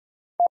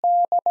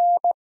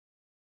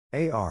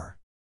AR.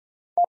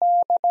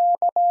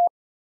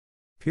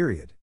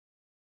 Period.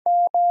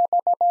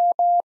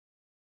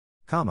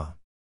 Comma.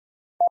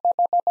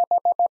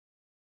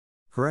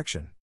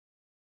 Correction.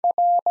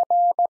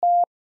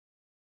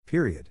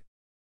 Period.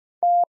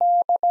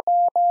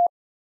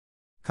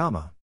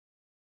 Comma.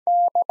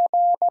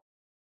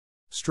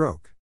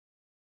 Stroke.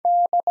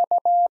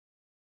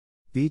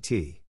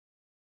 BT.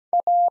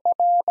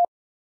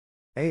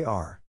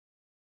 AR.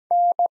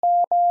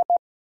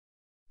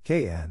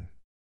 KN.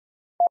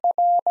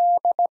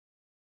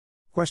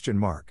 Question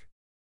mark.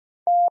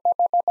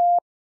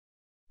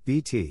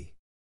 BT.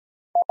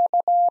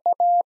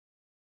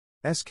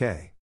 SK.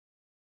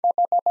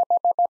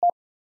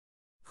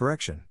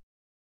 Correction.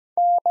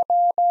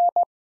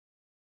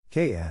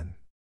 KN.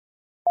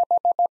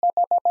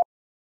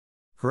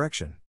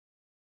 Correction.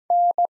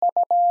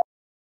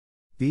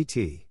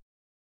 BT.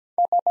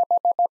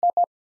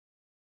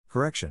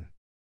 Correction.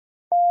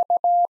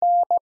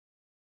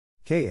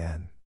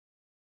 KN.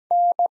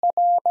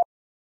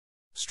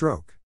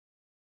 Stroke.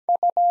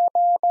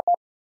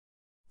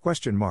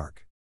 Question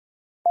mark.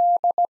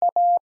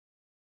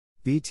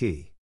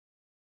 BT.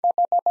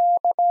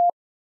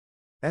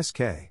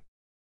 SK.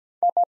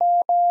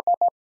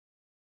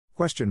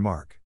 Question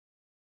mark.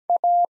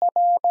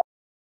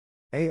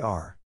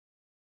 AR.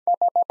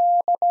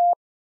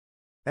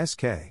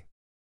 SK.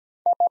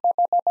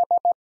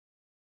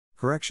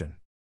 Correction.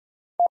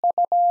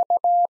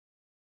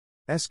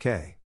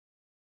 SK.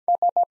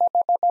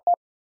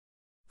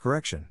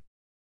 Correction.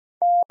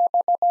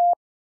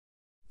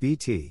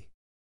 BT.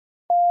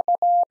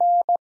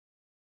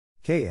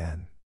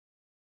 KN.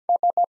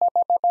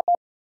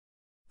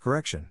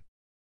 Correction.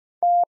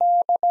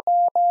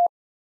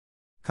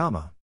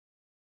 Comma.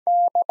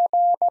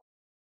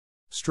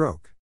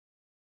 Stroke.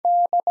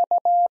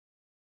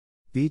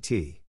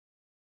 BT.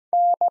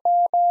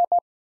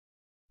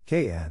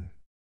 KN.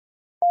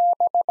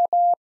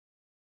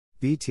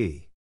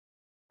 BT.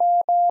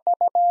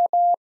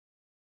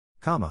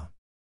 Comma.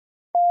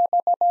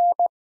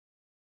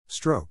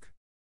 Stroke.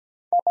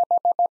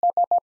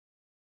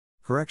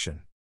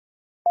 Correction.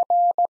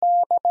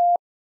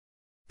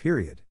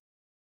 Period.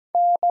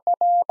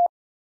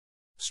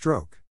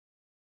 Stroke.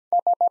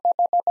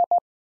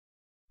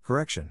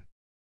 Correction.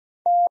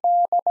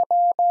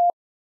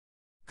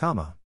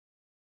 Comma.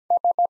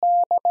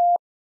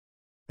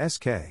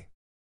 SK.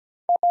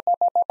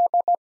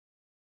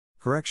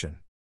 Correction.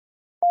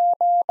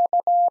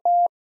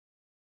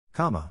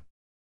 Comma.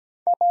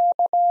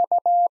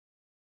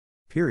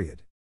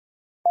 Period.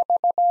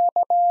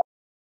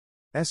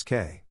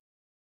 SK.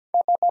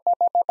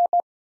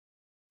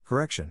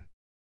 Correction.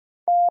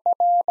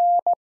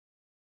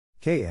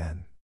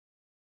 KN.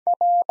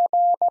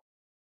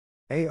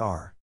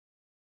 AR.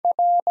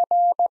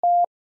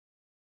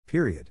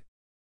 Period.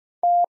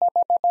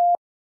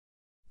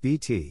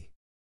 BT.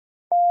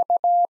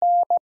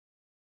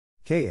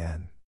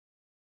 KN.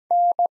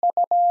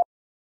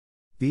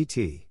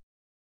 BT.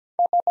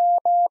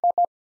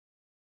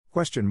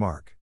 Question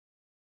mark.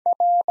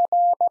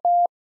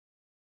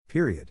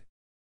 Period.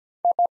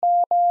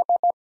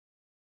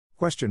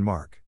 Question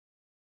mark.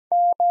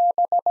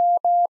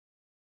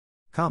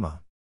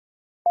 Comma.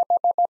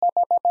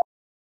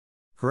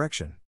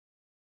 Correction.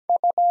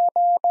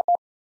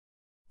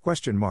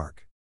 Question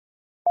mark.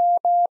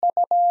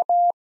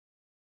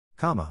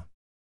 Comma.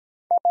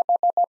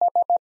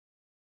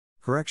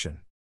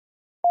 Correction.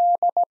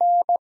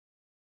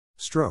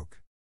 Stroke.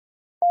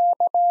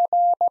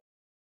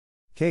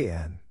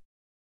 KN.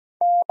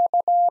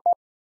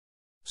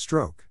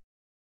 Stroke.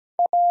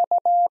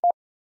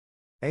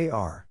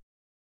 AR.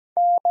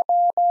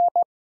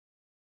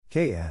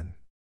 KN.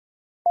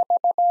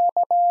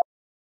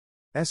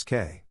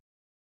 SK.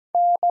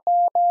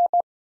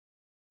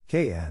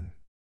 KN.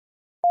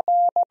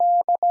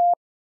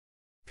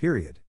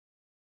 Period.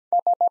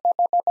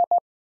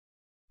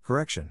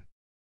 Correction.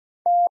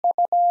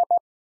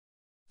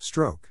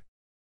 Stroke.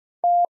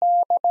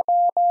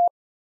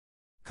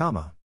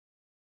 Comma.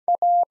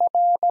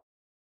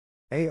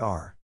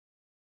 AR.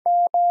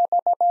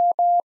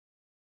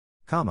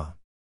 Comma.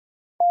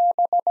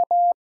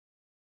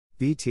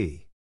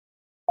 BT.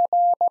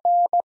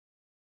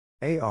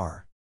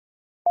 AR.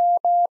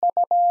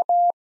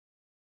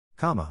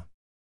 Comma.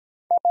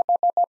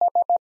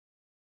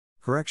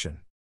 Correction.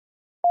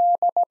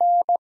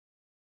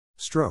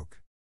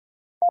 Stroke.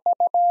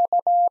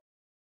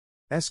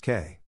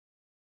 SK.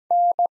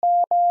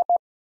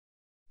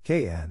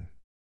 KN.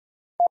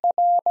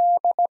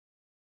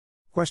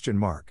 Question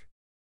mark.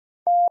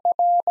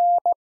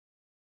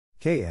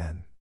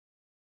 KN.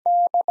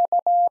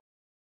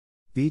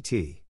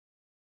 BT.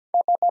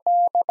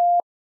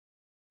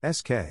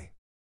 SK.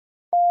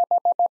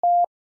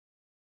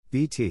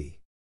 BT.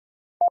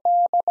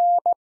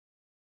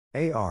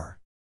 AR.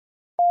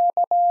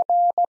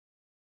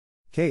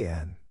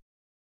 KN.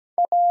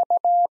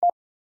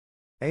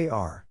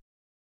 AR.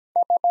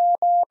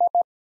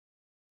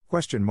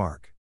 Question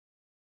mark.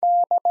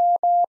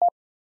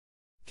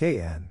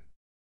 KN.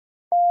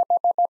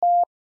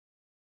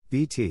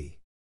 BT.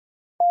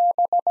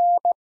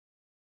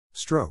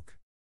 Stroke.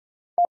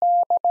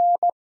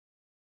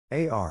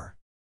 AR.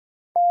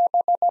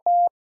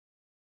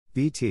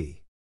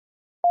 BT.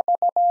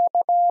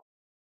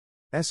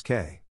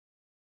 SK.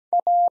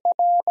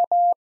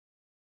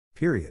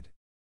 Period.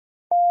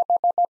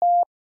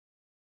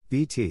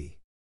 BT.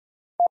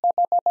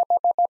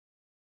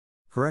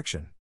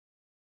 Correction.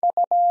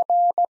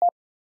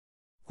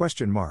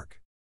 Question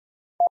mark.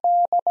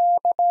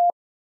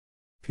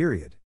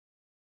 Period.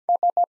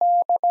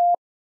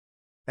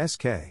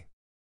 SK.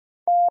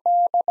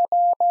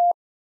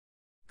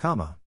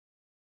 Comma.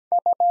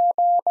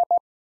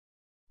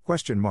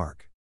 Question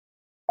mark.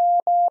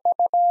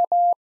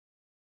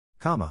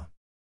 Comma.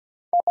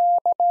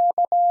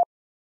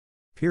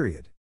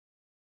 Period.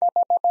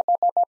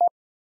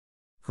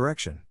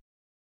 Correction.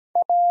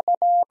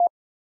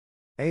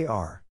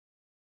 AR.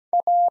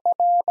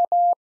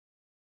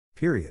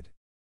 Period.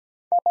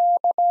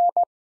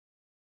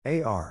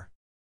 AR.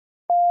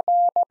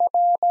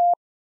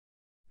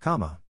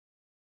 Comma.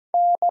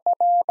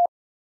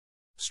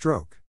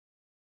 Stroke.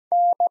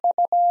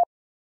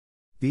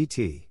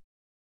 BT.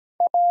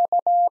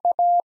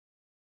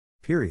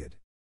 Period.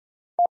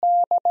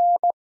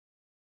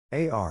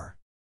 AR.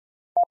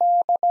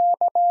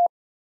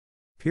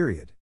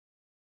 Period.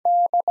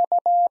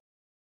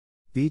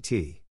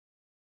 BT.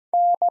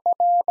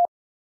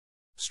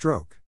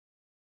 Stroke.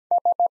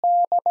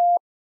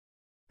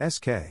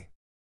 SK.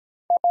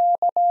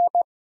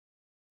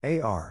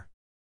 AR.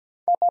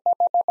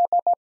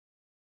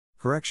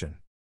 Correction.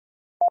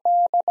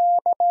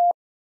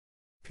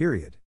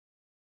 Period.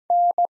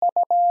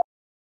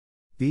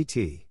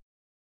 BT.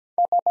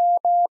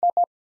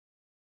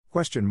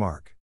 Question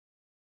mark.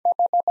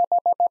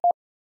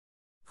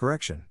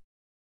 Correction.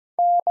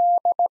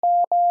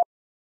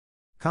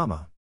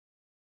 Comma.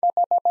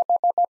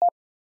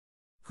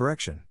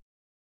 Correction.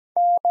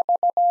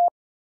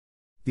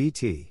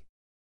 BT.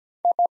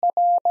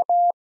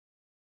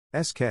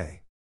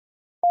 SK.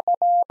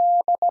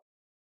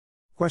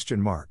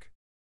 Question mark.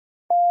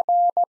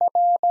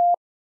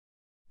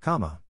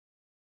 Comma.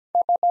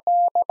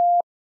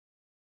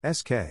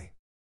 SK.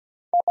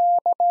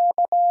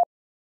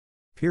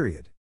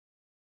 Period.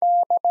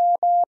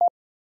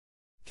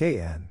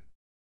 KN.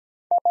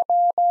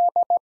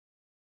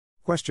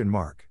 Question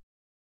mark.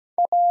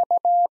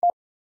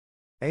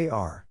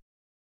 AR.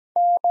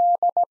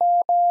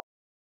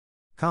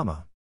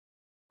 Comma.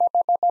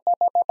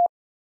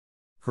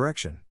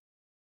 Correction.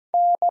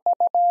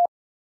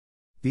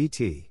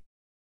 BT.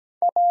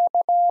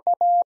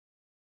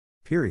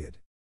 Period.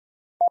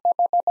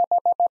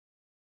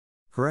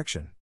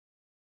 Correction.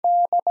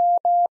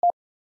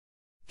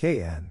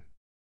 KN.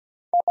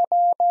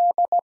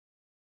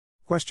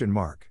 Question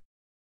mark.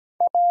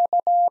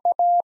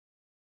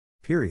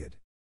 Period.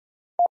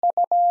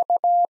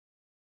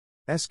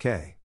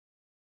 SK.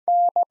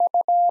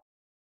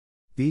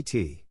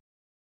 BT.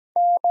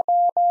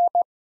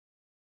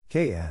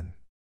 KN.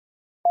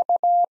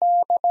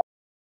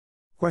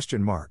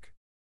 Question mark.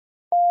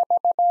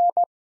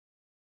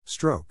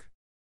 Stroke.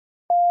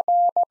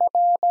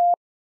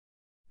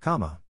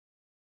 Comma.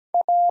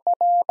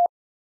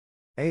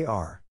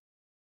 AR.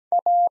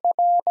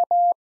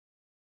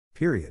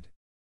 Period.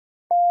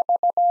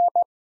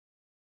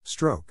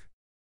 Stroke.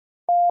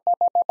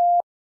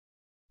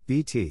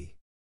 BT.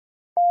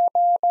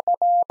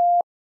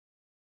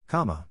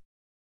 Comma.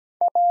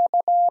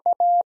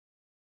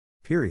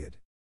 Period.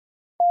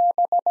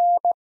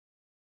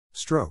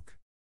 Stroke.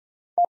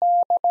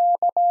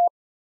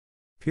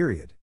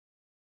 Period.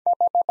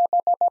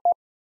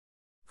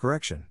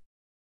 Correction.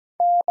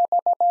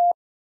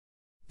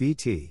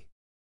 BT.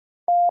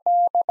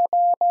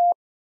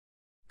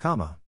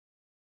 Comma.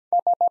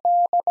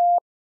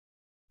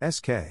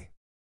 SK.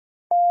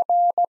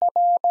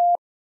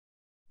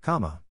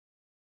 Comma.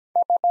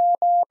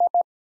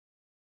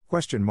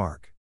 Question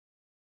mark.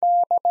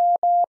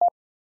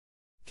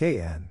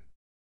 KN.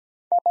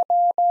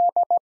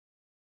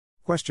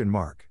 Question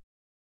mark.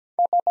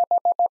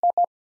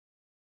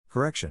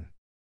 Correction.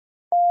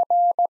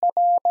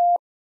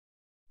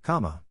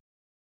 Comma.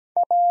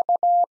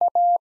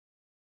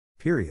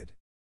 Period.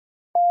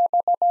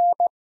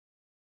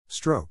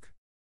 Stroke.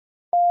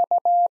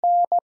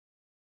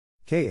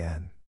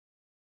 KN.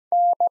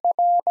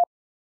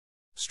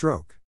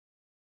 Stroke.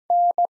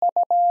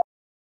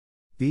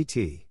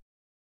 BT.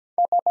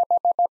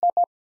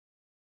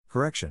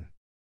 Correction.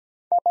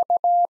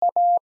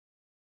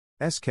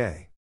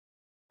 SK.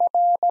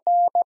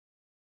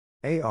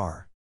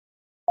 AR.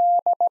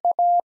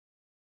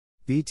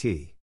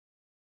 BT.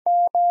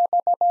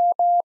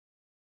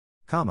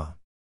 Comma.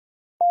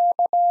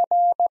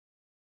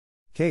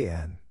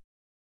 KN.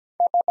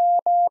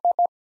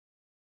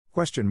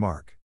 Question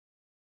mark.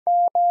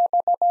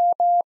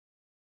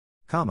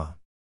 Comma.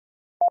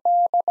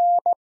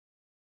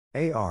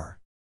 AR.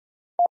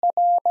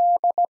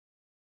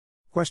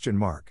 Question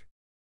mark.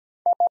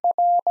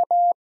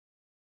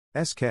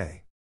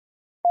 SK.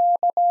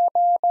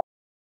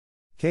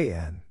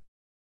 KN.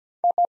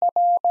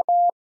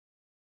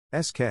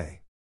 SK.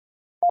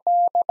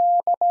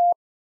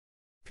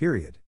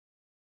 Period.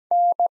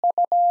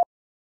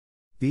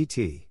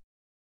 BT.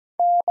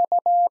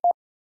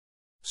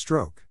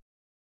 Stroke.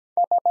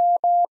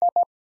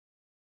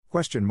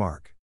 Question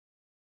mark.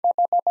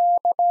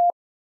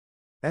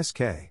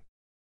 SK.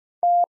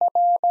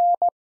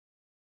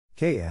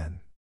 KN.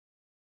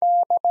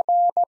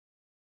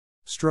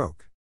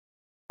 Stroke.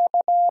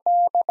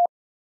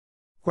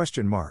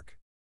 Question mark.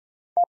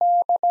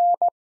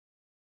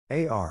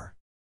 AR.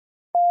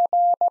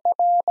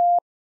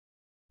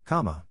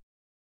 Comma.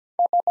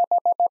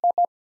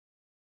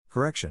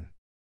 Correction.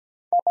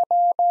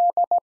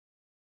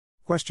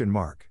 Question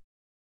mark.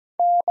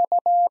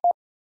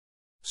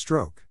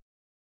 Stroke.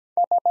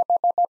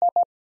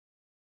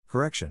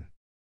 Correction.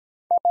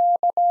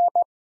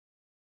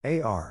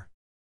 AR.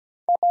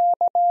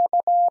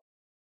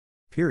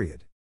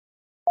 Period.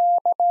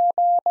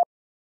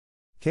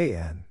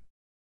 KN.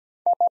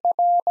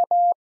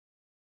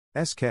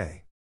 SK.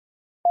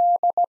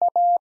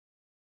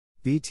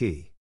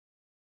 BT.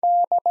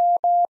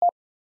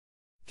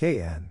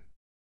 KN.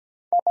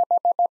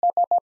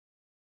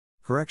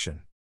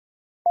 Correction.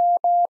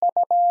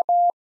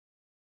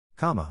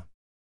 Comma.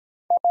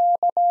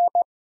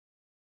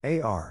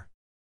 AR.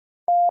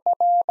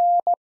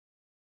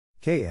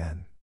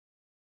 KN.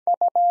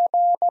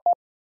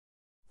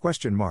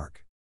 Question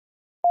mark.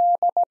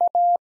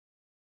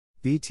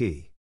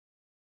 BT.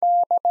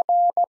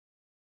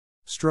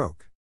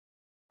 Stroke.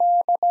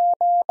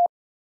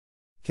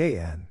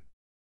 KN.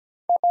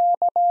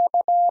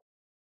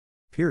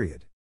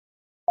 Period.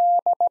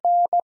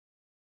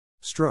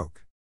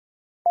 Stroke.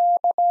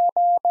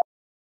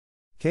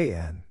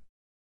 KN.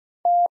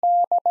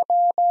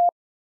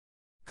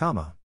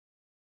 Comma.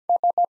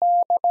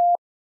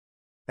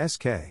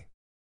 SK.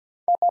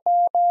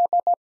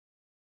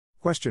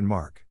 Question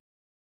mark.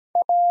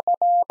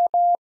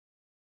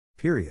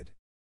 Period.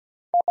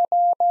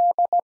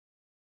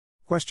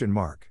 Question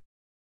mark.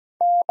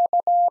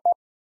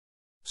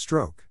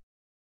 Stroke.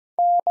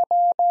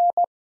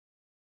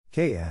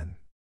 KN.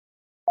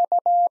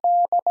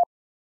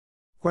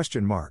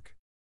 Question mark.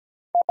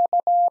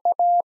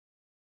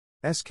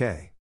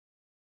 SK.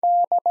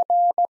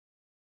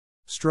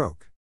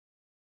 Stroke.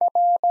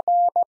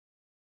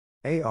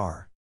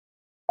 AR.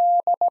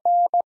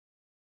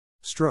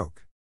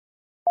 Stroke.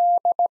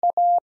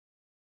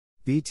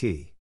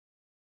 BT.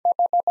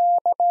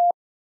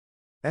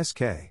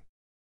 SK.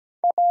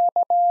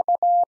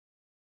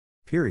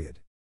 Period.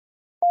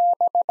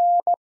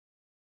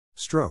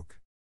 Stroke.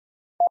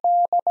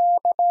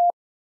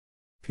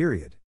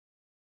 Period.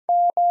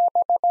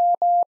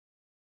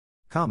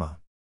 Comma.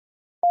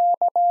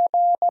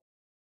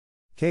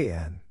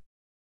 KN.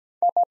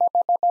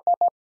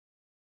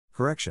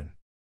 Correction.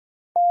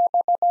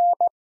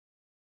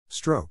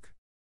 Stroke.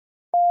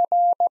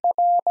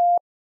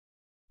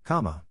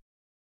 Comma.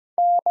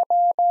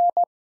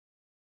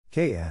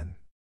 KN.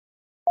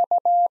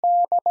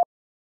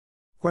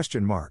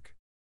 Question mark.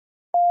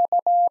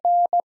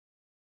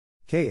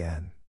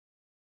 KN.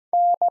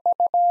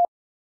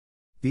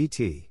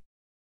 BT.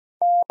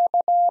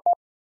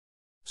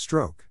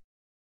 Stroke.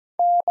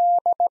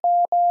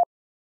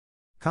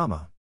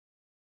 Comma.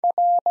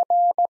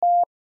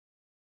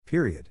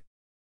 Period.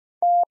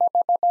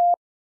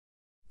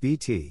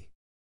 BT.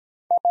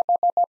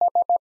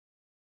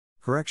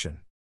 Correction.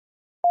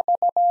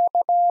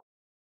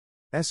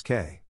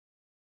 SK.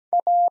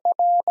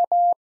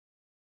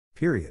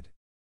 Period.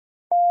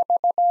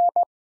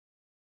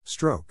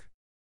 Stroke.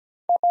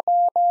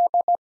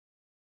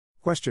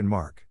 Question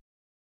mark.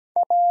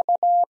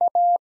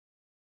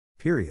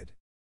 Period.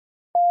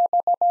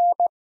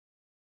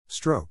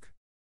 Stroke.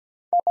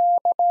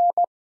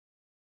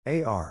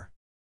 AR.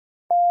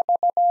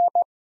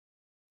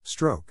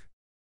 Stroke.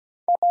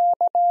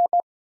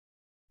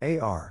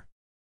 AR.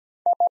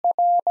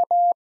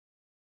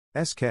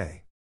 SK.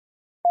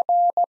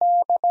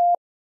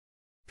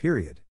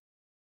 Period.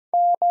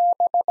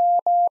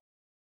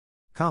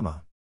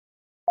 Comma.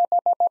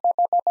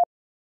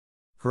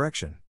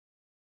 Correction.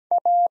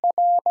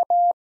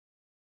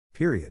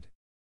 Period.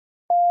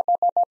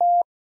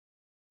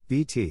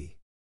 BT.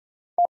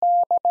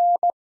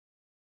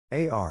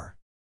 AR.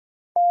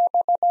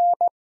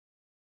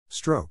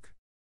 Stroke.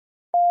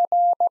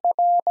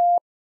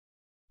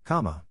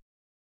 Comma.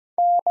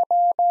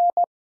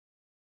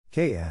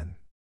 KN.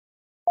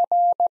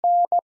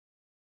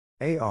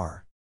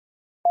 AR.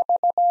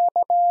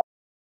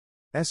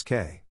 SK.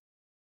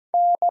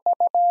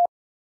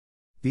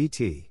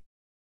 BT.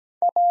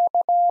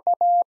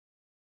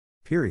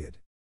 Period.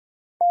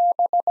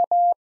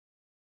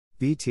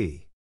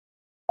 BT.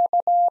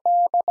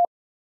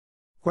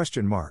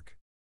 Question mark.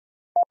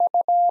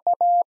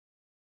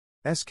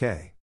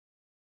 SK.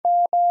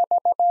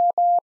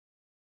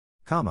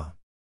 Comma.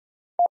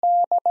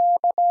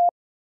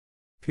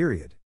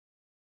 Period.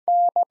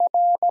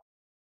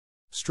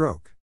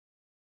 Stroke.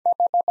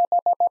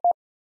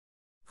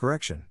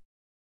 Correction.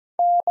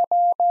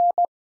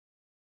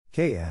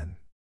 KN.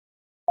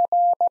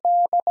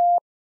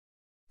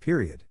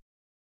 Period.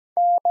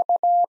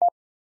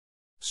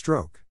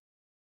 Stroke.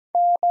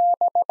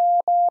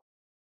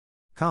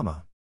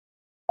 Comma.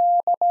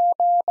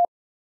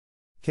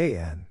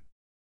 KN.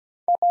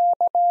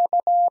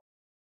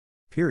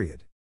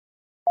 Period.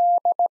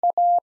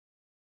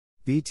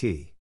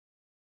 BT.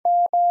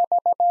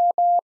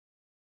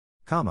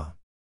 Comma.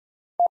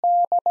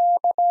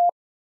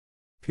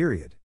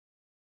 Period.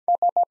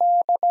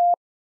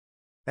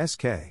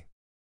 SK.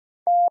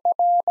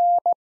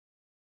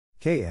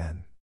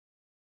 KN.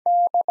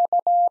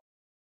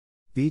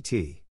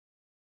 BT.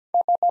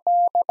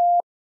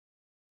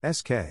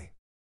 SK.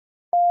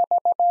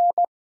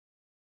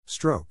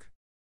 Stroke.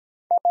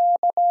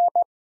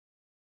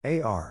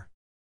 AR.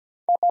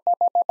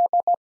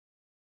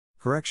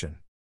 Correction.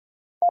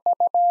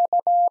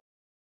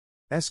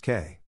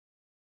 SK.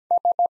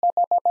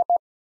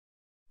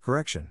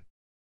 Correction.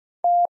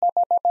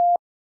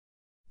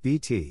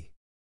 BT.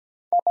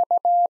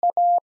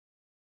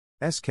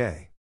 SK.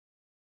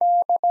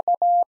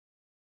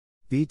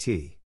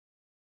 BT.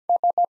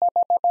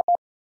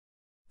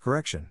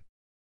 Correction.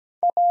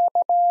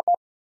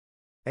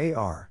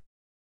 AR.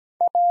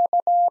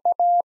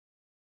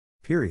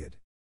 Period.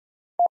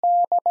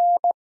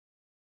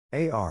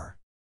 AR.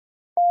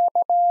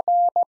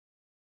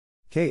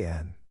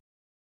 KN.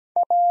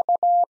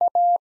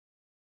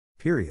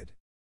 Period.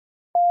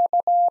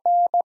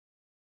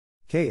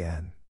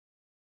 KN.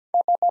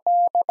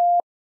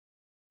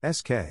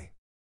 SK.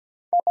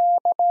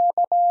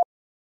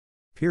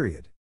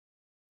 Period.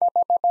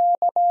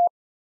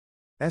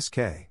 SK.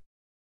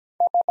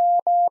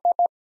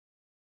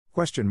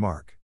 Question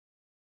mark.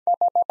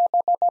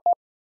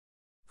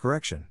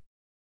 Correction.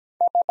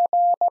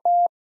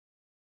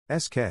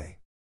 SK.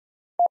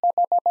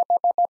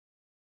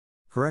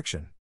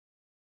 Correction.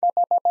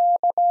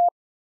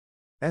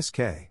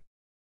 SK.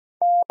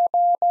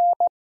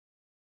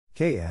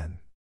 KN.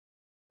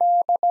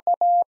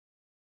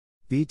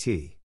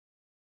 BT.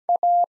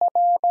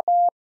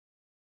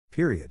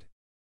 Period.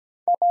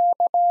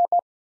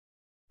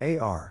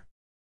 AR.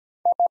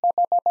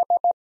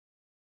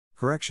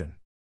 Correction.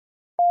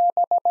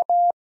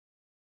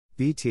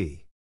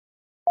 BT.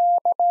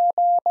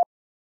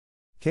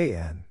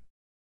 KN.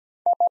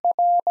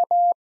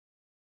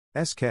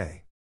 SK.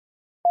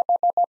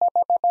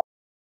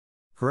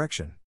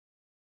 Correction.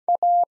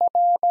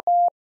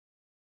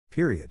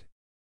 Period.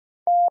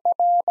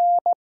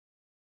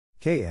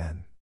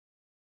 KN.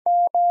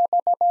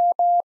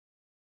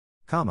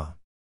 Comma.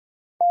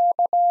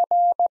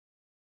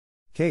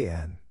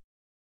 KN.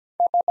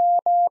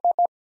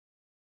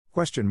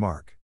 Question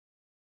mark.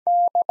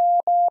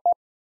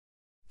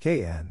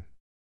 KN.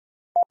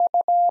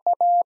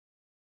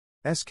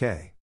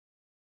 SK.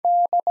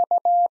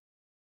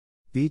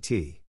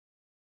 BT.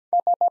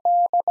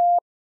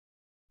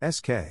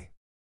 SK.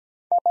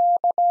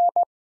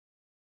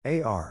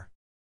 AR.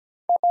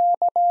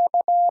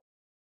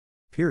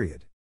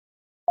 Period.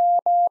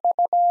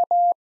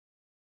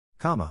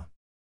 Comma.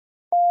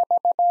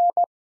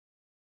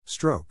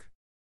 Stroke.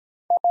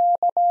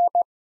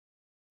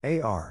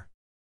 AR.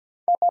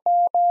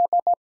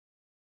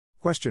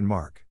 Question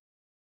mark.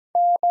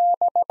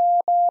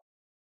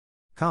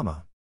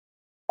 Comma.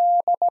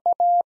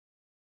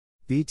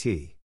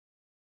 BT.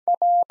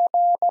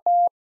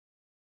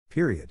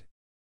 Period.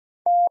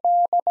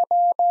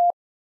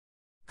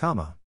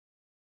 Comma.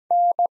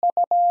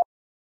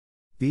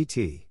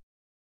 BT.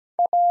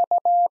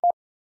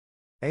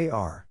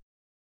 AR.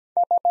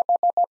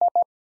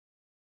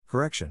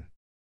 Correction.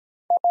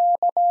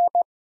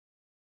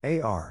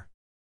 AR.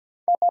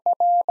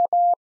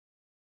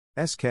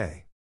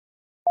 SK.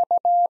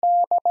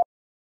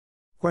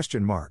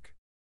 Question mark.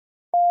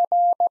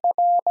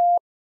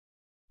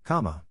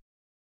 Comma.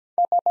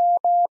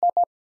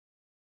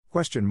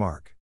 Question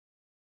mark.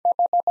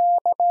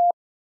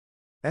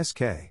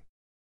 SK.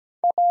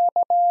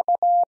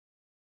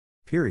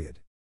 Period.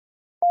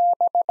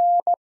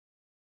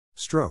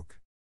 Stroke.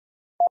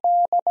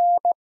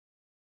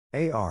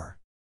 AR.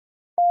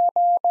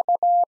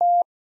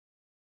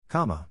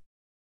 Comma.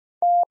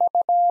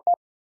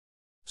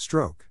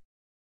 Stroke.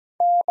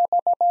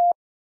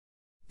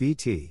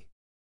 BT.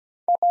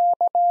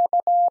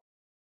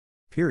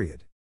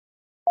 Period.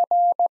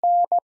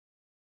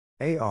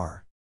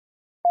 AR.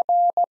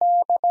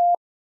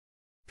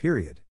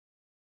 Period.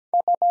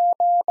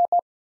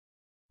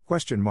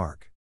 Question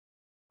mark.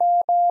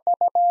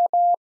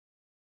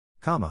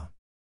 Comma.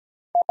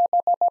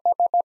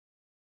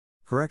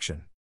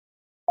 Correction.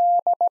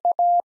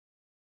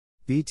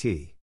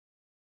 BT.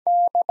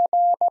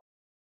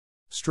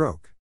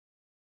 Stroke.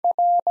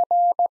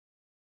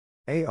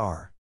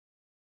 AR.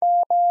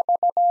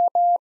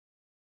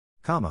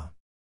 Comma.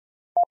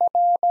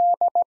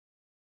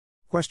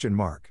 Question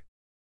mark.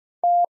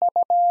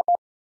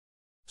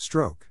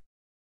 Stroke.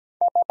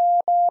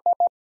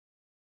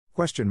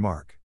 Question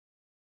mark.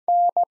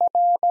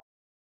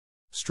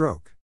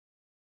 Stroke.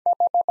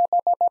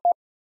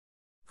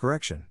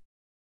 Correction.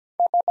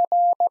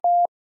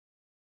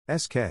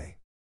 SK.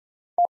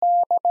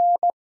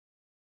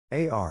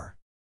 AR.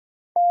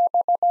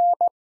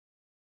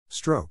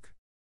 Stroke.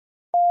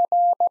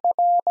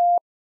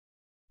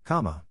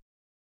 Comma.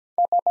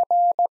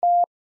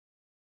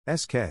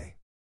 SK.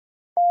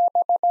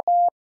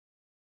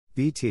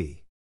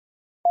 BT.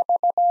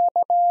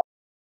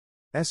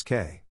 SK.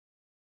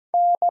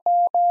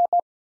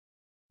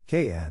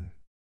 KN.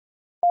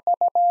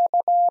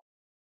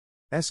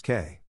 SK.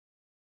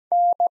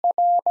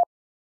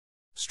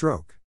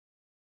 Stroke.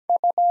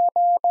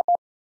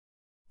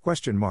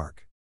 Question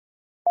mark.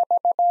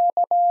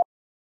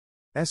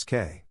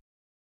 SK.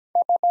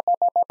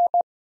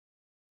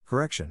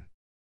 Correction.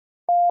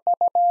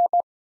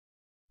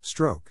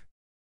 Stroke.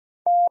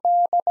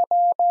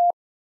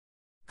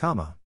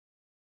 Comma.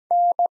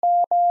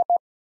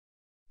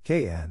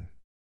 KN.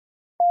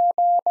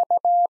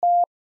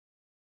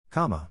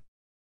 Comma.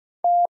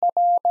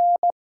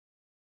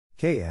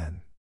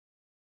 KN.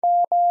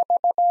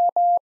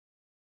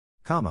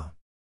 Comma.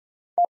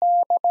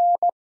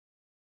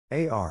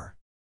 AR.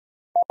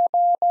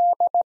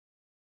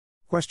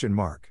 Question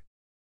mark.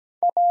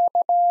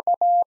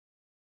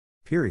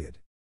 Period.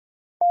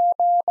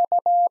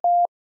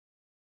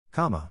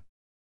 Comma.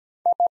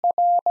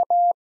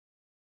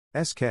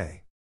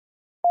 SK.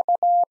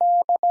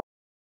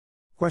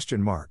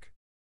 Question mark.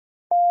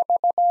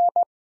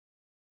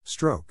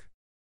 Stroke.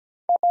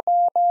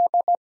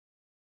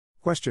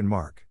 Question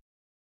mark.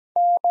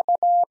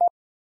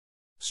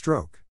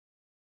 Stroke.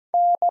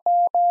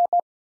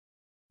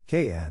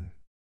 KN.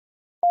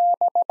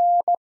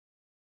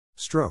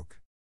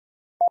 Stroke.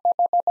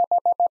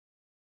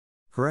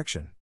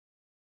 Correction.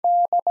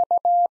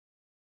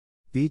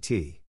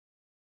 BT.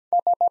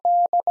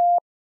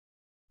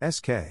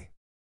 SK.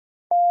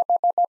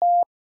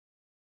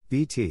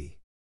 BT.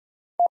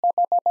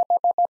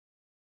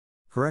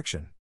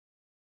 Correction.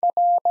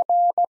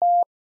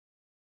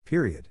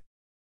 Period.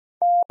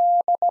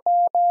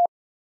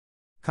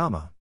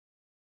 Comma.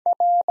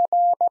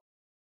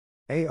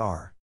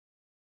 AR.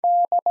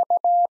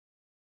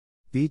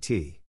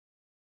 BT.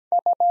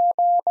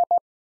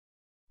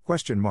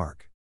 Question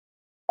mark.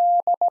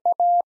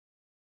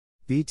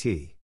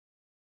 BT.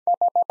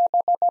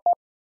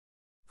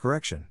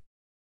 Correction.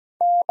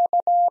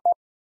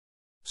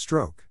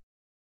 Stroke.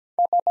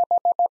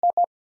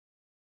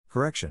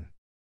 Correction.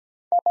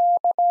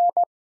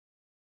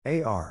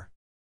 AR.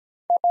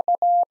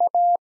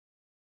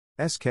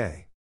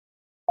 SK.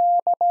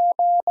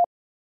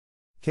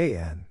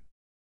 KN.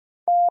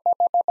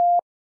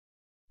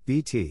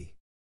 BT.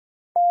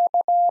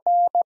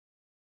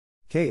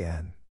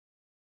 KN.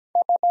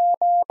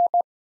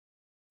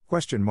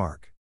 Question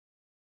mark.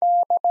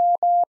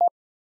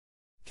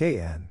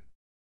 KN.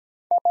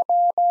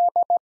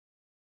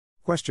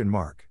 Question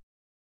mark.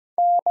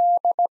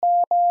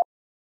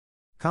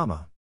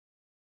 Comma.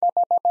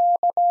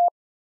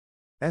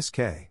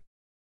 SK.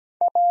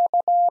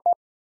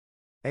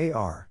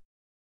 AR.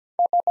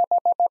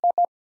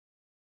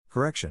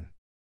 Correction.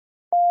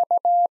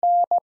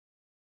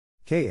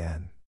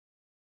 KN.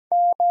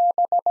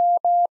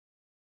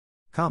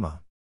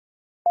 Comma.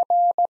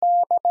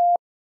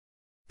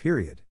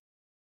 Period.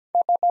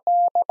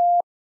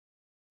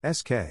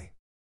 SK.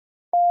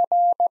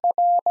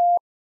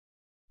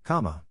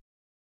 Comma.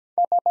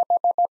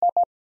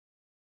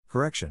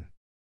 Correction.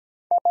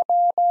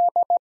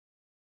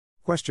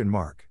 Question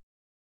mark.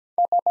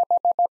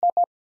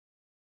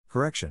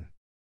 Correction.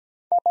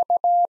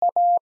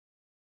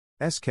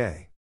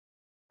 SK.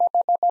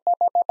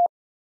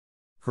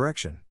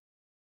 Correction.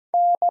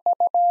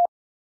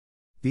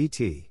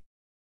 BT.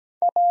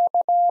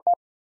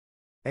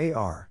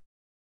 AR.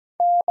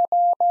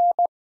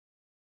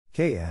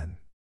 KN.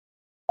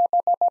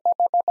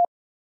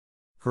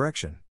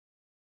 Correction.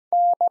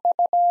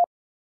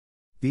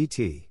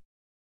 BT.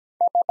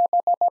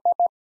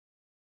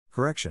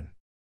 Correction.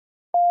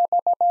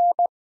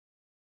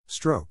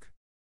 Stroke.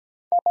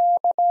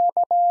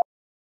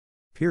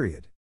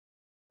 Period.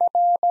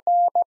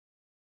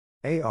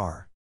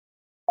 AR.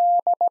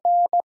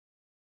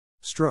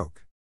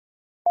 Stroke.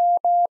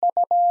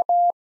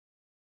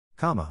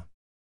 Comma.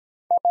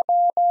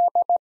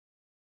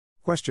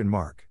 Question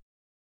mark.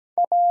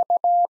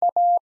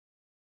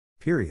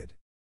 Period.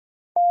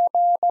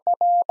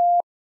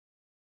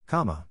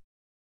 Comma.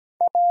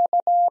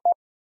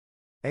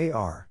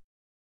 AR.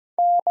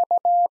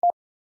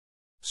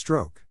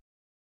 Stroke.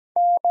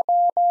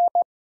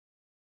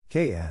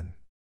 KN.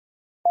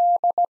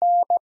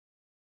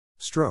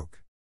 Stroke.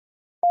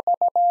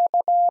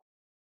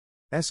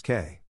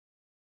 SK.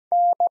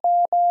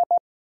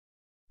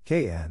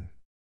 KN.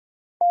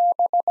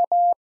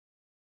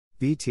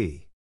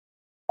 BT.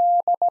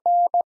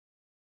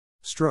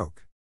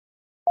 Stroke.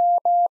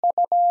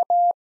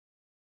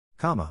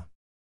 Comma.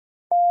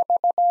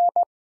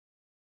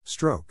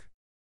 Stroke.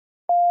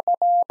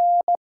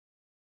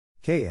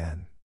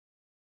 KN.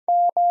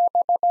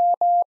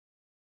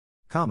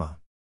 Comma.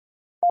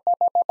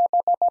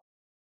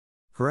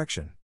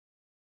 Correction.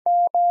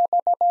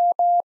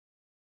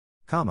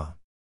 Comma.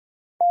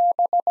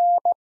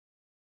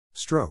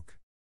 Stroke.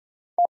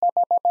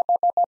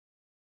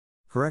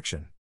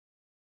 Correction.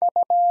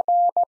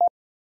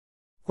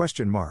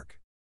 Question mark.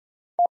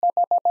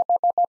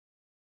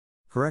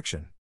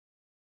 Correction.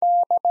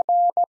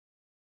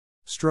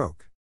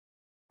 Stroke.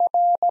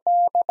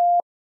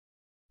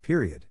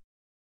 Period.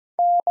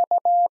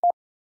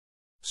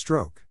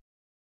 Stroke.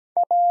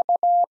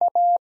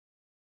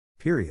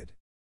 Period.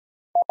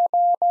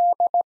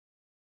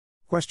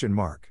 Question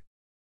mark.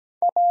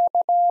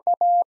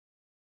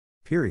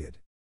 Period.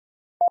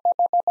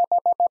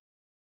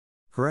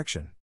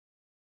 Correction.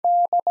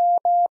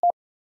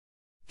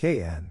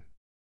 KN.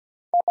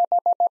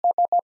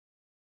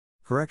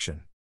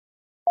 Correction.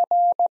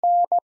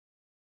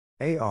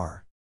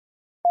 AR.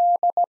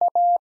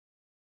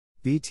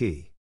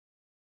 BT.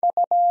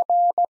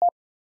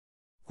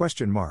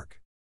 Question mark.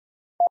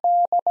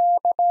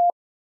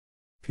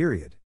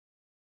 Period.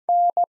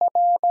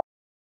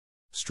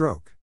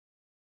 Stroke.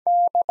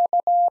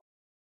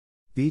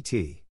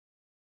 BT.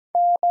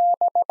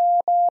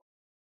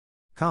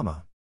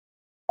 Comma.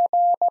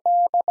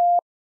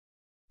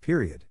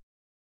 Period.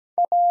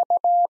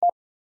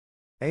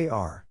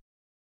 AR.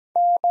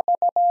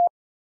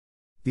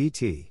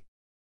 BT.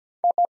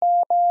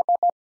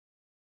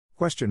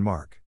 Question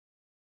mark.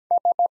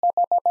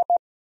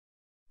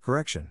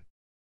 Correction.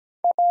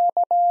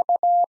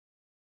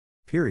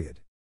 Period.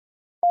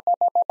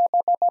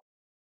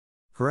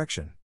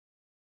 Correction.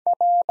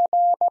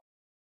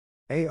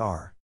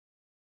 AR.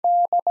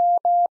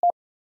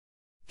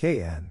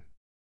 KN.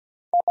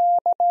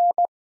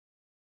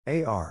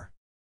 AR.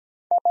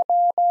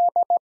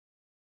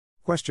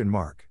 Question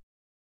mark.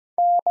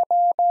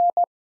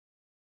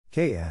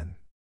 KN.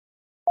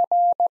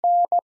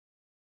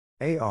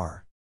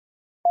 AR.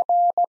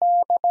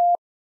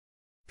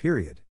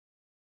 Period.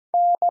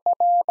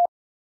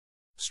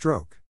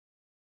 Stroke.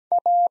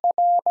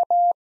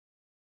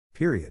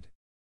 Period.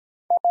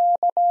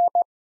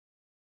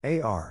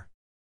 AR.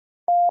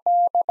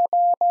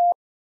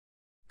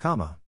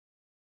 Comma.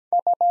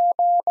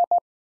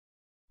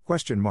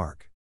 Question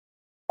mark.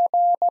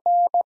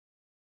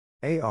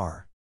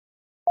 AR.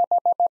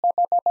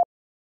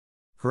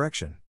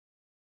 Correction.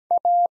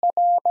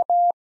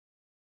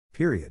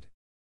 Period.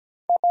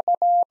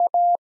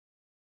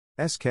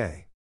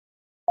 SK.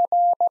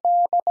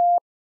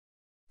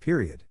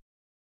 Period.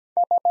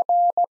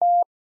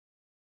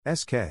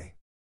 SK.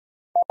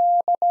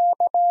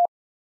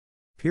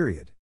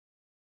 Period.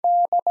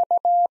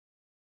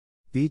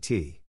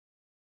 BT.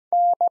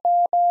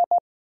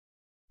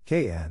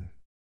 KN.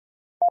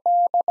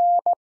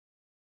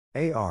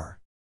 AR.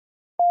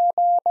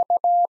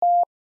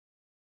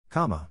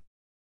 Comma.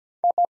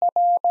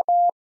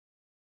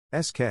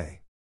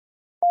 SK.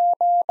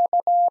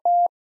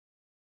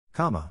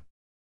 Comma.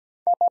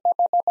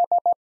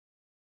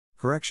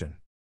 Correction.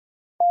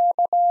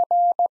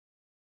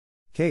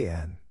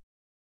 KN.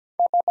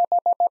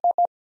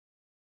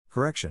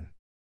 Correction.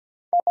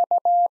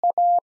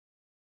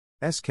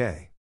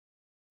 SK.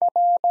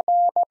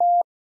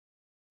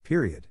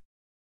 Period.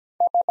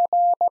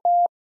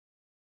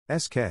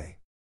 SK.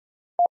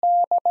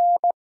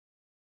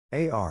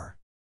 AR.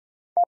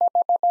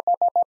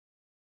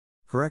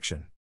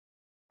 Correction.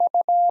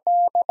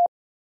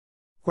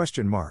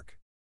 Question mark.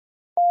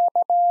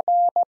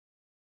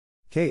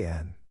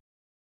 KN.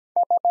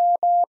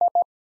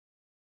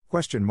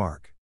 Question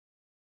mark.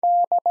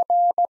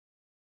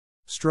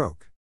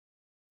 Stroke.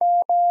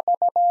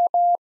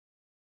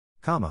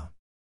 Comma.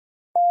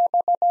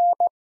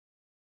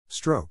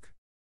 Stroke.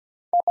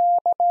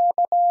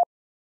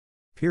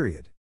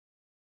 Period.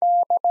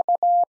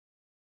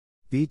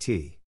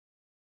 BT.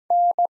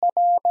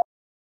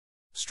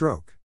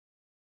 Stroke.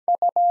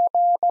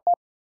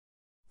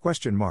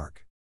 Question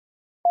mark.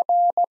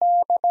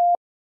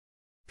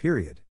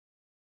 Period.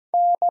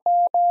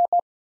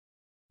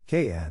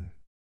 KN.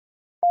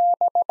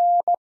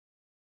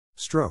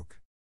 Stroke.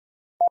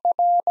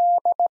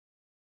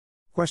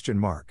 Question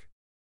mark.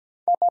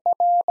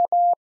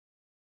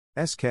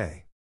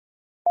 SK.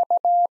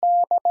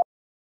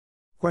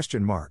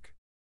 Question mark.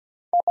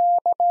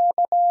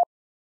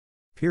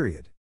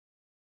 Period.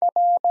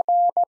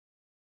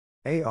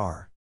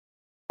 AR.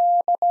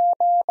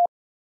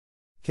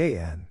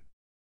 KN.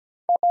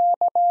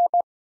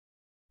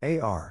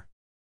 AR.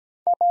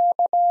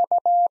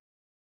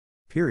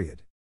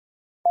 Period.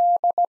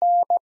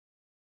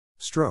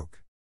 Stroke.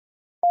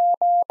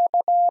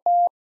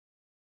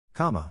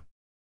 Comma.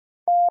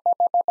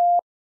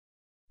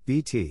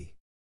 BT.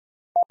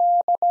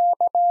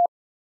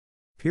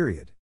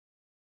 Period.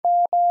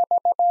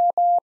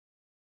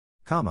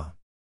 Comma.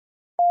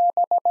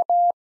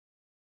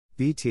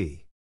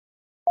 BT.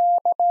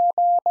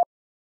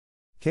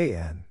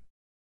 KN.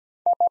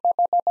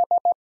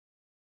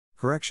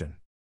 Correction.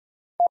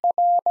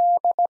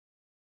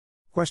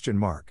 Question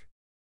mark.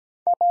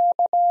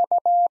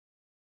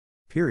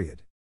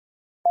 Period.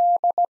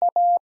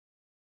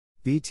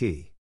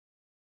 BT.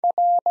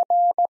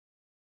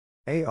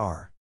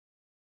 AR.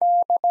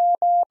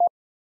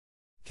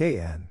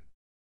 KN.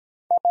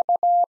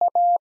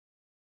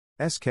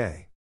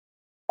 SK.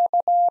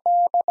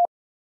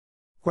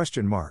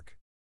 Question mark.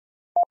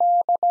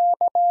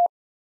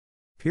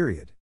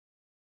 Period.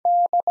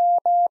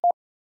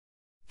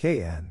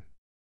 KN.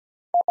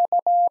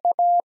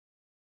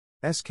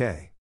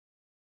 SK.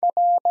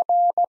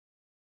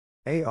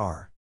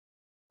 AR.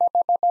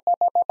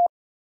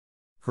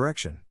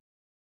 Correction.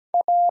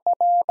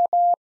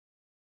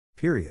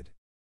 Period.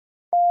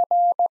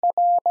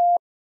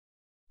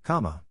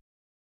 Comma.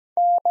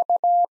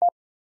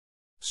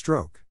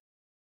 Stroke.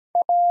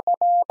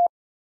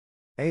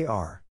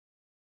 AR.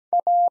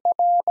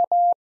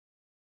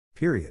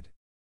 Period.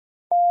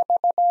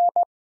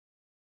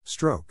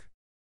 Stroke.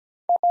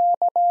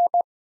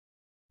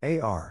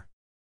 AR.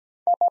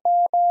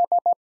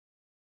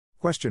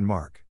 Question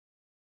mark.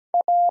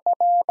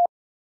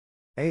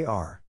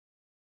 AR.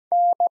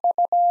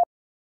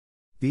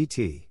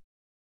 BT.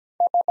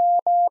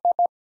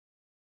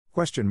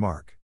 Question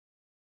mark.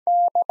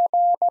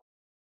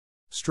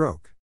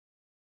 Stroke.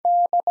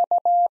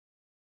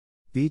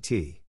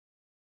 BT.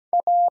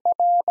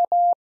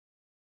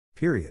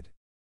 Period.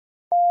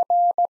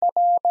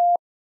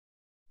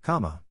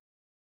 Comma.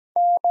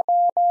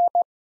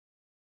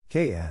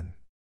 KN.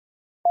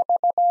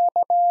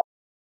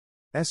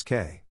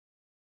 SK.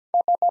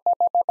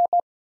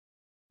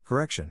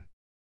 Correction.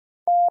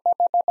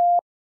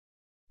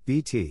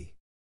 BT.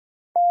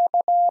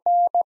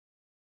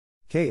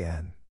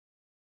 KN.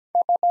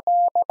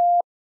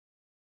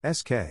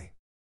 SK.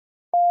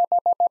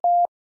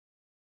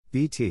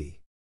 BT.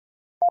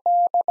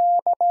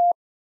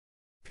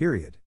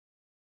 Period.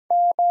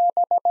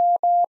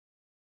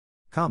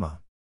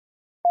 Comma.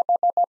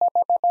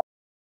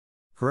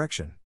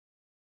 Correction.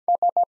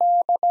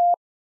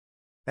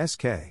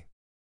 SK.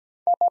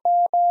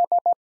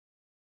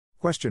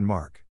 Question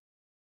mark.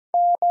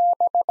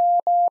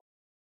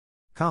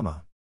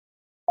 Comma.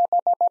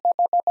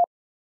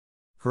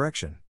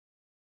 Correction.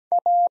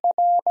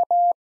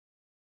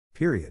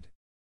 Period.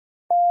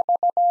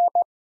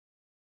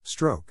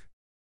 Stroke.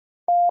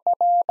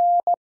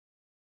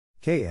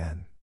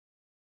 KN.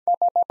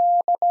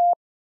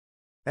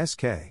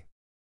 SK.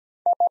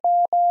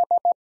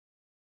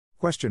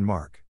 Question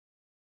mark.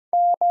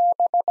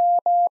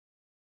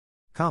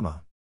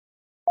 Comma.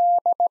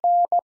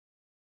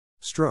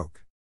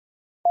 Stroke.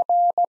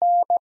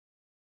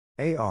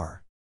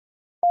 AR.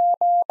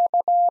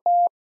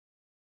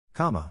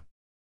 Comma.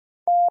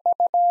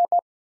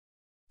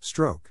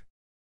 Stroke.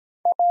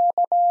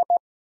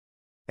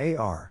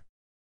 AR.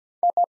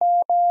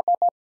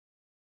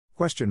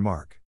 Question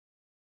mark.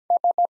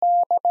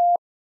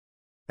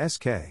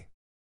 SK.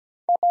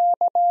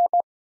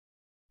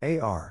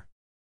 AR.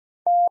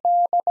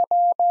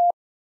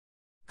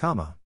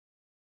 Comma.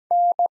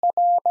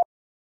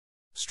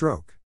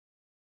 Stroke.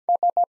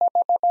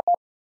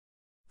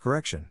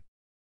 Correction.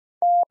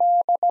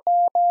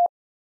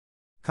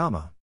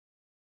 Comma.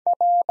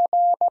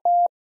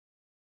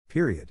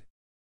 Period.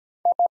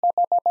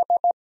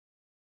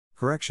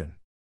 Correction.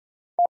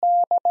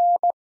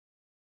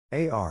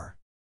 AR.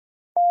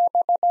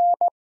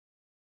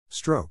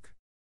 Stroke.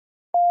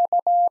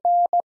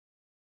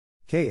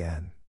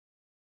 KN.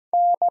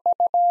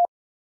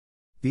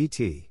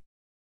 BT.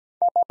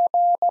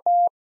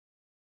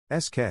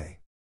 SK.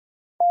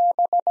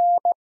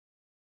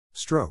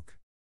 Stroke.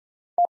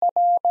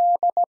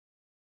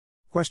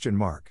 Question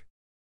mark.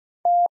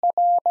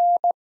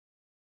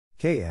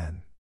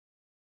 KN.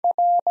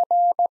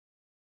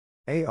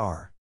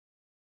 AR.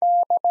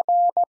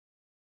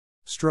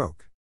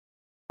 Stroke.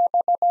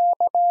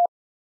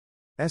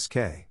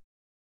 SK.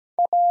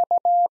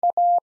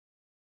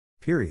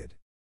 Period.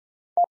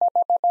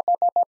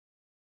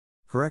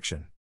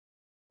 Correction.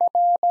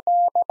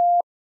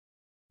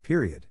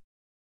 Period.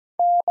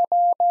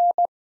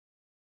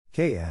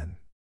 KN.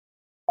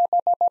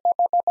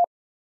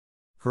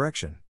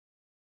 Correction.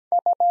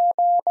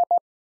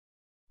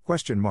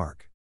 Question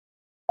mark.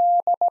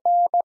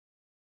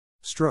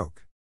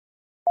 Stroke.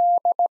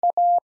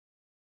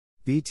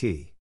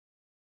 BT.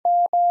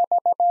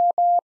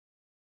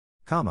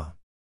 Comma.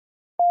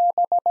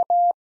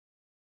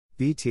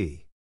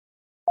 BT.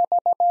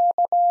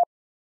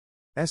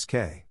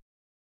 SK.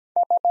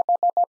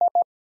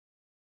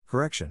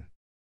 Correction.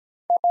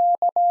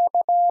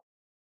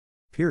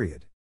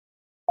 Period.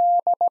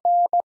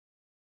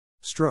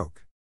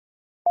 Stroke.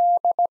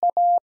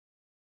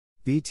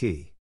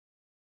 BT.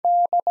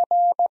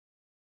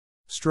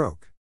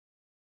 Stroke.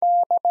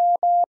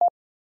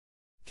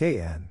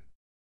 KN.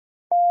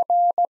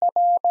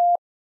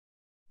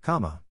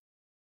 Comma.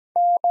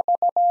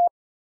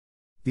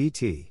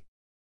 BT.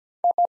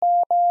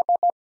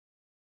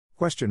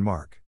 Question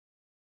mark.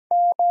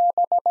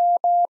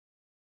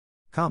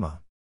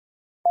 Comma.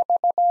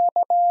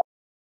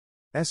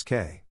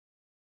 SK.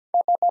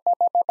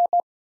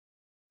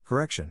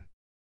 Correction.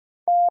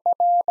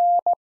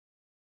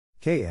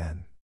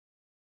 KN.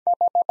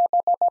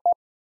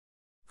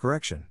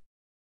 Correction.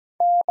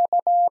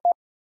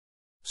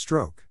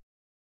 Stroke.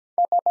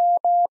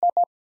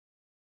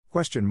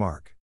 Question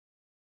mark.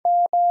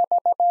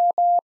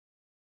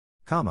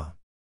 Comma.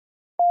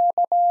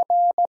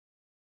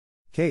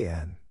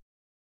 KN.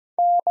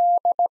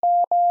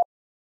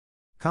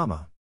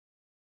 Comma.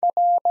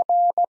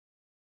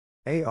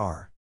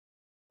 AR.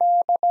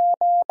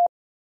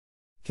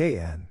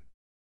 KN.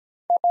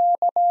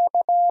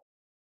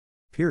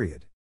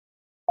 Period.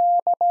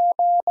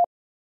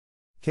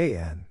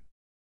 KN.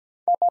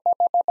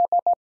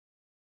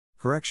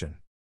 Correction.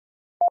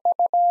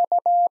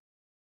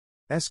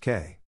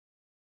 SK.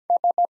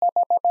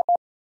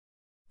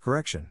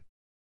 Correction.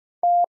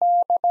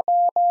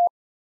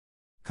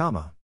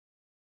 Comma.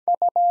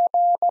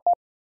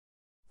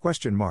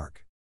 Question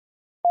mark.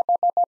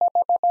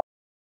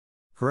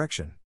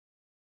 Correction.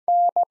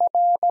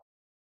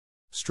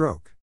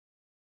 Stroke.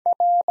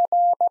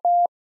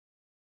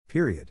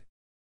 Period.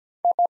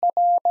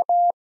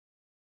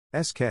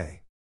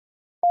 SK.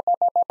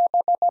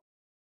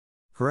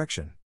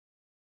 Correction.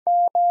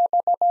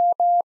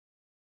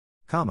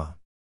 Comma.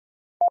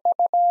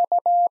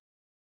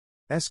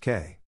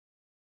 SK.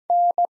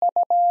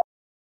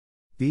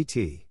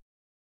 BT.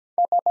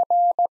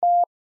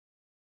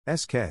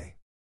 SK.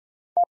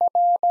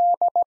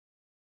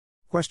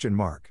 Question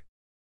mark.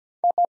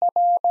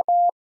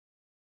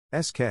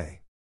 SK.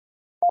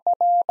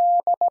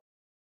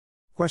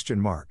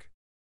 Question mark.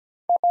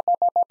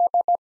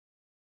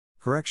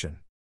 Correction.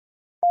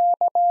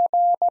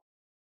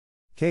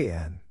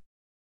 KN.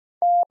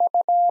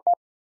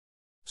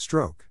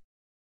 Stroke.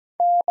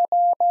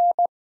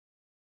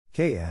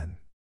 KN.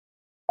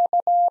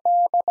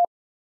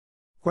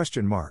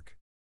 Question mark.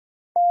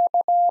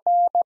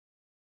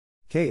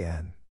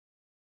 KN.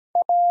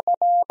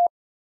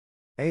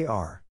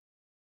 AR.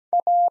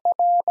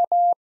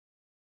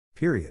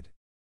 Period.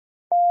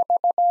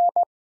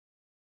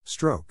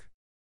 Stroke.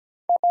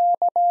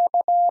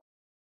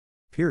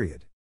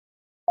 Period.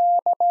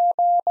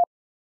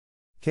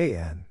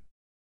 KN.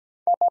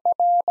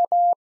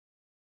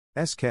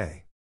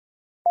 SK.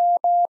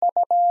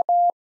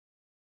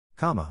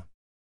 Comma.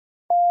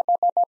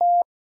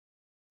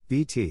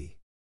 BT.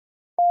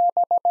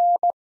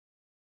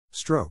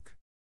 Stroke.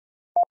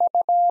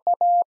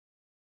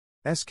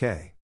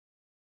 SK.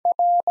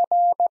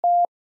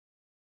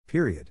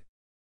 Period.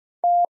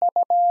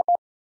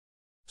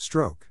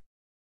 Stroke.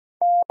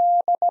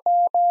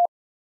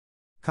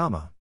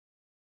 Comma.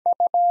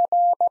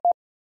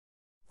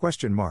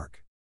 Question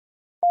mark.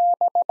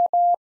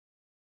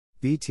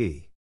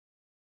 BT.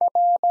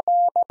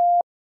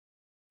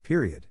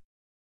 Period.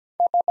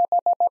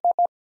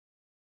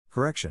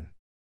 Correction.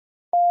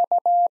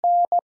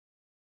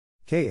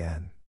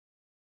 KN.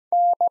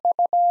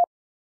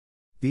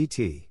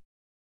 BT.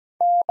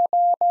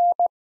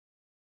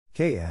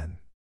 KN.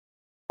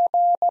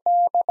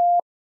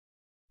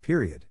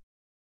 Period.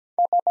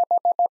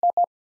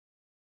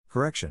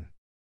 Correction.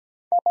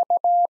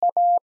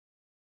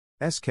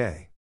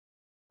 SK.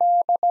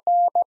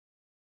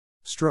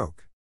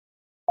 Stroke.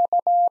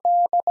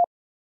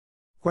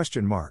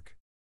 Question mark.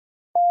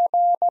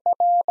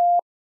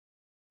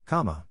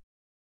 Comma.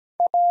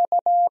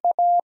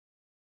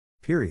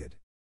 Period.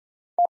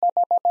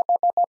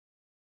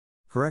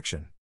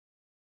 Correction.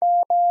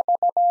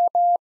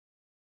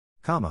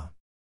 Comma.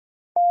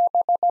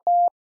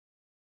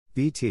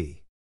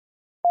 BT.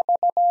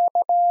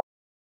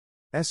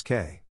 SK.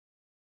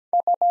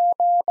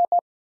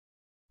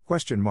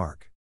 Question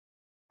mark.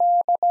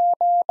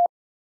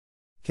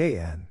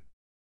 KN.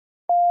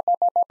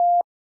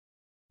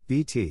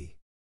 BT.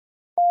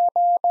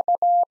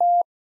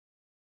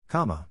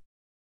 Comma.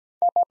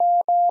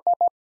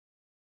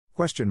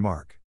 Question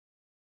mark.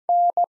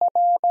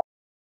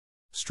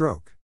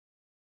 Stroke.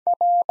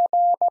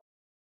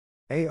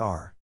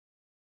 AR.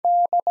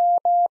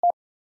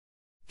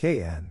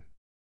 KN.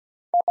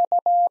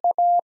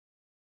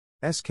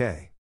 SK.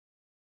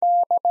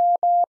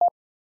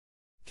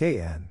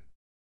 KN.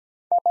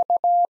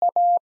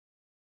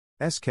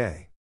 SK.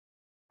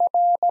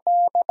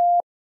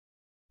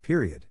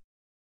 Period.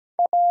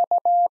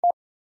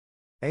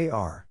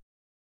 AR.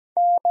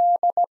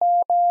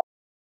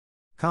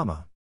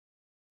 Comma.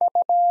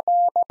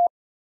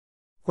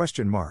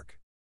 Question mark.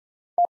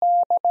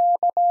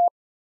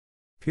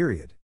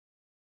 Period.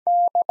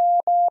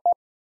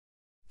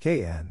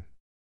 KN.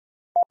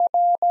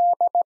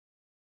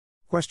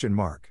 Question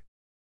mark.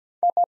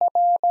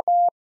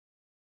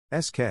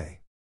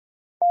 SK.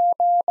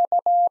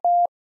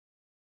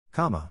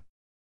 Comma.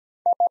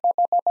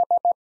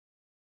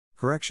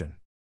 Correction.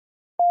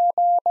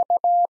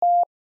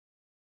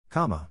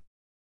 Comma.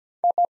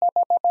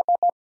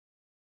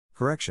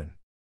 Correction.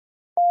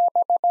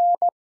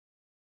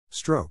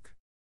 Stroke.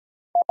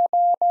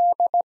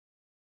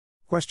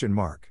 Question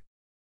mark.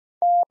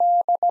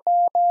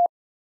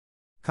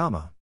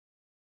 Comma.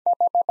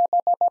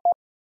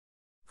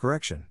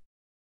 Correction.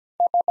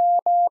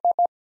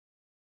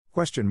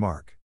 Question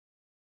mark.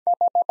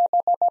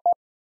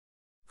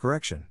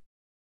 Correction.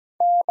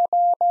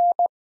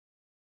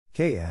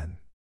 KN.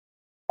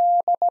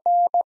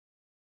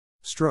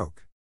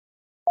 Stroke.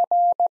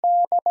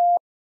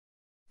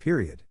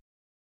 Period.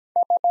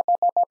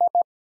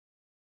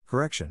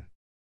 Correction.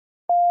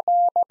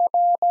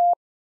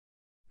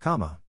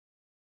 Comma.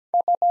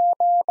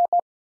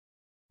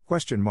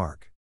 Question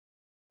mark.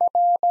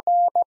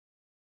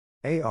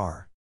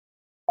 AR.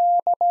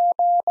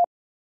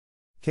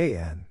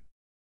 KN.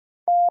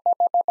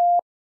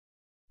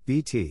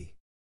 BT.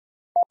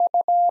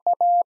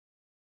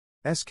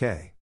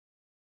 SK.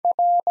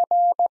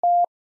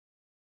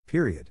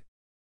 Period.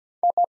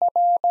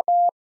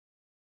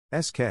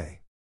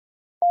 SK.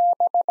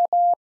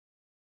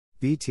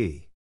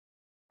 BT.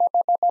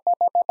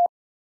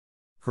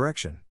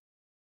 Correction.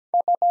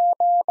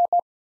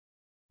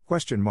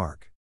 Question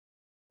mark.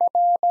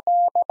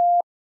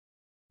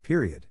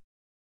 Period.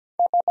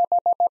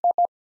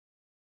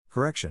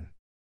 Correction.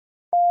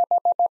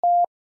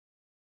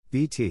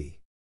 BT.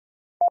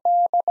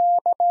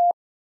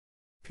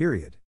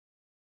 Period.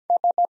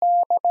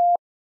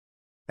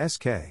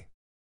 SK.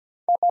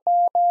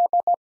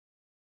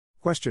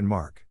 Question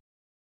mark.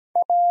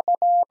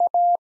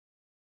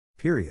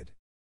 Period.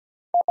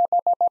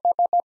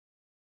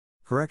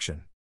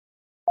 Correction.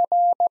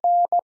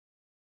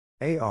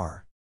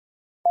 AR.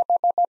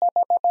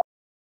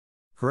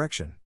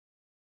 Correction.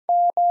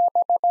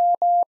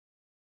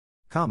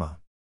 Comma.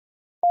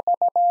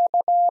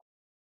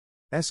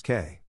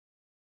 SK.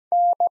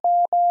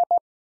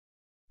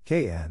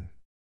 KN.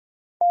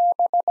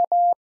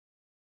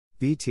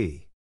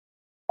 BT.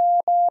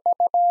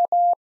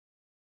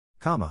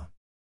 Comma.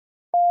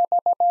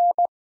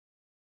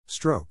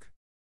 Stroke.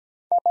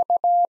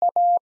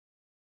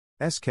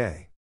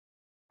 SK.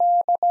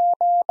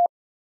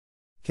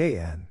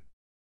 KN.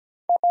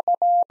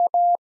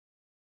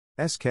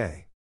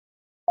 SK.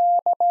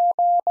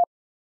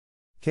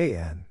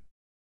 KN.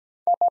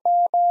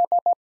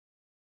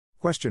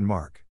 Question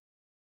mark.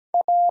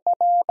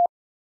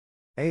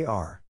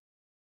 AR.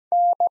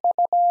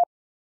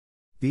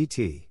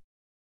 BT.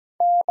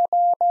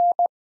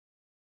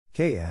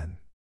 KN.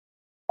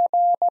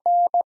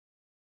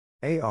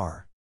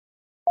 AR.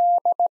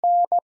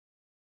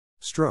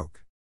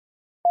 Stroke.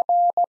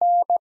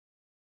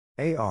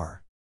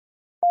 AR.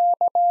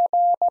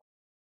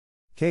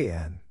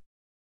 KN.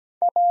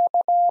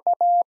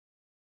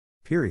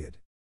 Period.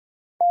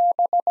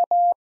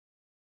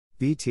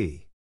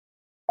 BT.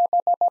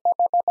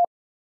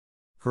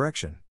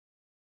 Correction.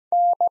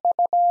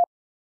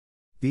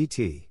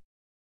 BT.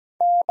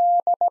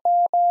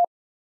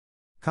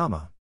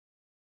 Comma.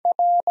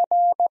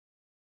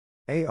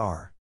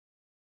 AR.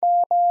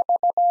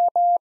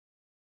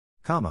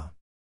 Comma.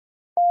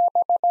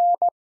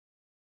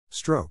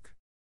 Stroke.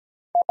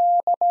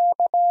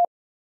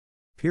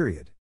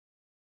 Period.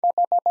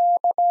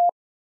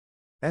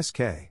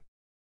 SK.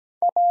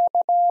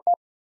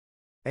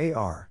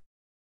 AR.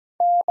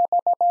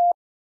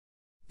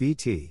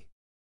 BT.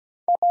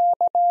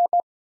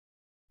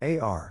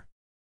 AR.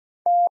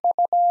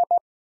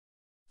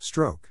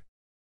 Stroke.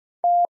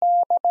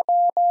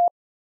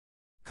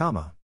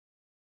 Comma.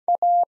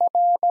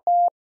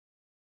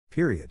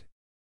 Period.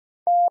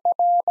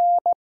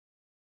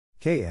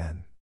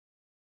 KN.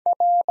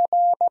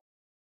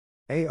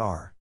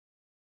 AR.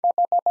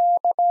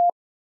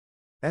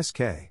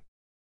 SK.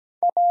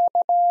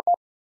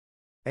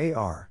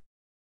 AR.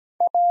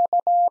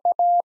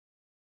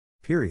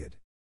 Period.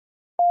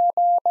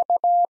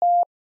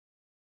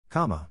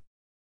 Comma.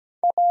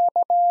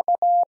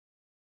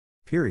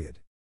 Period.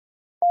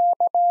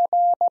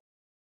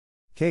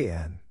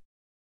 KN.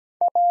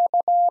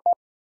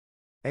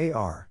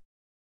 AR.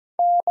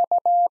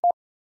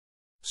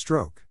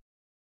 Stroke.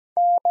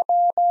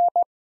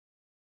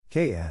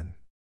 KN.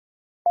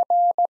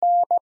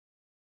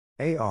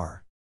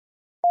 AR.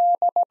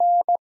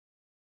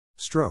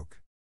 Stroke.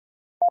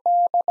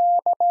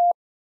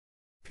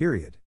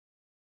 Period.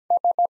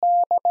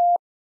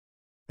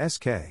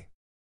 SK.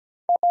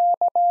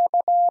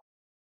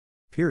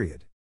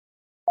 Period.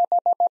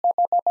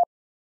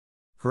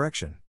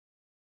 Correction.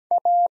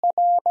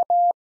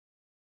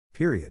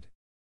 Period.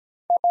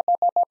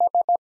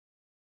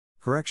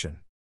 Correction.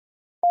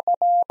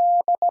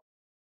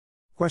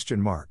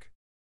 Question mark.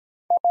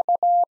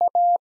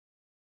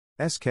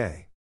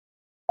 SK.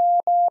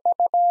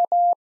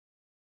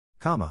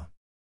 Comma.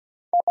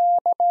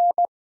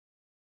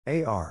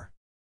 AR.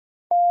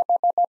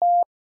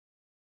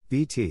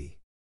 BT.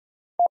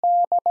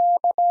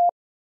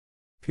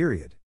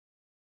 Period.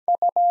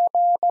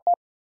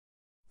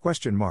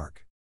 Question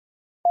mark.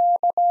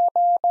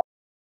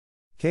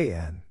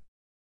 KN.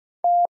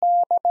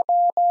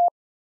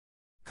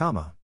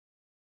 Comma.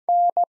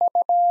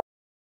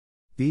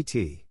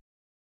 BT.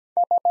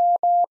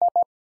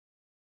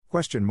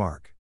 Question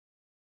mark.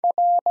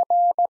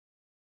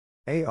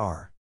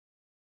 AR.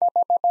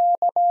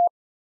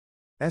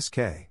 SK.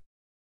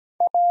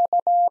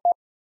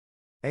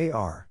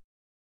 AR.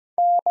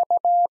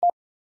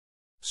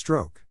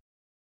 Stroke.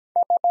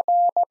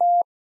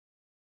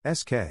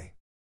 SK.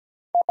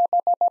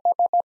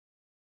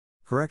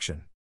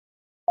 Correction.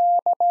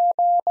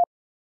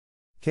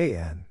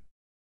 KN.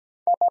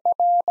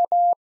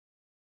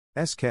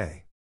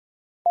 SK.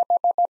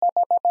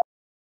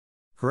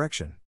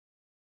 Correction.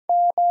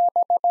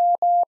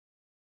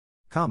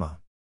 Comma.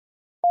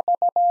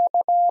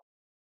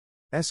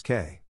 SK.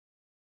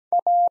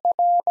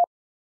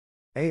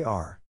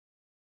 AR.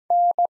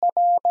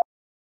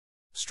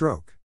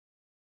 Stroke.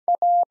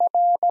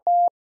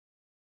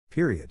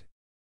 Period.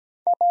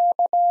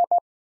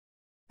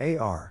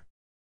 AR.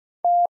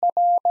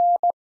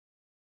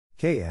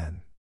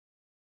 KN.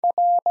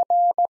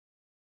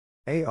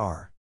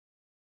 AR.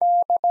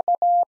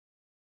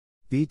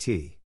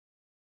 BT.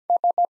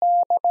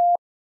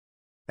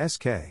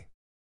 SK.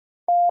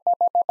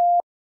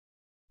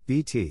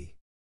 BT.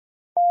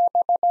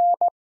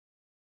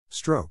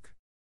 Stroke.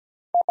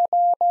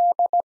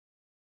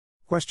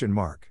 Question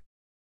mark.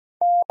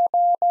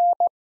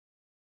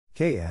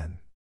 KN.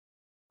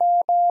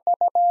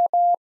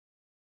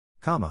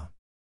 Comma.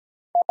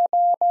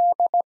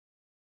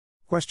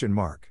 Question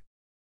mark.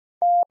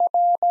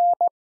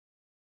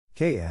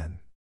 KN.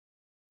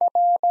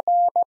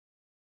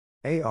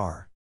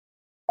 AR.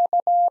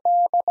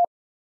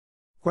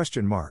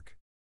 Question mark.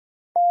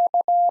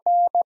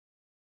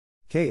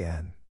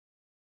 KN.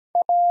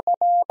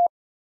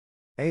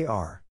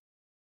 AR.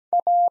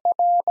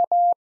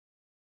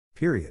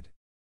 Period.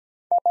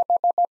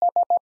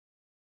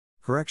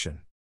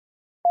 Correction.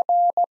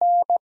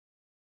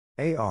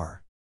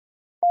 AR.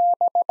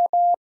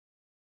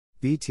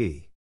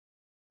 BT.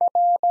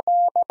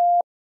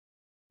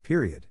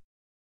 Period.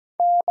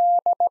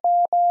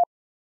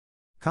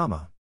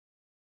 Comma.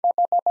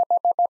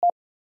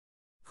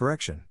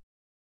 Correction.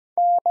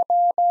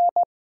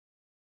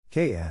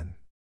 KN.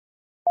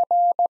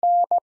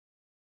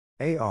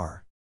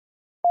 AR.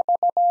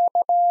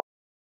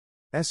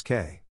 SK.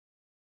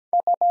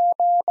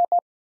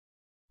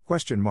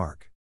 Question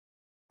mark.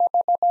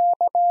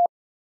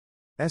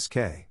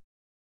 SK.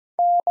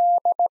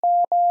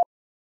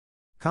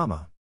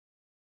 Comma.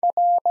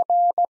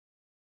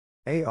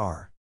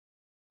 AR.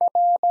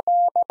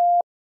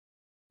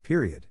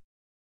 Period.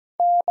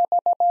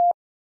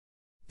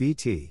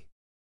 BT.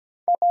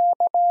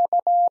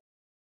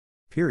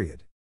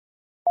 Period.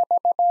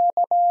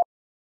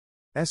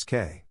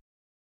 SK.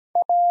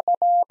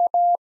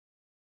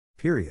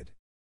 Period.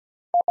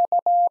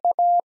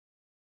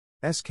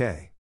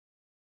 SK.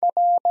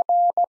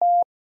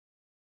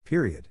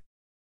 Period.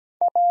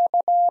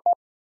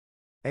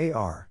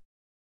 AR.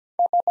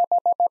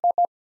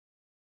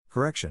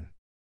 Correction.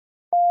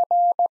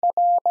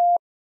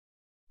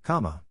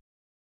 Comma.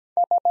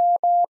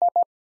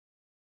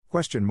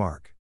 Question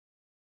mark.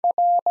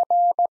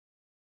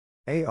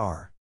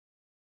 AR.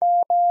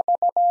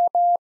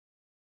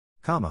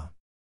 Comma.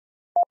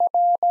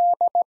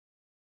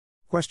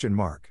 Question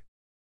mark.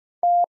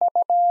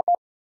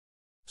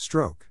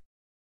 Stroke.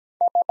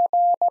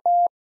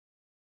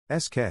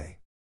 SK.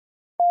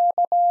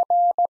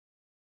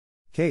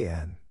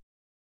 KN.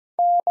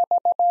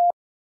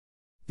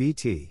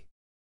 BT.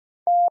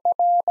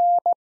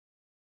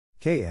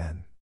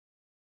 KN.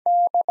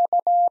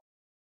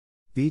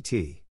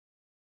 BT.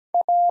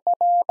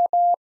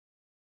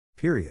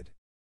 Period.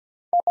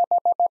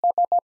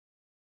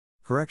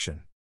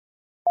 Correction.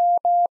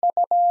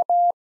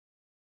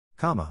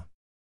 Comma.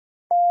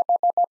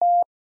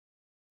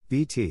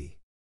 BT.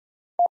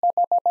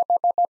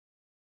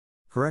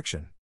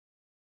 Correction.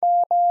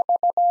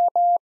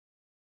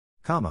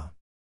 Comma.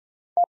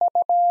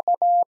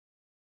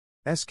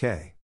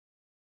 SK.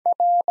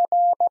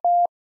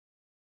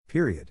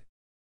 Period.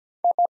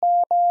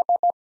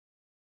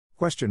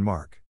 Question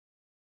mark.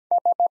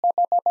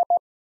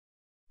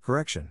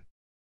 Correction.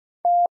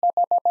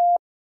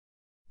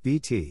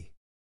 BT.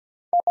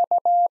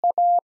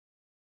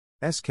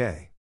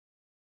 SK.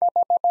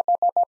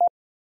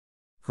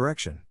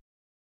 Correction.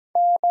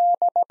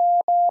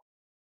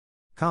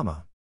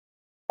 Comma.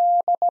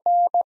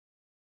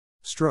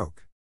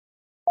 Stroke.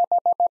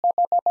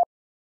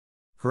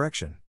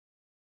 Correction.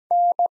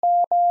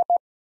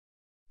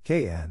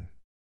 KN.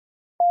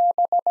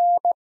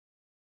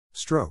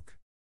 Stroke.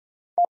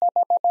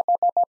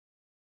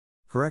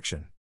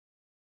 Correction.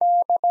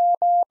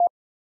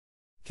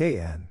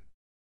 KN.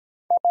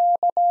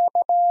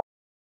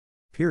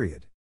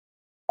 Period.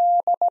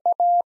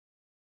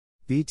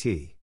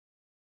 BT.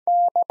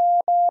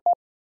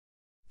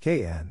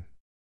 KN.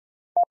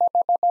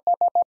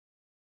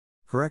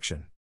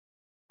 Correction.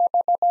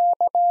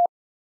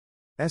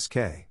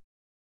 SK.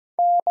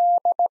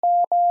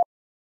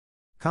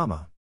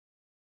 Comma.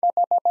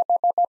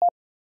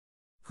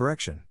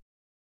 Correction.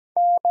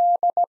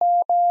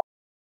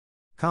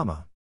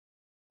 Comma.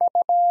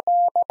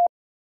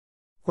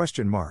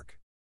 Question mark.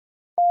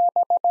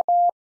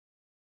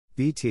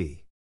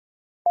 BT.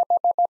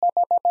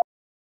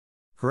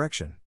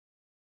 Correction.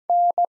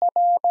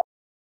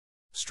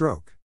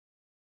 Stroke.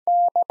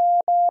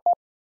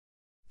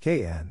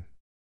 KN.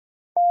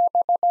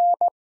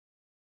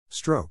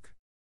 Stroke.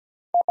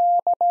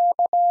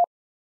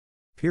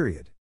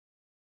 Period.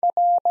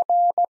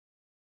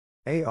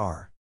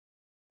 AR.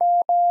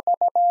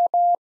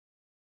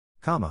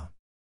 Comma.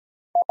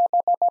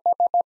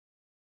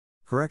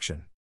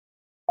 Correction.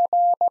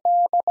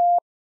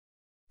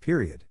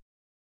 Period.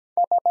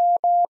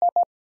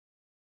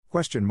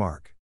 Question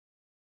mark.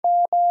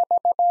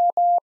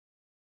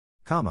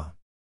 Comma.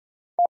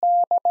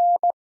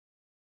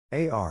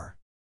 AR.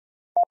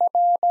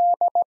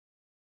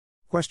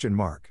 Question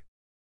mark.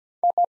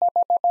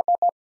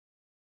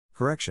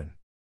 Correction.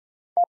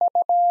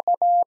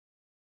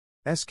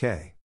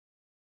 SK.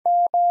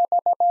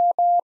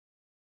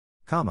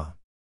 Comma.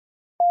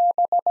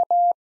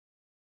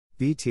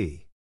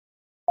 BT.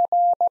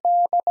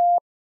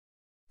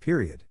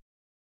 Period.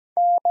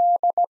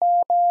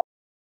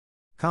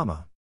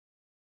 comma,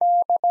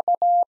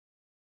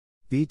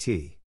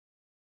 BT,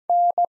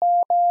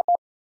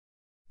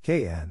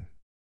 KN,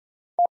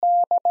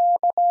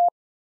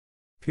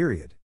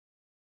 period,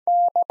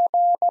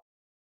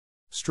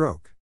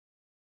 stroke,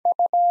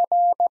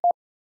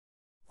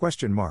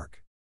 question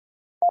mark,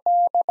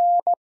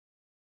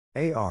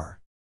 AR,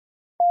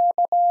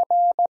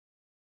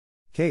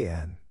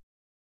 KN,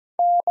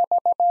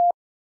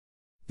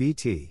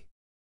 BT,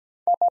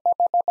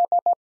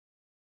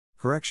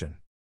 correction,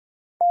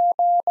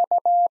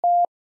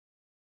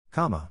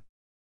 comma,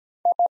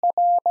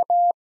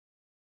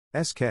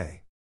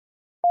 SK,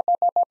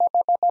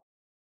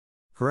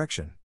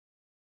 correction,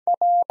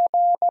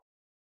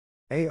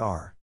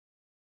 AR,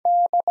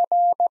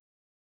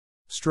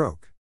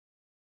 stroke,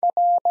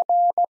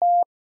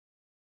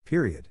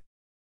 period,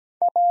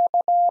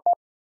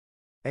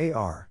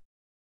 AR,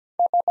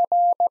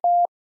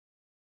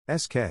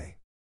 SK,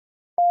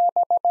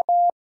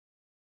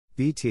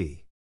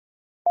 BT,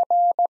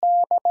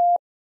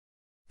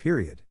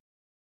 period,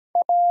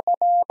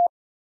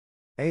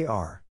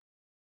 AR,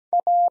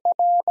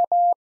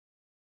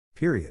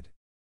 period,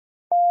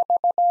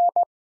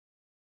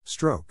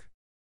 stroke,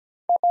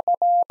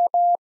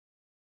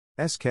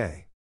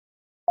 SK,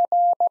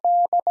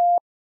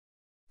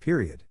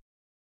 period,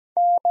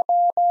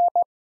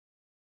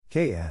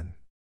 KN,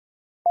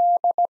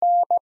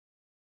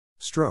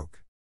 stroke,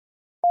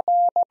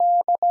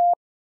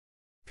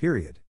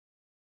 period,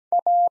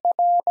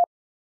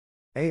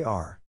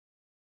 AR,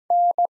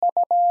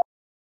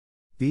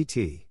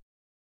 BT,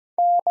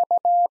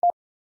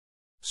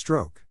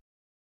 stroke,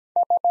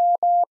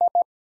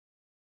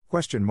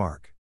 question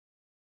mark,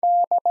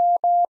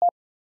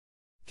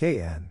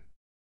 KN,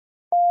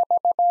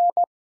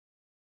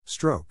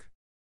 stroke,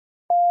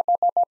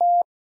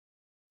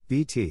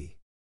 BT,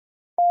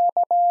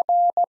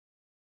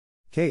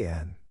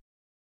 KN,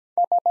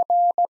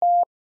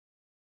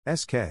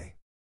 SK,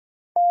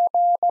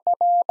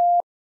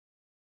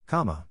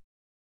 comma,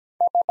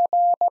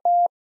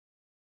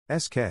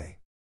 SK,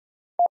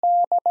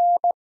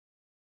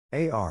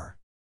 AR,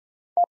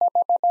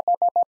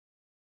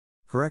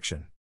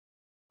 correction,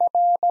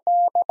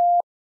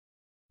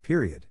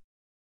 period,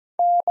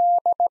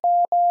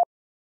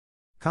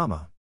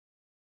 comma,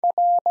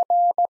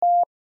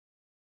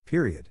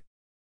 period,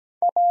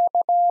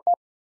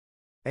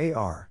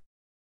 AR,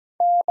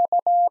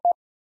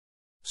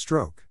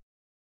 stroke,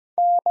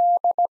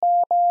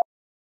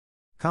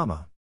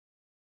 comma,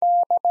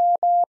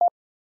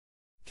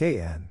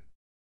 KN,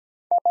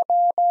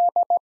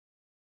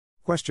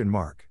 question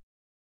mark,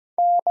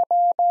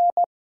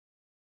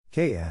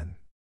 KN,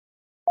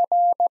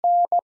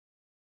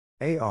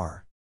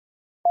 AR,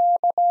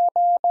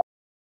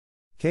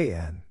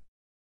 KN,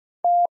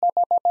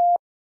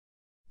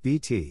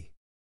 BT,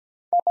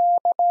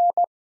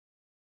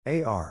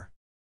 AR,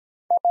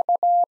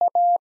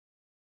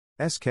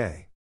 SK,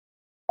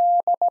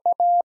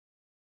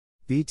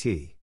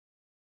 BT,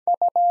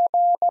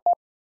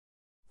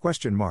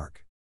 question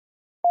mark,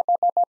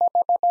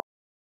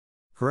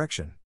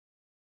 correction,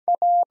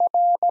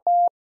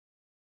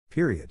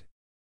 period,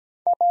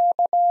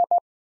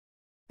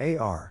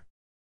 AR,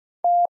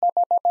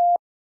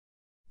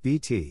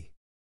 BT,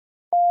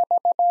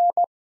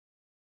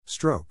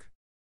 stroke,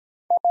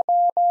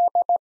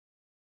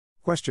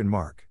 question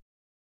mark,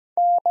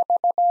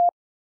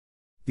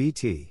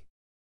 BT,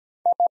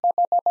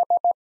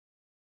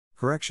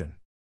 correction,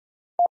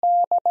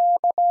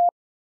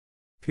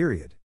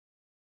 period,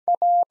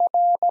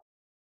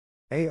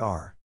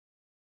 AR,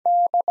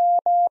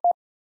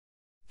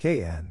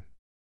 KN,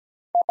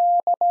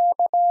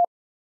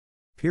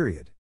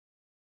 period,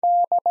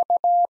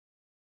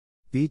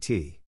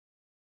 BT,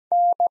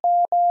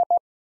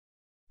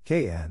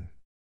 KN,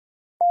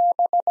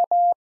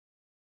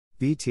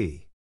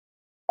 BT,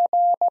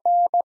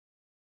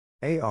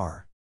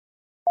 AR,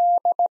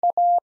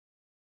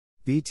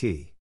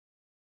 BT,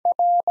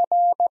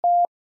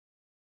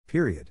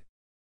 period,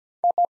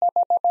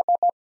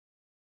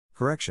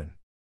 correction,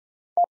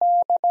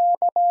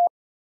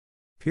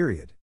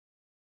 period,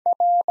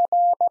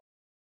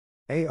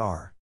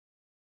 AR,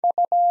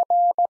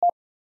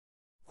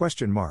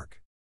 question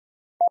mark,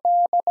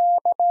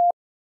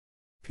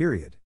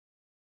 period,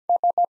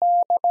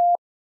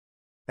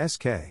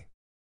 SK,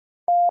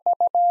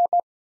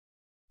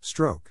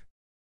 stroke,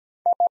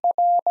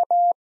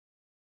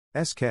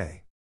 SK,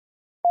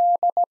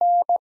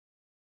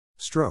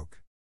 stroke,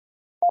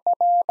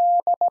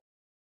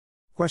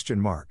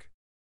 question mark,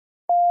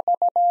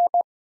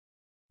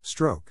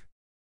 stroke,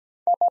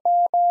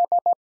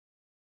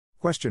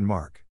 question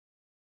mark,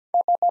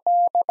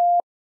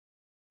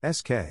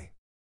 SK,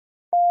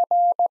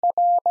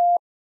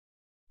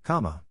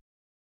 comma,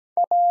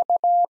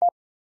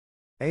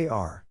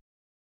 AR,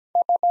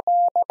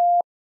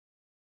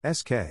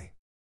 SK,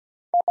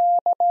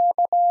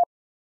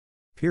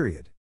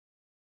 period,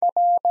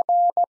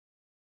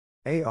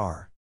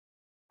 AR,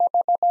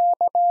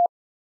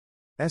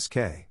 SK,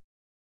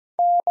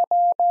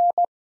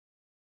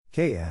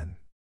 KN,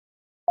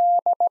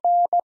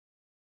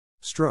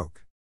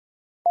 stroke,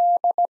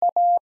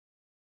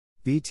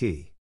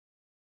 BT.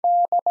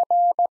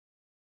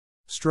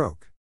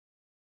 Stroke.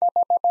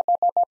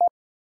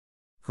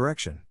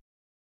 Correction.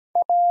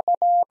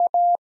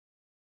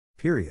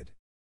 Period.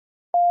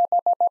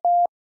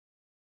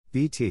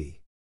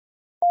 BT.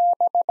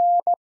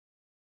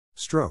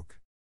 Stroke.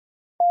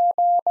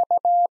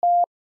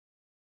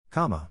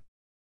 Comma.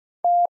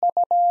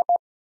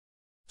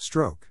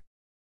 Stroke.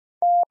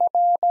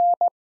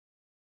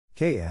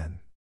 KN.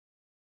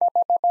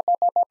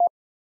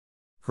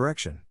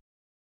 Correction.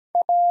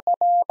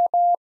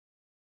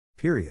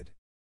 Period.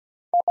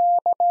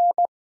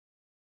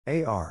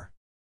 AR.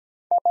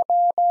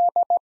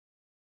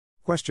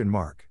 Question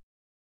mark.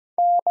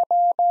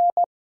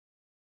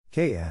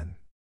 KN.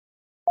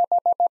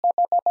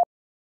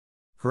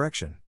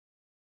 Correction.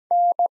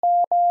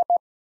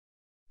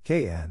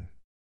 KN.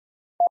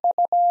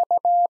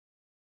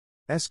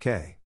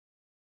 SK.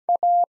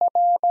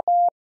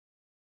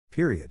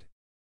 Period.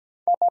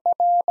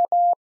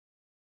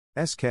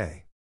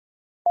 SK.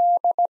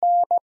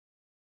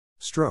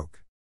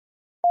 Stroke.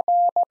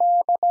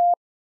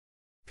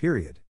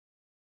 Period.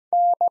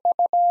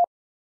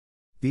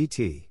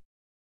 BT.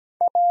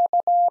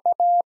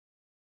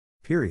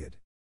 Period.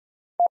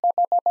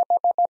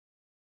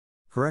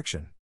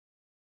 Correction.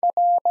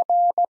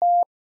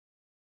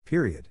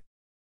 Period.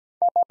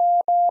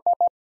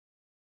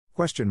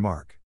 Question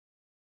mark.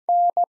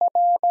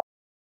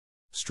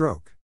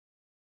 Stroke.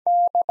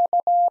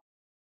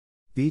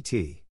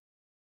 BT.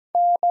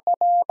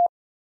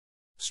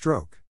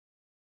 Stroke.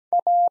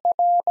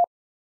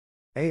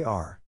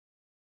 AR.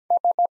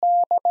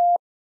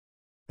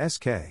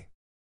 SK.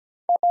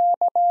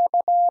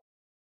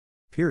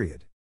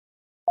 Period.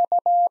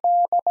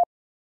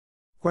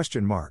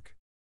 Question mark.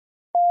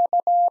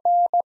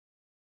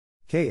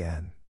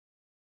 KN.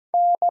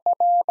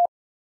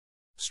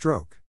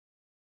 Stroke.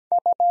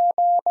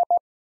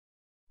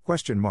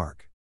 Question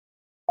mark.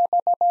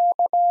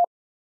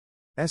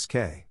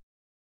 SK.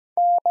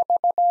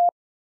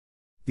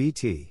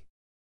 BT.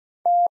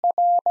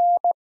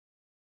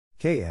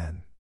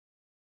 KN.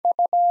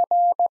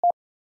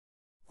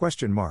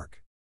 Question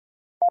mark.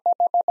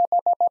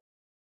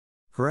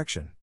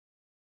 Correction.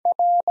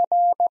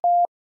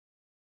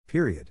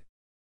 Period.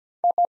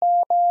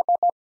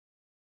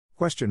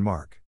 Question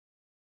mark.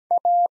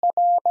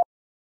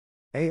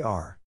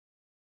 AR.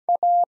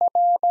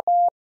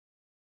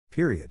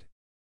 Period.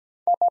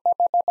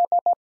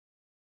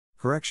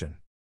 Correction.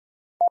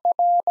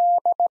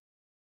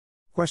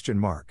 Question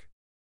mark.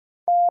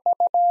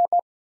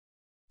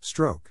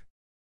 Stroke.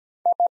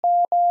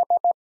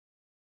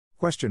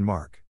 Question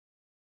mark.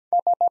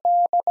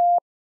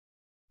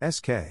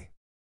 SK.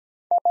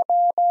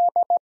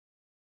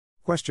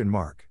 Question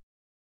mark.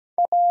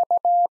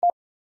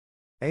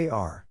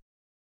 AR.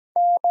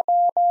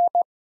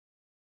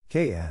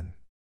 KN.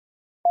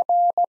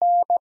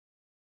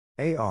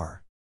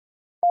 AR.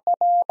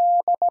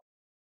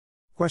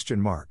 Question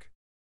mark.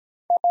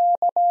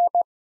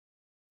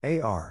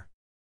 AR.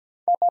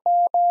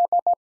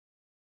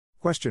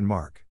 Question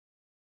mark.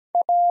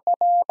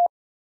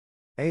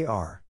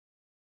 AR.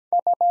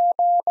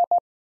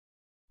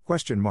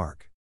 Question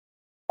mark.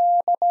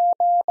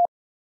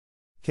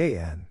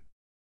 KN.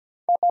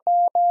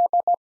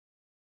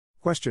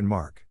 Question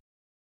mark.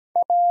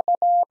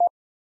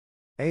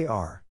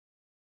 AR.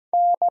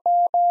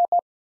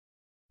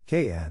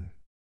 KN.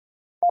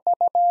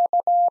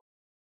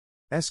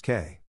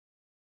 SK.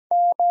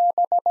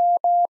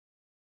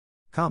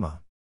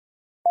 Comma.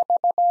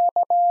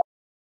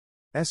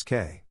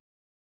 SK.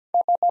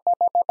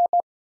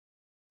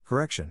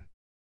 Correction.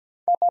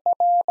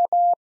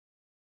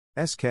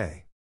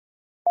 SK.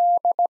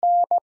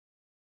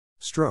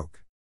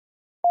 Stroke.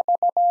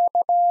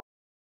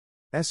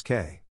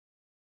 SK.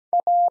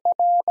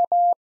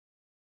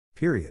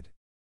 Period.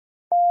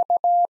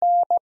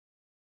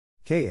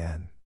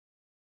 KN.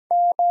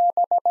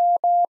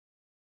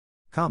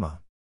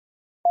 Comma.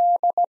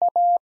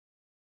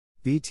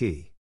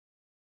 BT.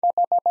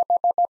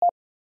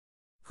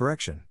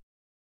 Correction.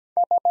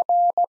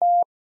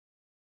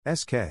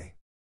 SK.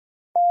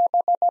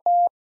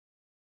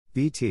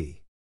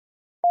 BT.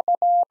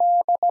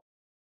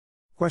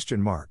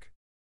 Question mark.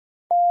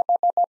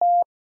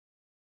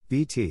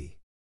 BT.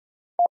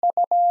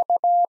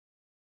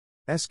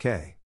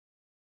 SK.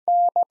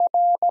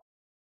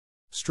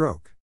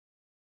 Stroke.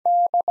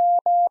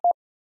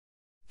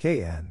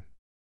 KN.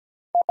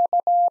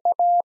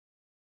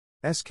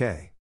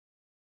 SK.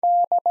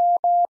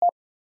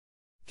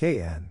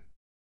 KN.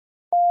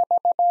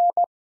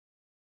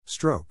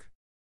 Stroke.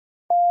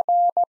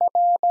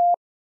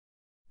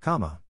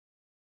 Comma.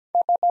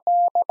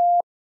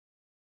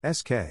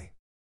 SK.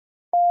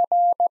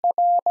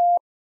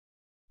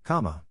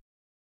 Comma.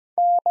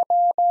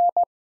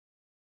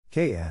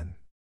 KN.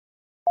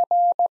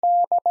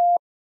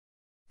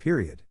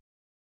 Period.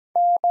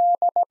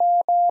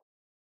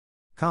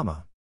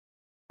 Comma.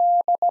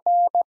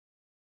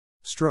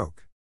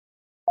 Stroke.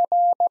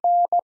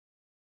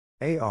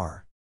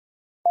 AR.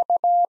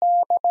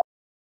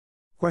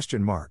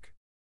 Question mark.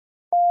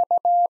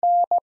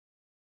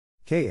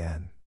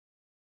 KN.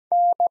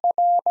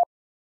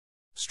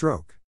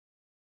 Stroke.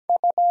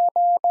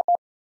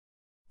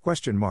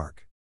 Question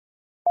mark.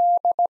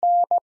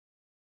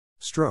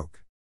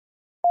 Stroke.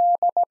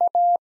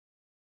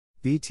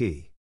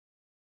 BT.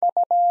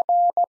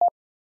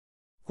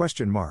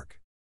 Question mark.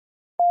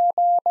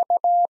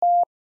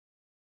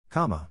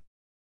 Comma.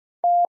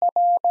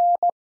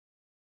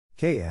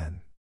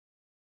 KN.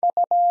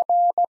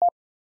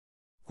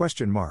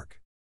 Question mark.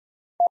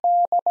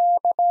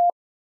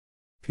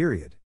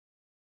 Period.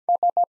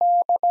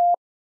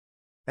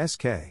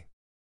 SK.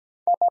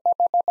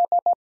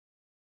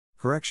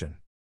 Correction.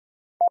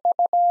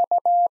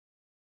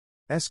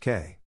 SK.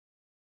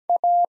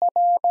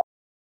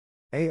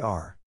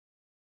 AR.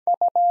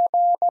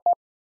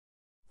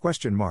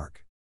 Question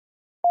mark.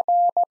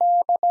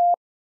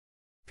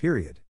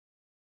 Period.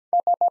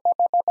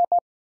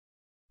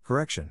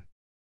 Correction.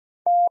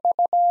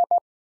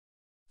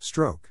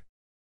 Stroke.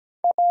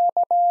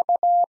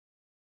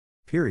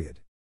 Period.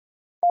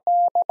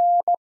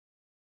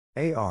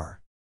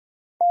 AR.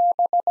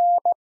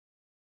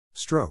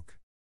 Stroke.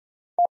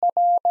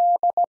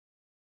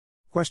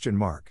 Question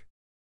mark.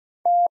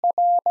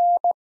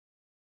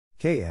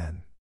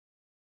 KN.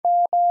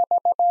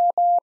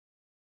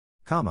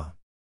 Comma.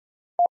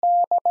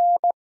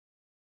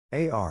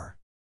 AR.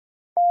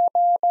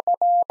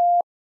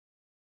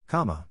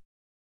 Comma.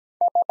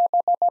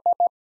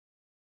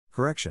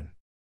 Correction.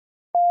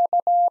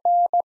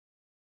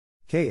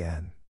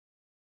 KN.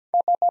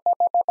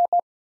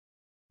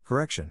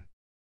 Correction.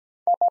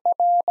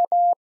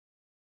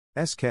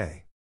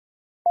 SK.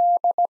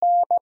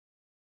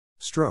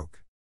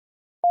 Stroke.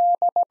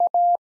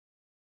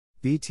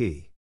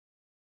 BT.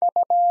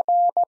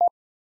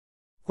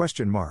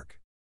 Question mark.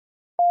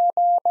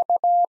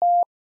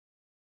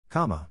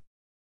 Comma.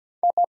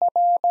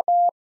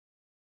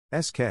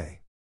 SK.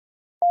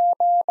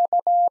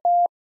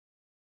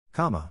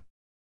 Comma.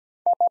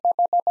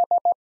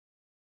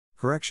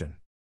 Correction.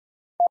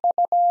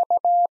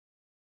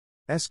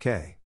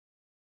 SK.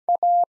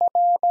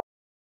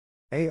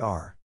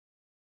 AR.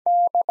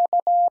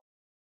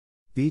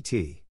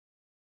 BT.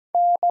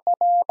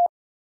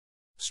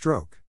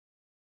 Stroke.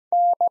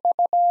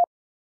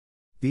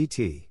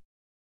 BT.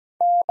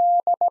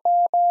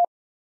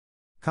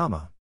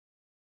 Comma.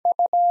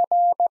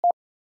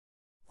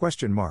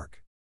 Question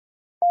mark.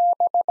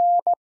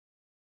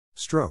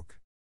 Stroke.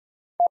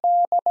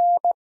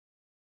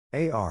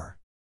 AR.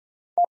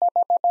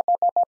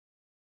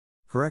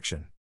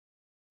 Correction.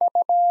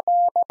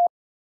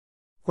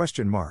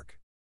 Question mark.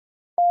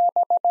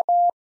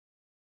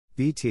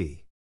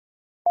 BT.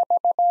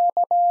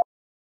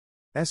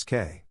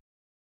 SK.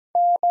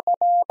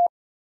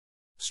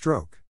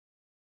 Stroke.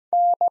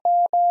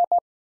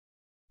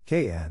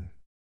 KN.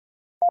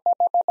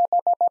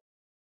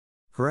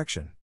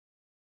 Correction.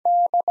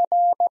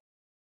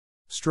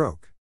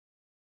 Stroke.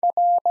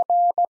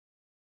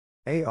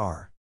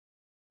 AR.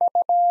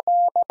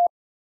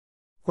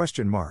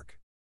 Question mark.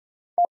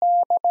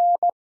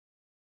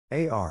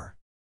 AR.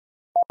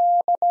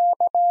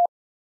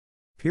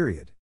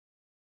 Period.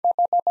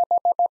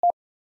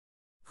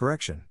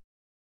 Correction.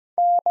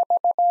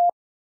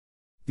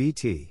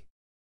 BT.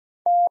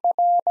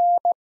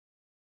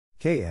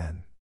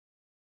 KN.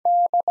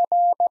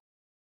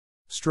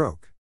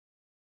 Stroke.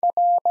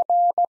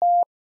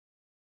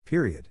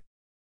 Period.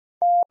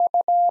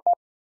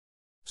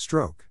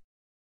 Stroke.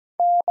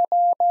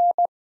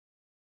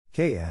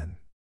 KN.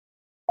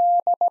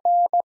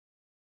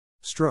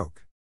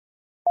 Stroke.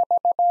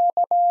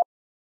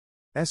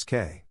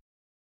 SK.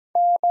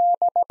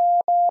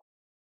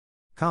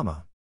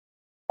 Comma.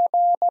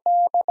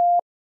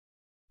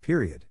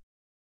 Period.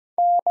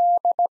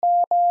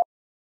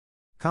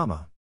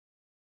 Comma.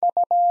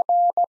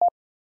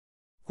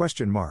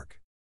 Question mark.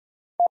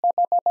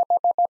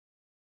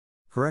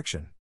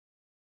 Correction.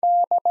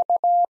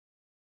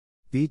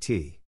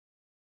 BT.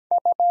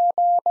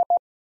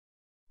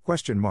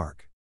 Question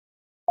mark.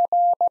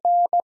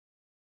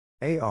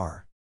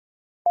 AR.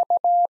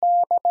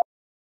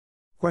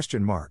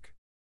 Question mark.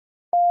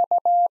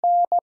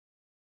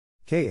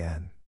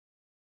 KN.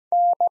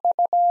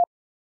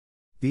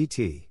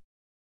 BT.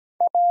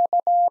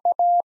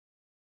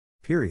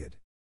 Period.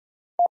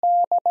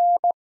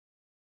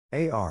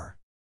 AR.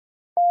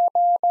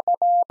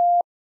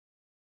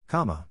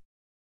 Comma.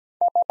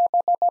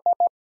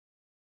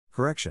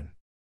 Correction.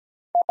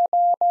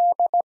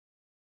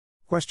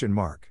 Question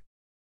mark.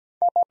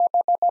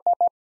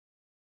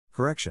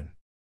 Correction.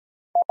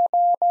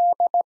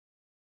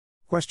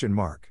 Question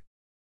mark.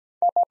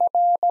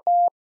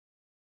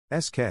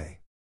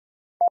 SK.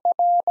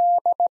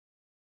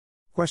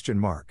 Question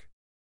mark.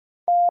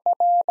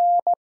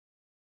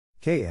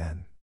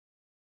 KN.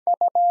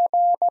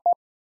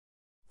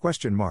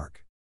 Question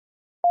mark.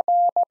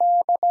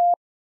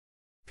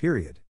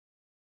 Period.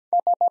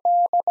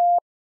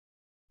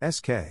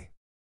 SK.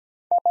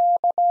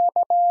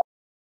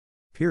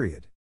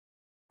 Period.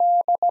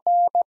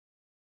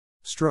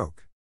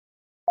 Stroke.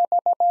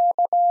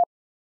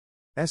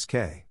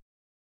 SK.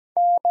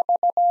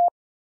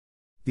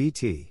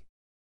 BT.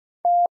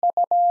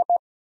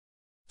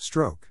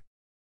 Stroke.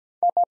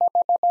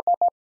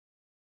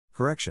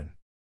 Correction.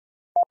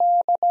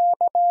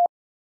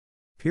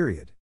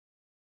 Period.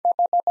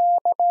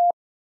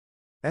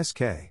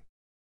 SK.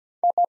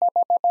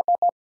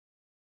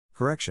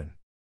 Correction.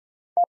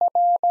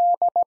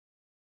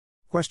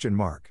 Question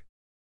mark.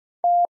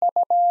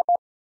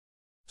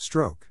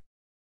 Stroke.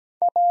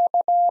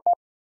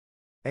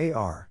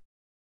 AR.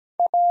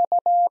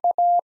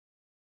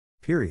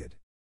 Period.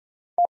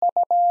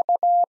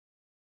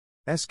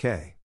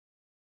 SK.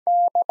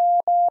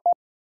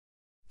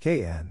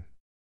 KN.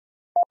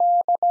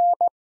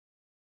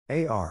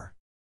 AR.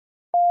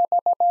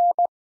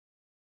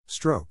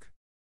 Stroke.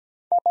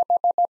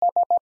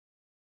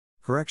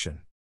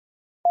 Correction.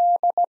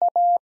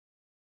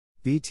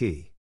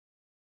 BT.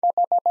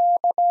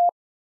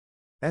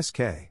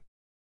 SK.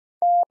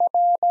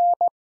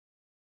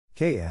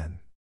 KN.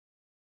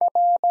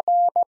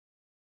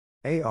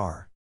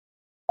 AR.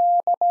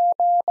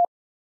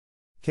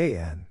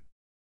 KN.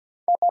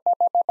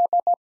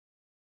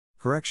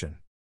 Correction.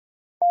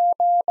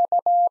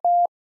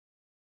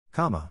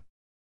 Comma.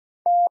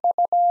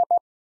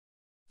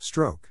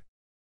 Stroke.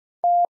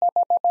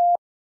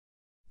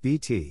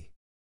 BT.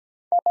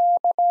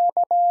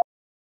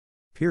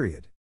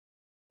 Period.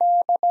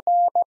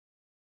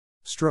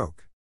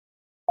 Stroke.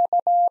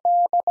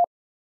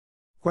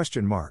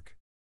 Question mark.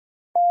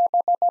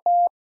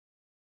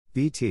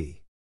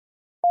 BT.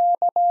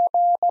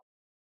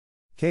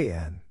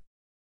 KN.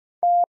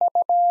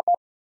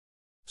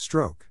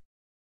 Stroke.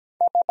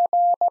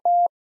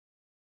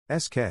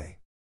 SK.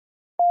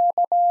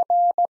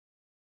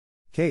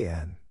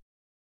 KN.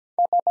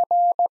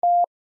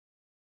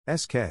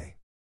 SK.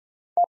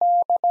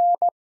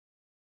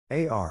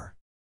 AR.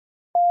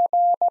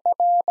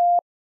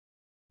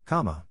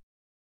 Comma.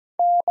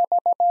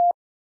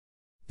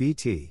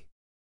 BT.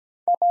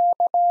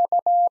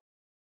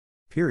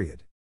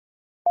 Period.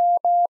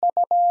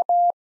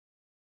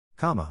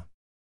 Comma.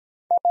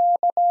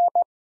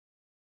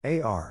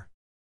 AR.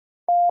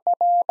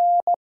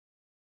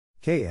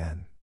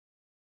 KN.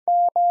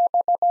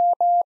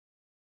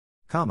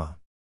 Comma.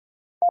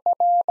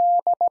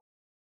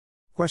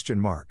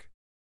 Question mark.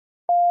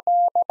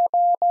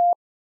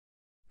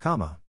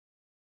 Comma.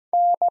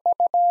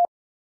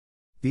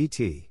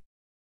 BT.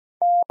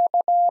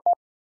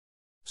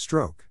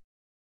 Stroke.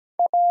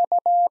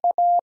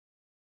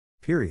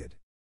 Period.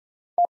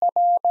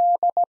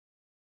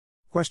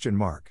 Question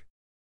mark.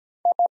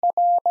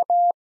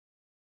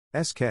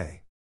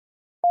 SK.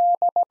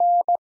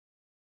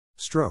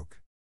 Stroke.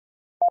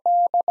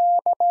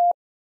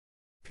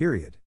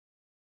 Period.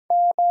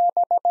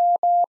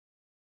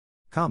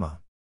 Comma.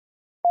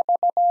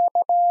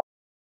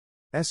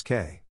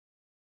 SK.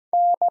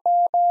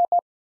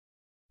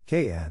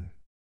 KN.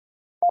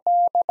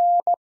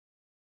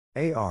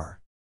 AR.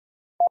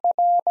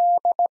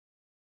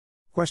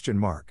 Question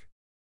mark.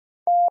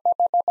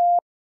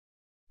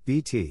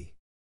 BT.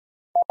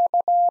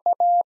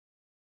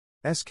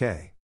 SK.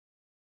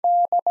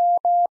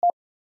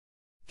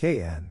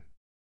 KN.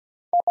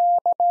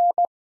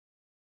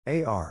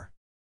 AR.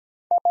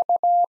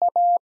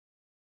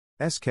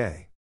 SK.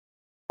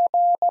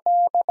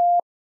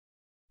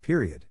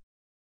 Period.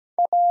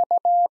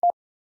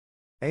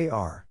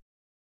 AR.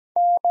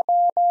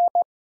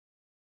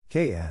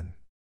 KN.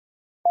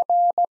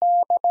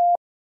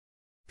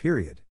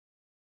 Period.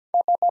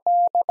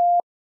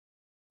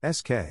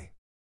 SK.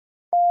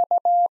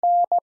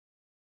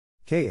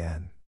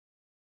 KN.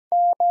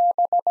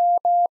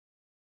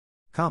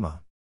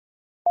 Comma.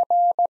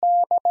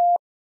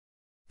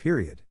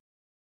 Period.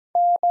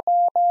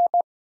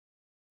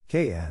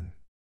 KN.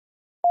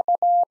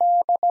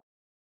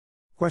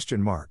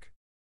 Question mark.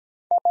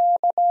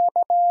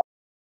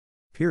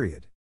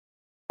 Period.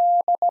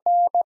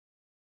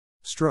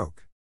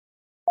 Stroke.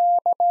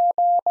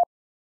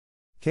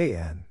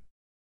 KN.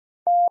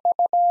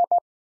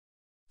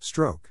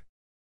 Stroke.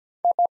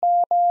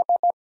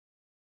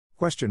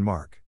 Question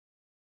mark.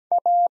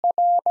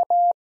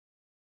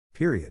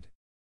 Period.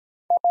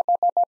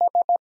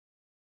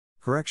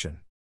 Correction.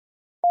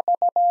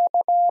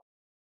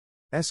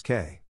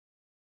 SK.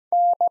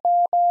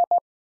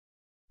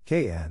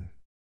 KN.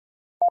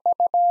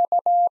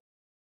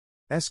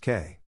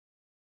 SK.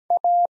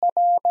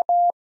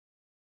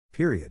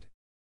 Period.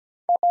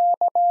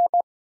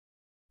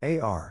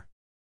 AR.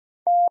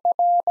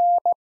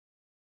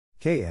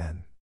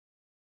 KN.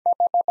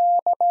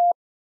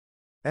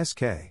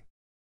 SK.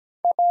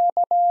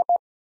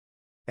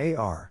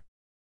 AR.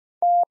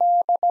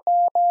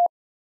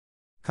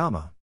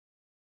 Comma.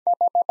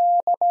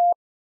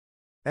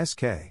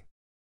 SK.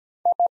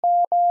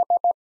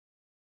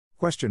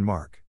 Question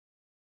mark.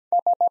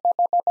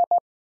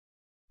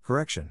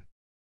 Correction.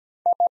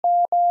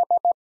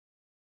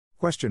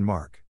 Question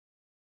mark.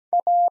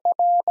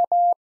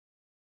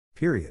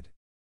 Period.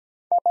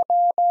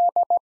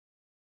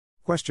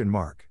 Question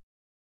mark.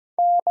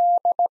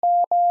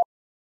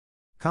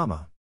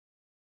 Comma.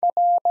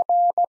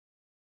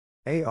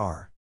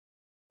 AR.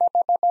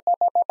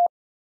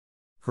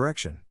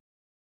 Correction.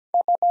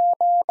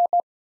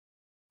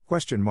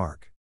 Question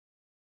mark.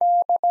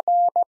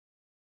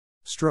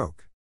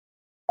 Stroke.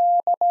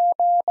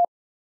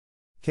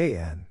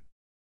 KN.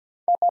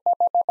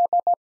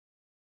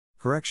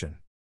 Correction.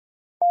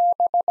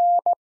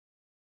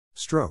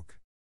 Stroke.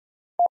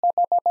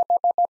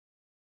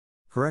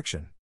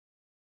 Correction.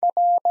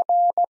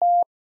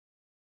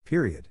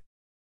 Period.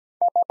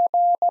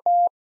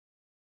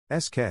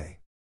 SK.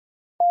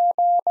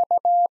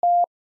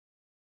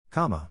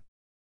 Comma.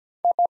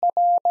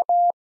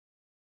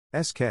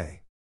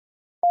 SK.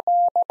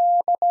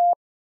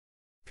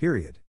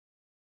 Period.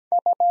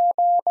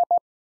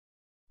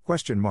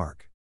 Question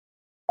mark.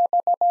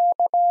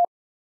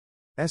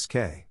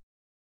 SK.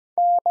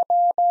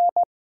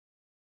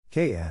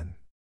 KN.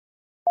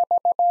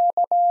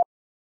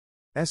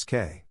 SK.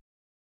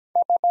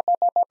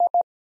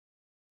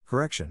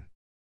 Correction.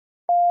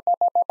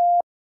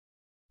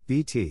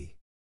 BT.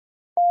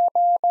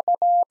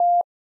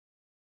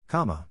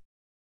 Comma.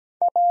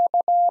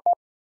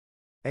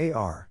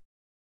 AR.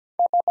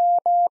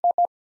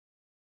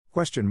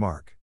 Question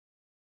mark.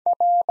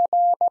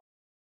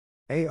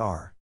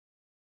 AR.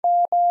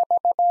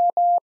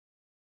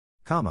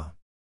 Comma.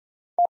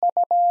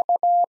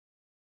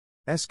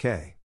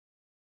 SK.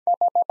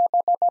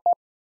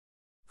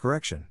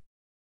 Correction.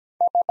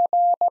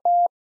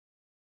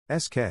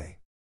 SK.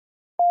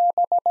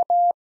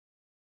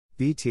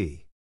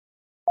 BT.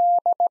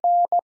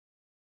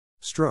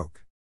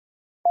 Stroke.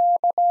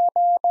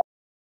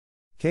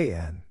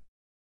 KN.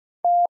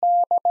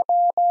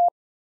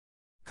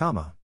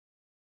 Comma.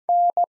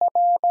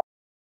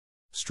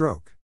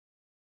 Stroke.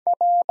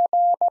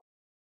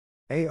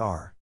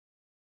 AR.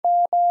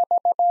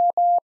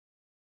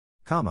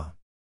 Comma.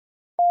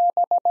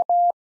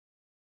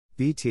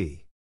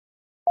 BT.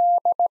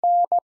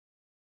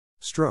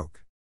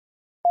 Stroke.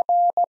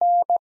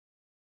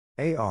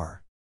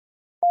 AR.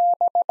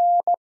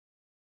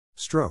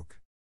 Stroke.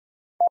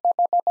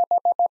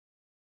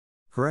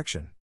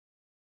 Correction.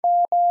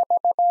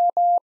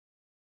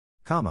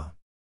 Comma.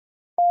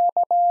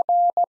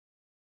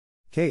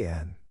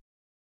 KN.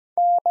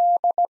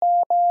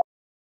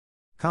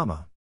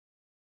 Comma.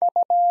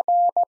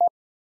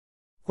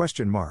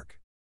 Question mark.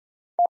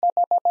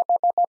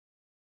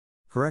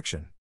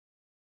 Correction.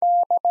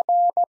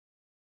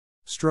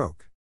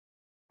 Stroke.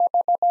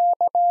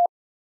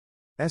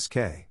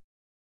 SK.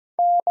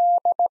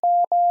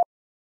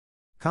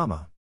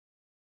 Comma.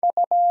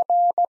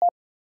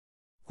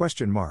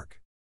 Question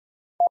mark.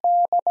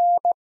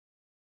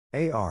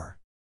 AR.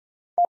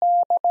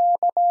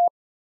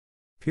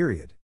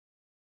 Period.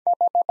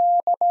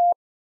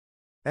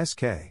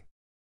 SK.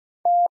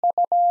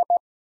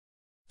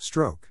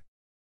 Stroke.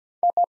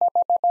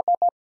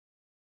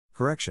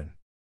 Correction.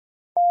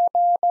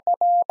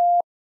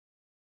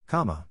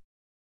 Comma.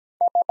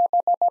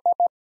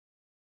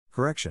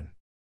 Correction.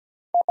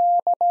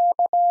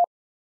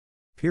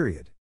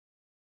 Period.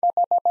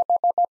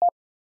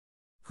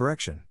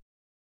 Correction.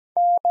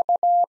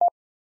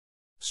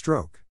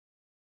 Stroke.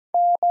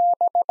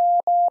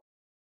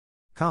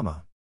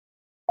 Comma.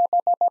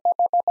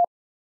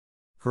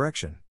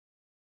 Correction.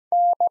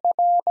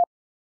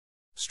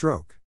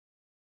 Stroke.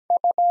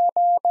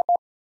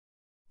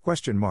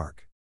 Question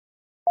mark.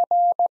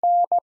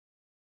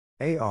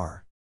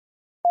 AR.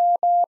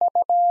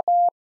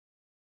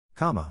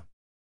 Comma.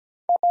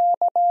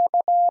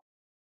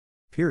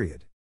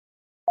 Period.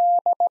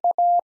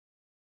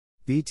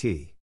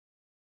 BT.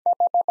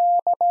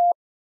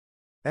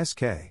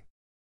 SK.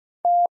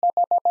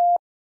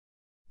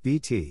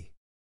 BT.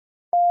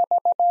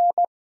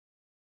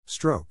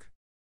 Stroke.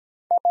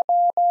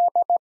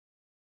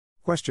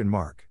 Question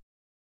mark.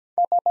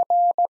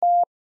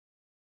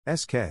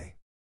 SK.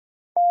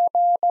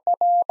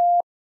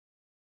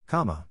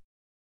 Comma.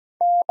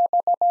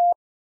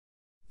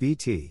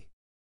 BT.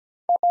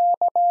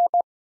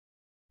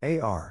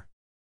 AR.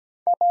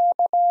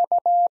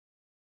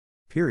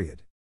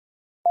 Period.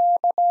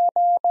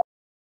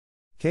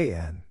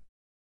 KN.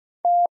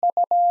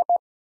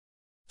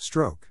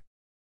 Stroke.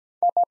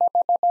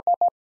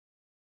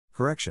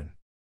 Correction.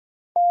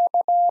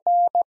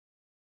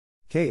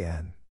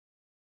 KN.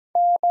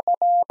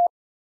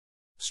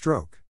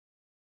 Stroke.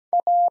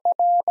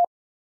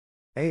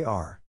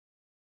 AR.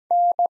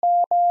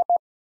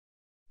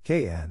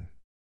 KN.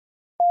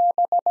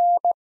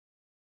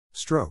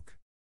 Stroke.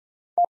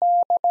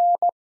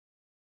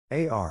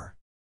 AR.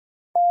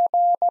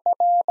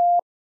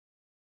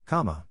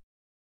 Comma.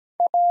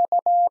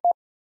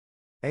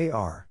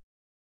 AR.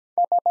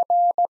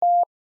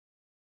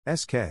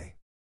 SK.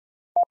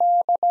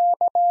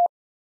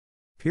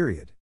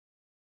 Period.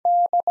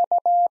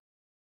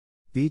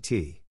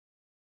 BT.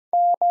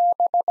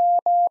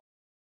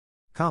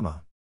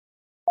 Comma.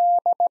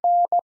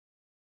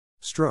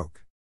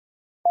 Stroke.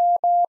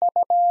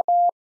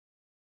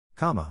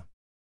 Comma.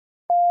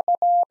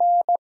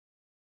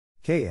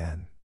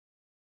 KN.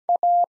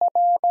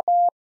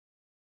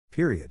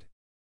 Period.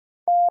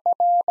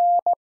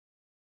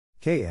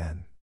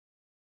 KN.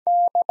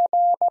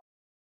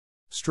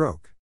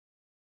 Stroke.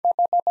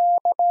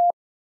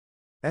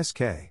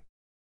 SK.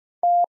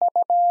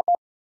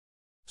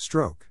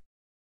 Stroke.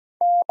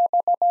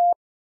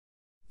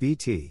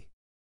 BT.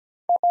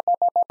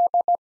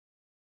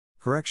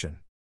 Correction.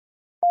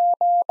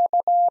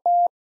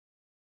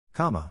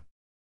 Comma.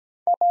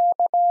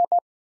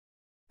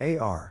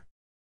 AR.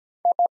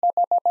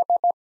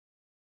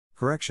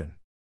 Correction.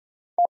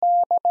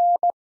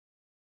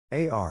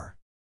 AR.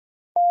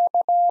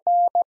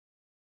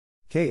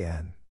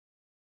 KN.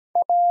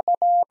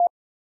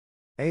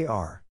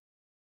 AR.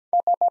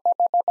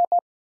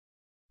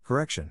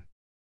 Correction.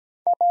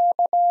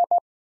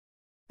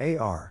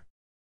 AR.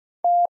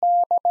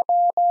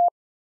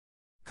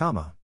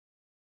 Comma.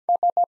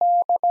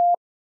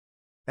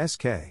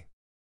 SK.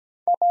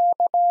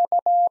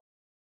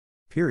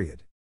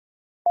 Period.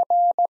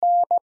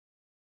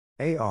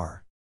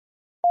 AR.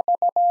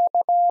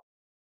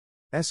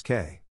 SK.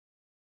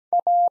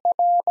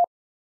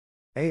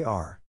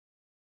 AR.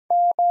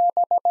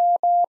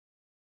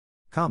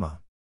 Comma.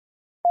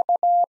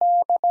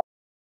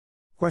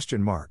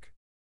 Question mark.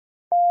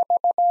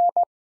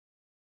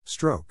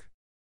 Stroke.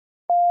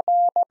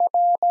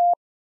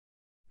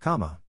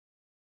 Comma.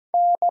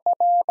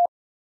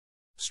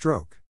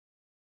 Stroke.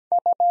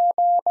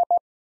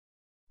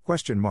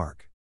 Question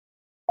mark.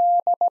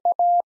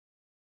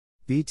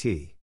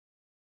 BT.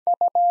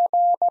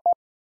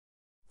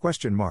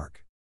 Question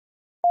mark.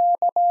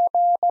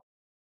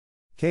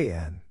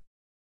 KN.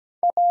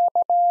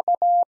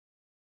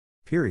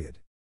 Period.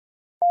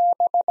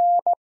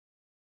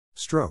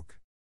 Stroke.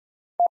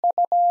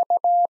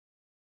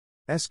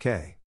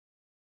 SK.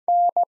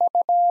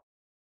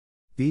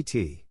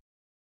 BT.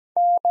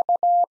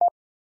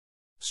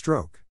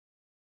 Stroke.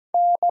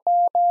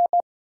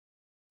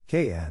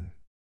 KN.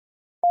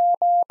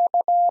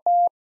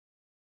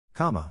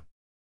 Comma.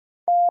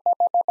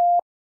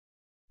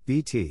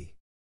 BT.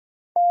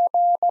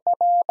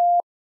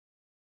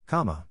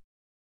 Comma.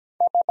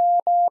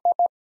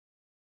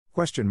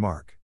 Question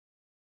mark.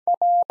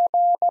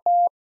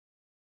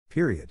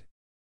 Period.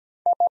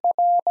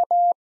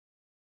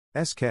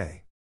 SK.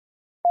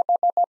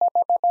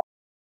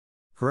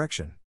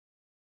 Correction.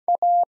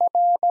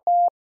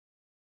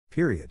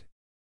 Period.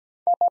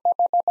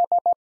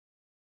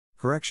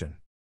 Correction.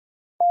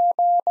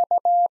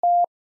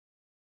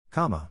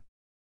 Comma.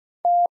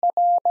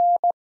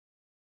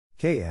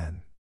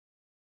 KN.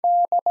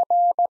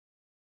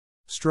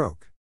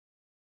 Stroke.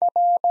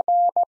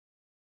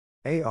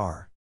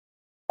 AR.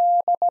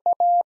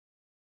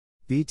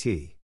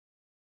 BT.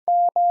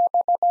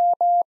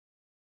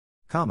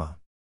 Comma.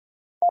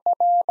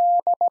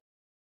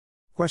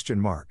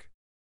 Question mark.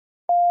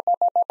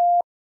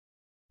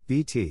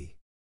 BT.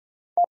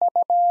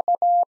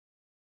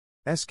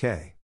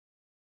 SK.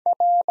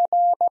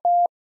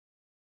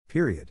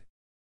 Period.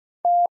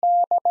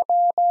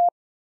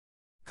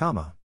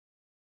 Comma.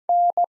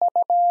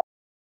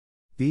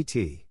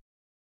 BT.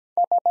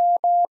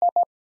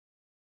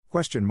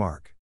 Question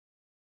mark.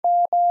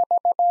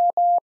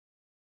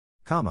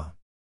 Comma.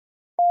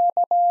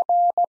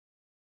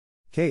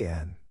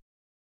 KN.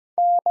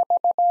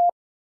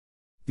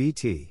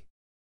 BT.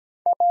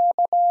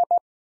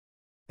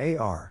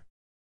 AR.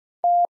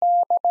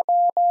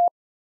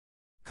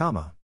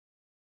 Comma.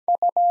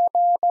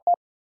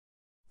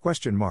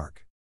 Question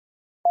mark.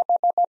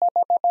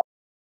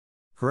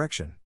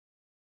 Correction.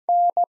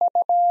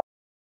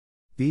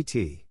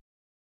 BT.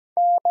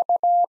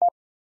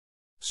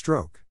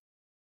 Stroke.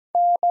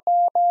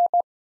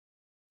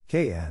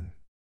 KN.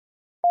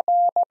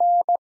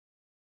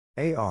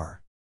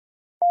 AR.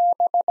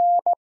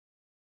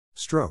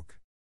 Stroke.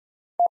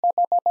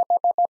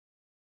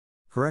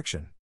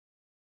 Correction.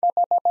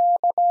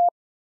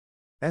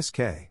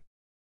 SK.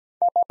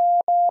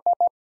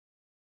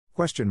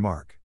 Question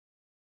mark.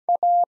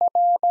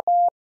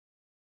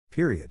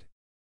 Period.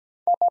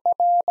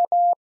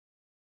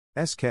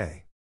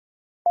 SK.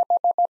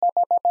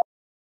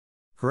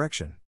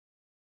 Correction.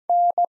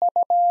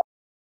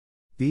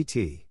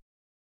 BT.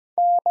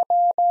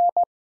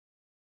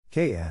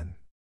 KN.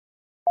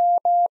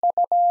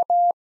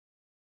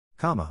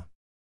 Comma.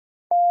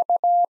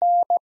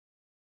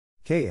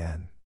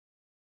 KN.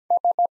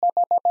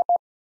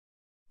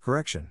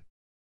 Correction.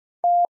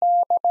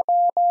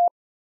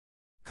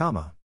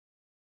 Comma.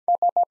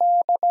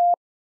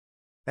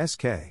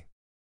 SK.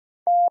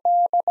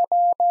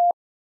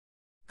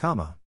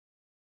 Comma.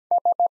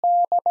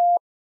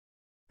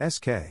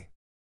 SK.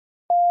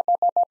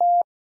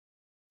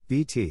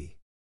 BT.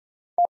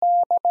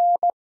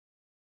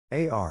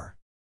 AR.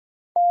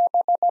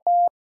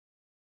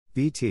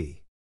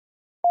 BT.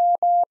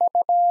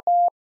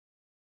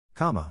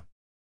 Comma.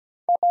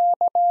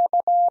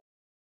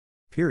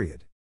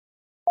 Period.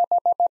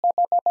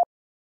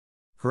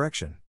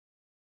 Correction.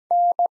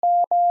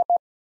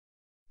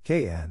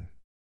 KN.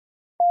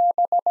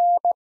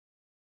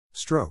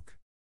 Stroke.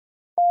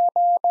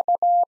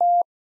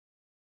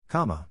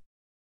 Comma.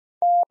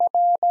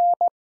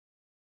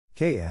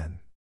 KN.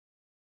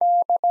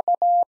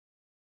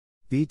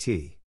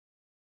 BT.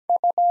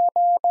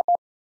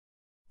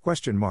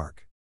 Question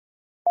mark.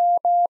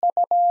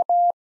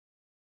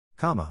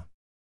 Comma.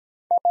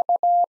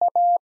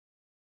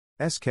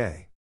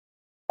 SK.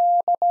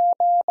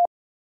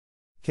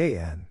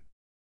 KN.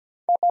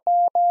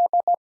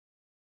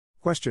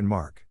 Question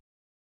mark.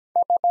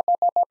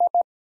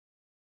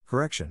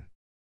 Correction.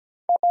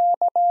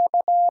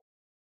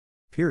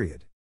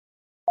 Period.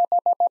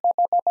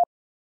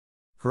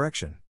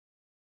 Correction.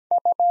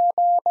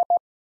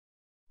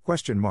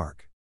 Question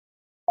mark.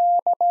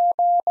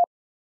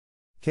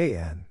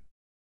 KN.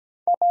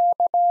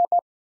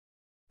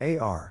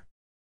 AR.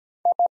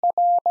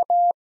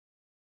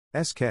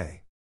 SK.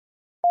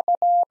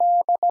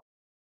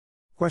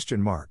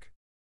 Question mark.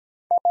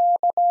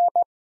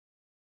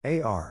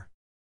 AR.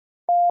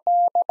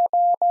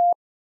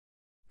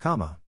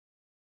 Comma.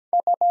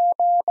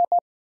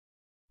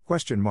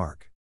 Question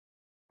mark.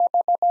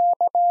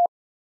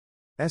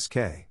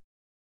 SK.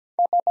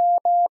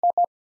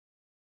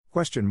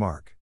 Question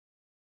mark.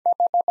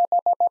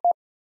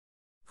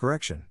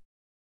 Correction.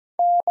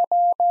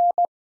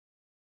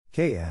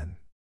 KN.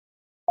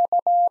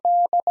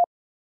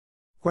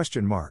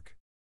 Question mark.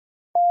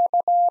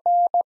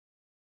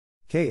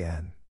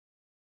 KN.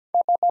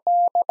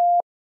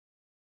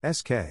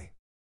 SK.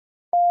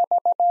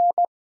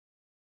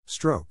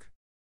 Stroke.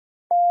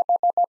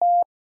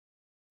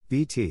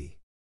 BT.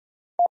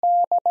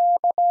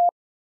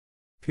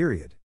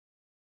 Period.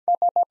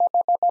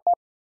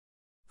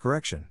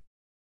 Correction.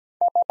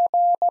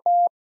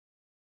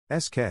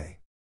 SK.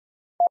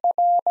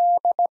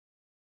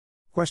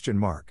 Question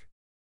mark.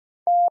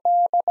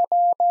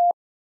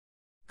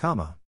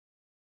 Comma.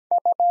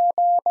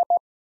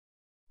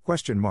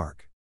 Question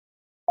mark.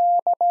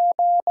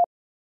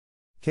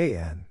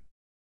 KN.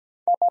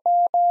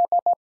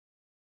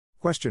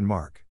 Question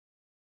mark.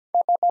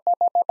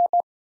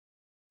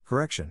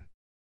 Correction.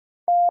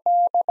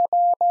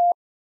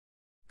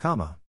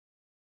 Comma.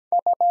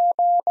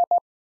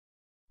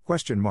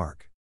 Question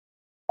mark.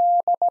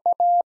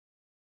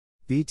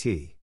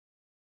 BT.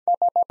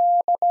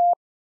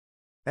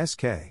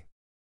 SK.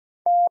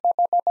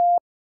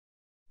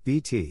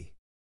 BT.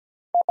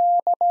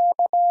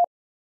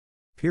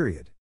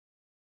 Period.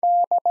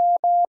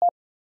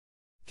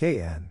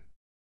 KN.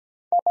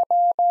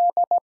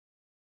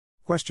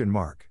 Question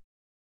mark.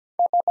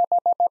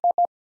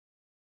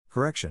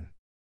 Correction.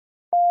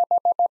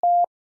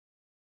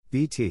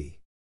 BT.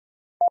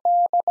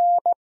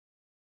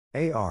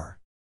 AR.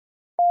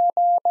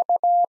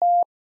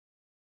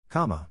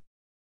 Comma.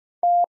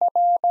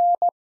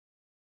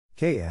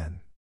 KN.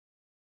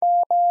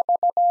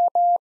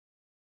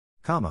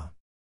 Comma.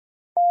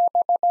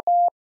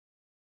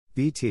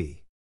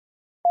 BT.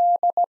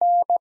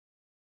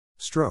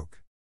 Stroke.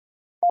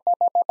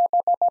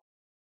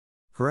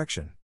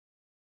 Correction.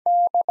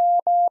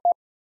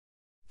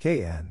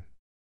 KN.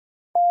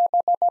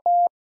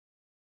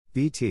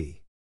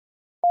 BT.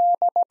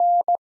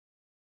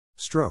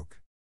 Stroke.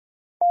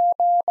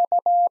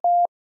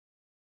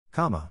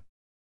 Comma.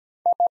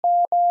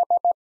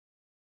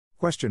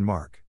 Question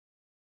mark.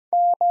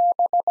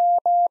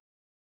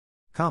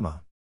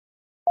 Comma.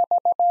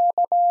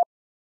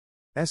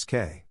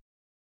 SK.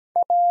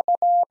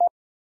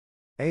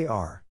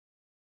 AR.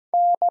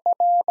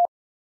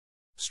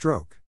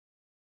 Stroke.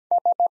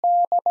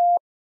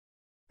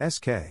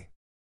 SK.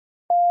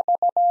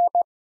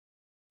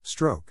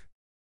 Stroke.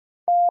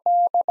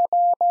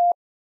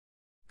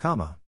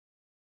 Comma.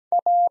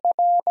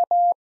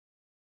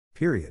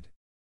 Period.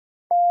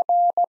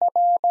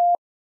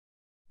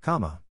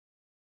 Comma.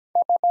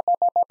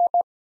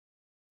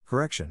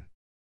 Correction.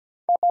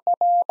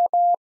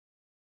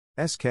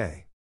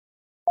 SK.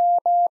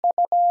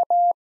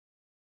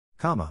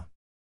 Comma.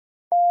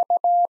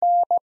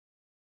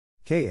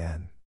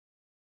 KN.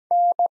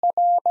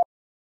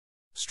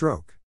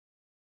 Stroke.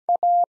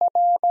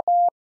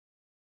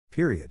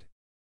 Period.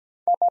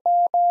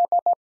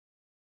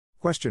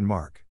 Question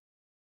mark.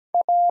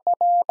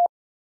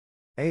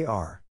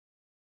 AR.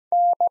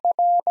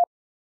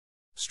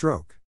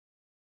 Stroke.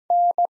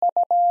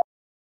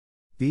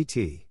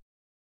 BT.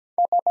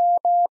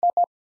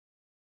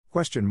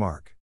 Question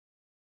mark.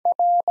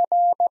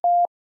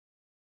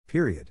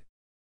 Period.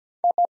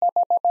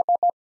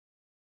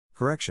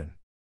 Correction.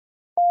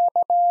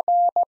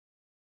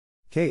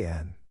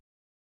 KN.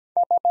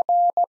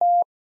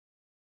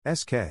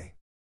 SK.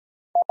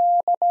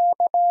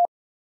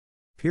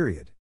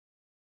 Period.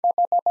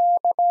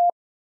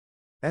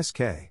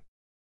 SK.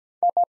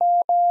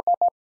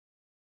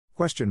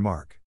 Question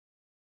mark.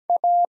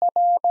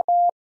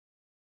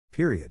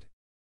 Period.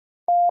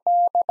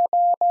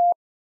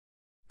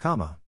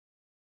 Comma.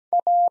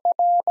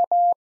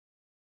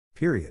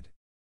 Period.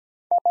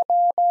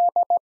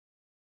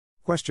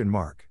 Question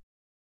mark.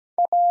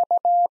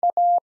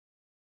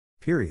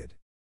 Period.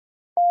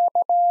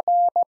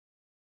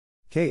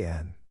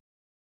 KN.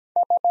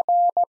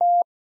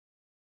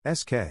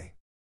 SK.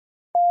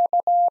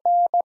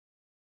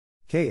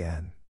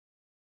 KN.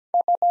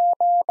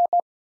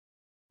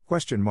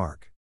 Question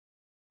mark.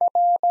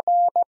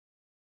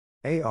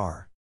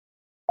 AR.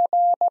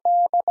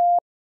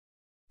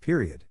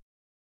 Period.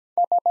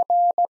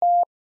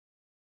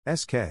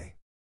 SK.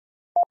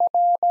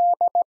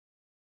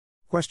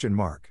 Question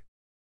mark.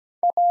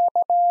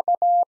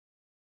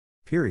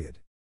 Period.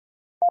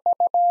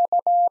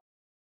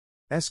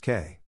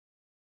 SK.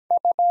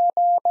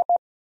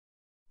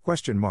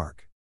 Question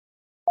mark.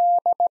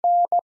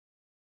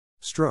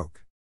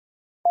 Stroke.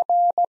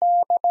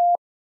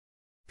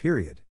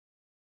 Period.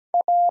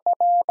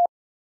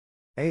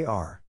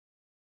 AR.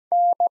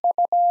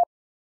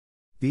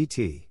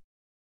 BT.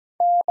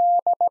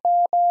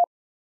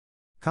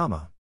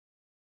 Comma.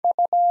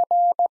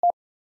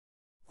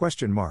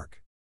 Question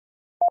mark.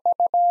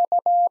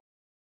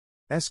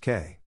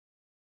 SK.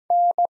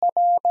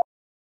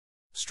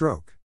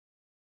 Stroke.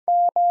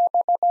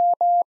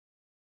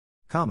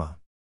 Comma.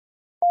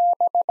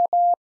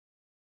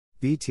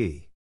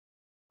 BT.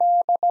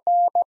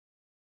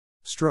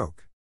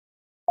 Stroke.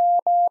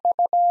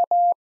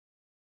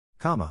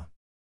 Comma.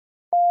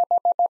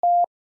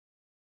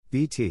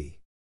 BT.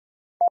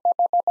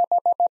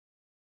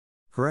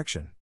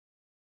 Correction.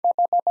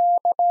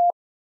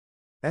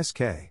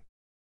 SK.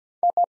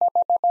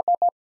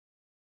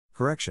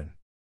 Correction.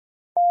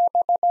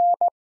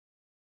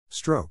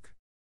 Stroke.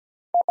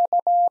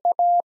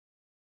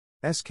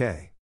 SK.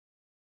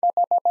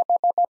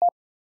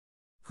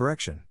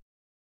 Correction.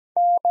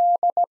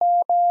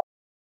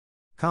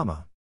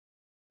 Comma.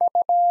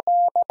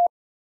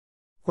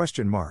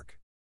 Question mark.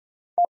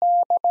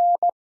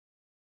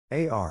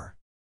 AR.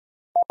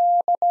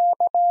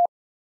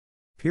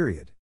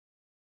 Period.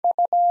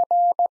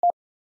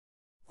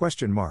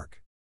 Question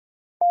mark.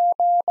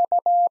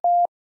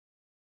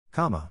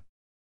 Comma.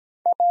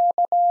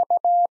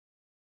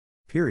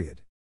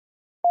 Period.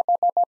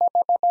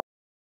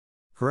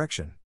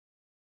 Correction.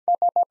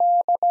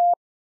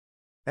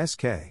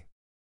 SK.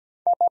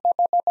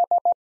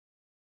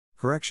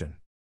 Correction.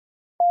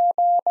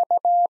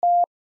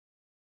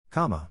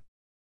 Comma.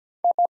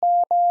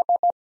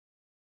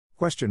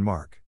 Question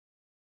mark.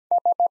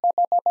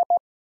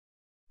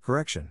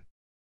 Correction.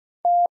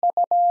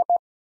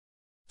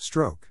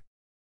 Stroke.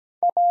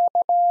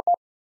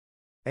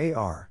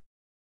 AR.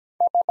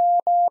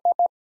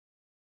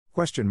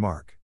 Question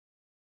mark.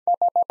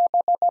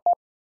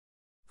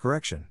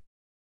 Correction.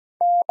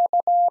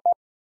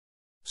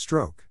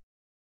 Stroke.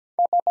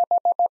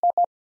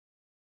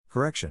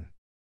 Correction.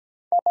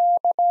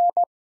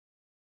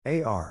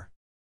 AR.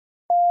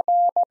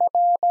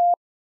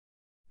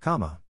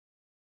 Comma.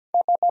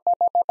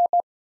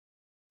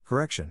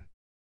 Correction.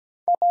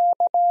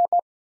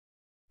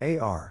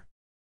 AR.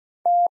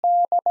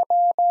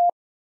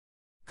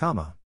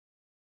 Comma.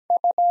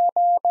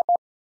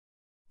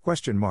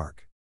 Question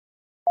mark.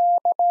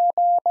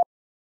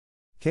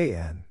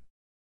 KN.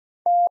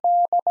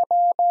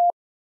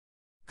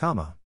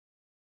 Comma.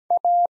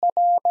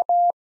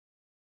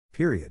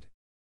 Period.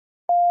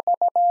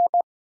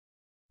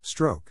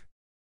 Stroke.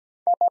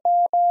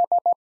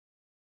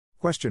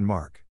 Question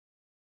mark.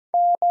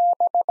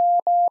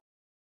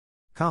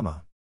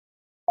 Comma.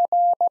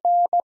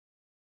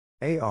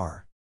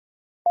 AR.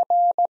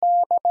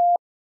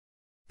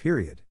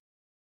 Period.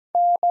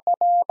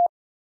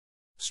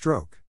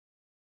 Stroke.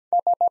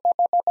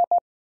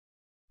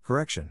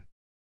 Correction.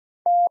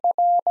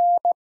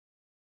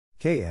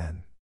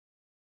 KN.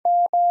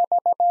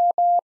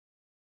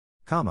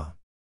 Comma.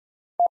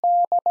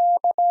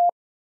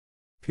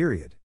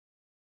 Period.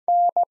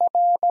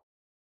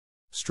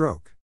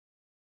 Stroke.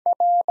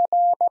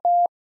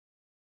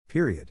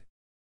 Period.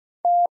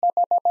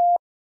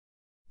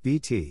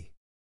 BT.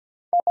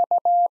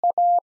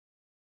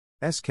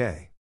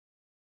 SK.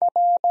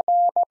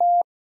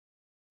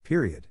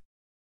 Period.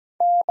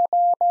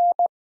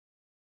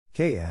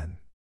 KN.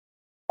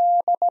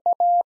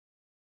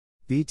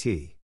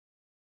 BT.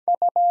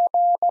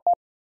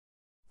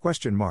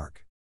 Question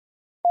mark.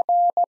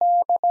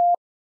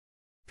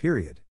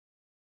 Period.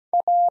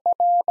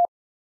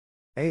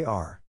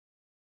 AR.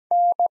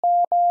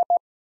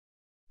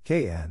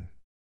 KN.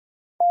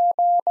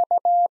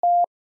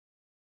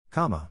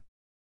 Comma.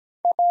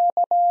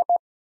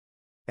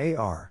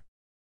 AR.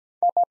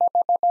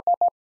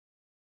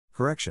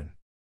 Correction.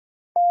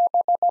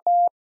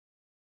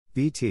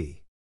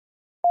 BT.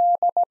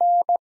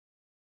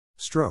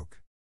 Stroke.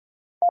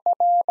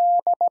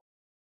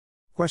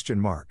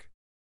 Question mark.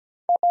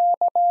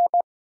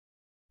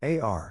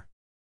 AR.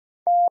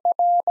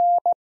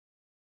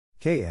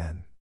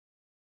 KN.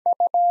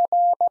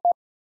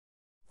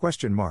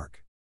 Question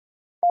mark.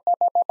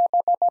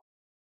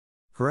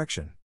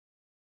 Correction.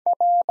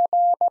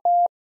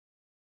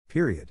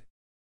 Period.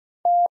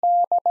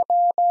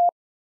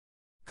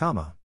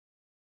 Comma.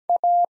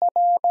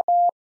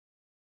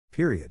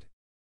 Period.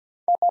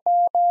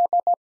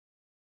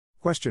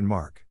 Question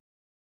mark.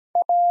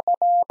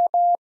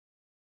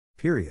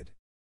 Period.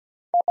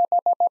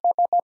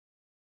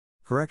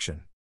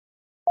 Correction.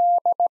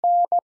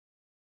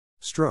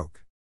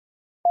 Stroke.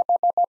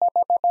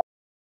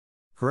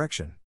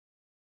 Correction.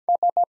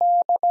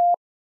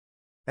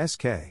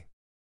 SK.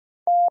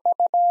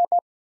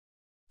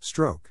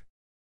 Stroke.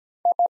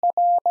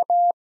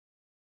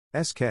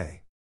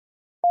 SK.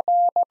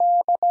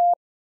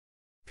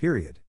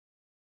 Period.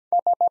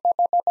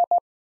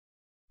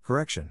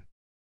 Correction.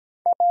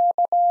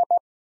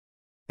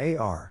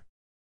 AR.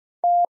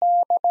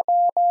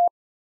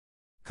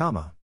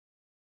 Comma.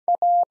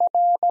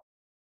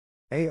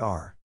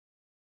 AR.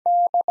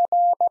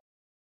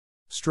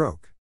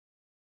 Stroke.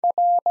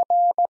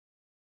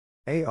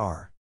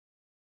 AR.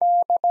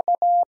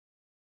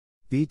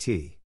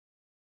 BT.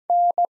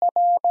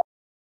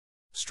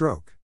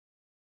 Stroke.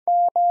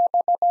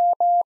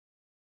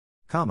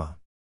 Comma.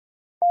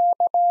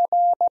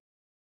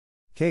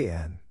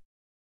 KN.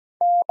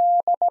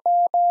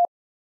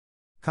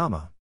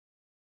 Comma.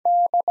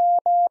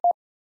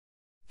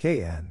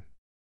 KN.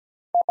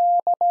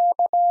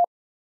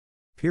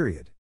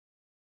 Period.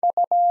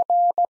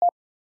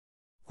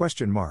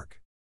 Question mark.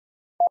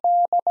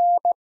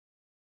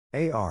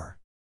 AR.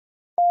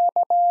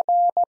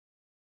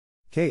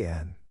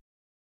 KN.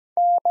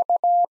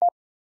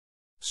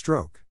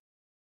 Stroke.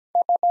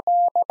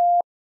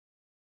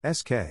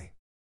 SK.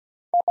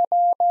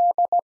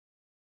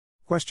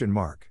 Question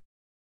mark.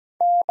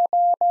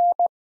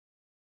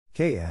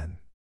 KN.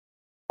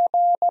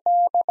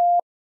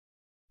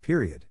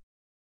 Period.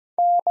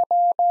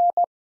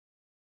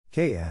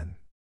 KN.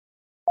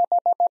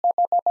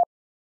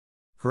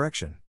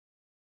 Correction.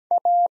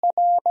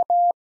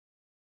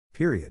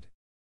 Period.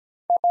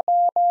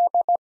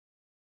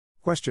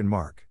 Question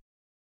mark.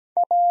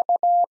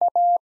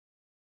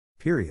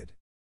 Period.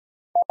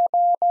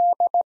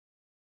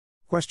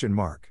 Question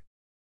mark.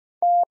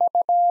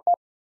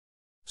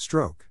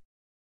 Stroke.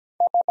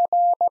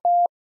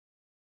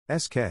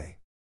 SK.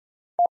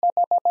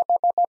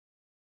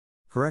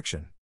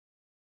 Correction.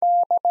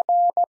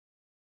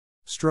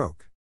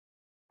 Stroke.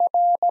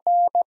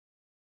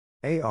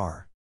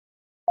 AR.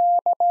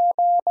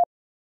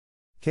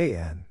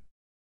 KN.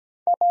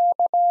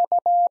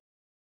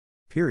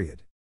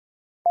 Period.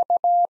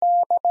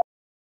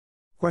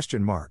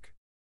 Question mark.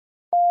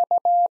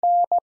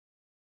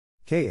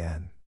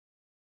 KN.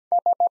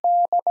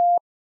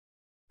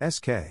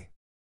 SK.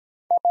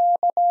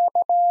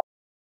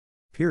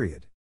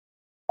 Period.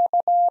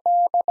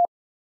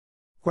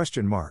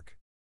 Question mark.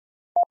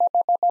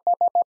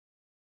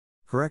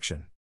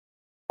 Correction.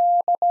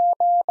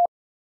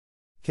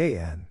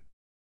 KN.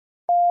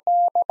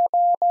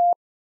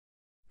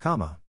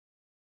 Comma.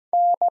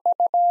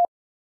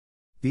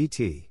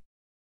 BT.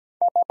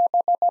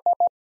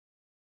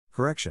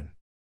 Correction.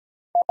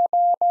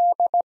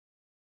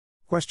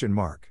 Question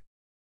mark.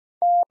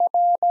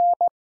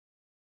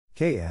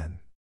 KN.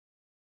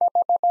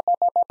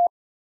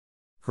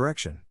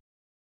 Correction.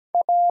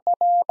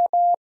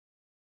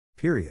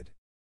 Period.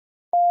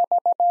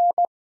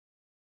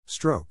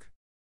 Stroke.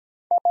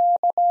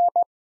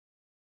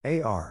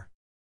 AR.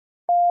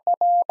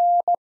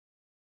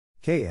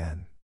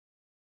 KN.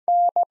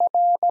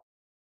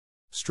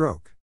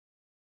 Stroke.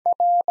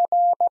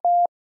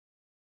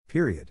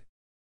 Period.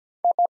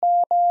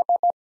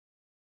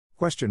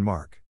 Question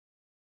mark.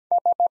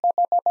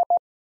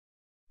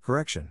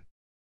 Correction.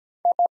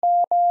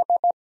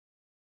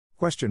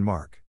 Question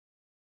mark.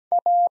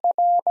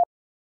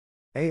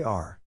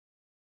 AR.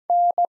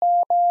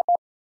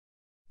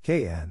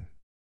 KN.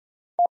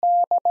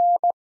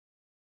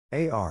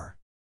 AR.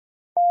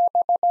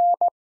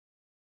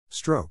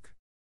 Stroke.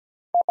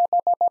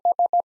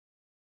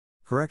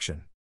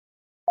 Correction.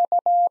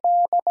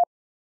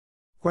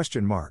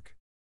 Question mark.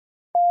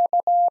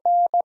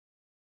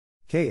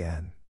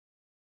 KN.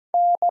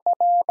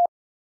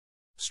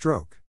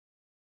 Stroke.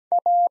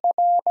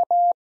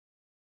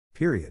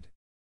 Period.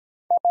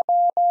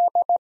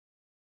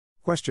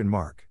 Question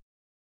mark.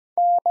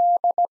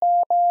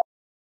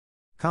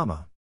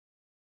 Comma.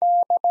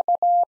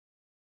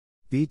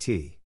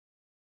 BT.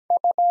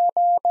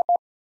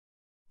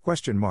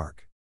 Question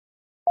mark.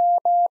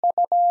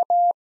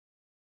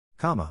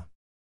 Comma.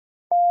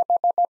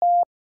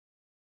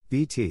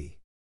 BT.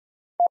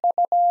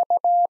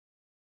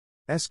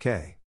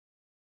 SK.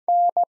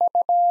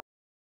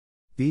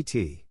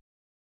 BT.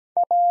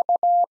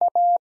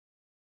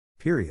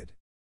 Period.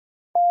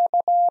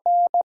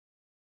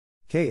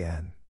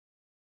 KN.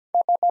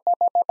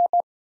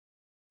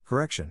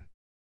 Correction.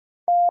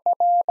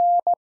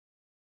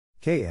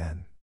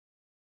 KN.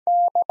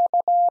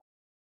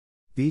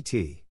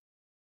 BT.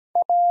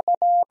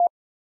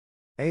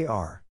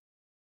 AR.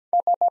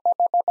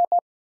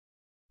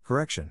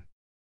 Correction.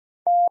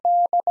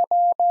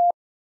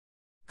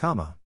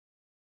 Comma.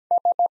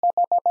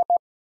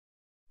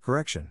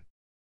 Correction.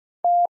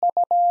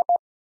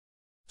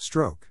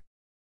 Stroke.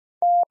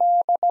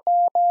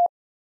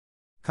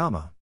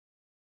 Comma.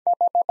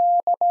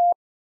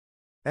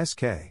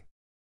 SK.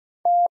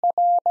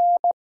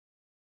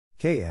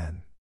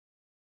 KN.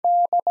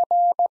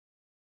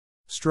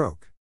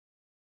 Stroke.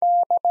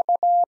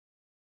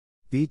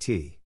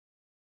 BT.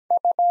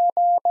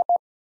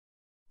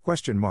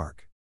 Question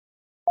mark.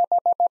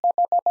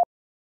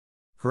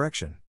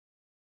 Correction.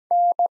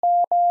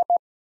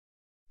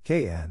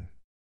 KN.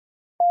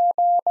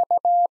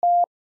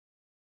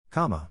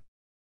 Comma.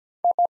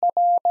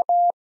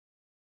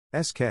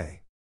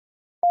 SK.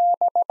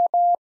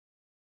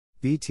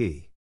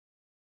 BT.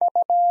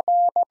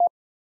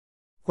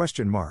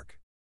 Question mark.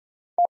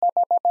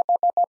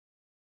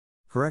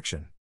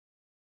 Correction.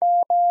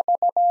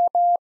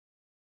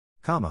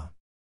 Comma.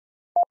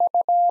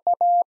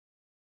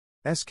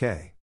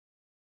 SK.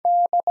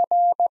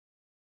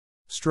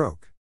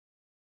 Stroke.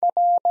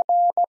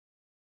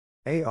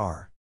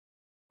 AR.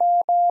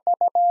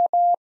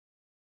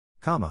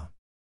 Comma.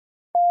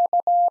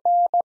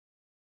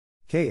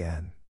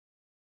 KN.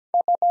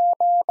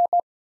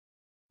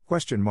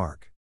 Question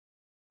mark.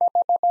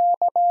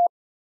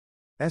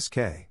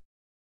 SK.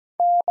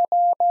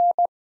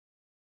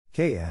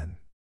 KN.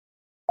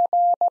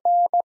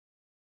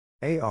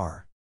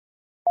 AR.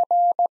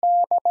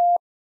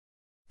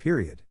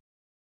 Period.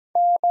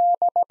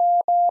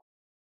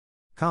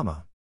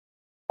 Comma.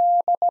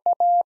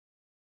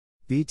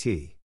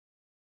 BT.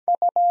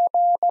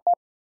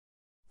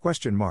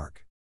 Question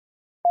mark.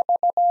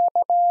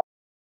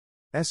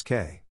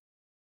 SK.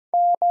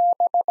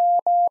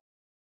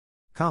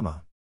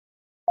 Comma.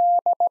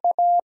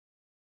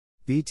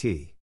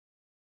 BT.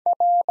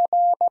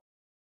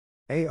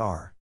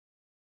 AR.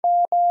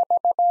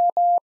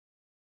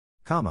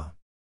 Comma.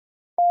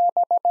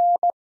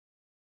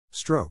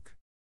 Stroke.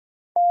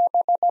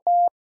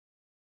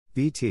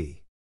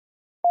 BT.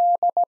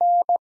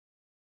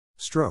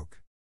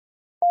 Stroke.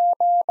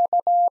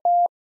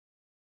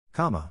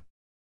 Comma.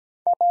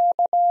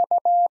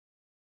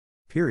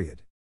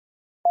 Period.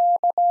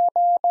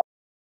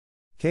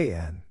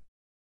 KN.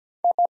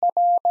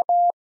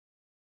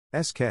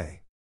 SK.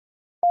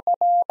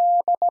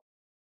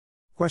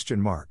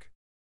 Question mark.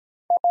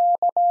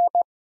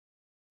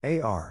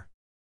 AR.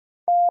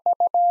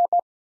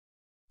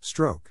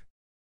 Stroke.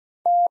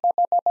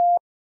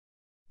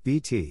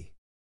 BT.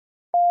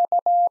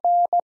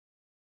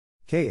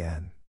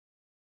 KN.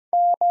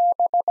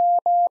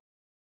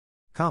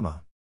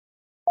 Comma.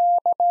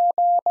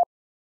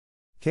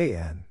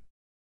 KN.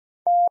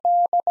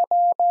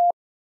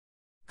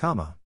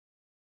 Comma.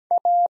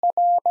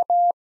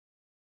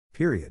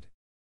 Period.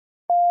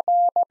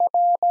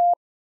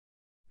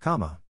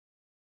 Comma.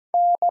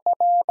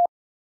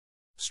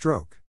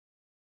 Stroke.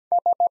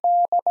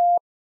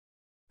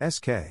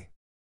 SK.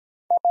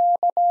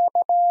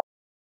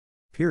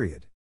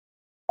 Period.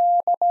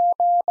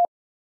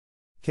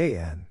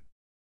 KN.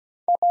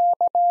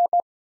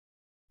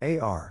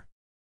 AR.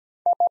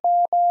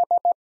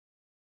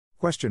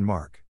 Question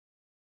mark.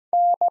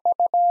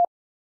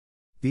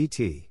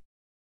 BT.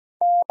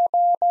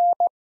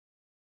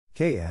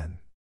 KN.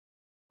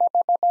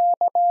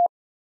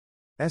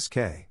 SK.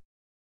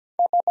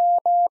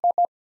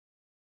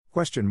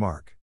 Question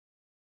mark.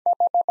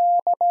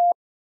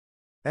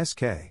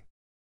 SK.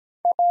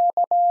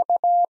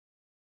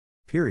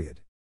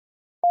 Period.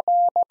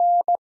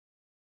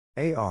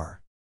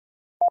 AR.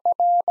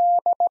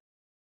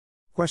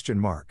 Question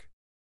mark.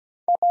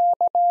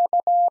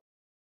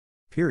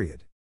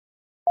 Period.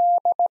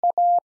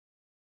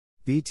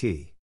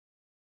 BT.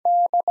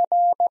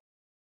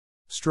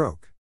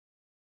 Stroke.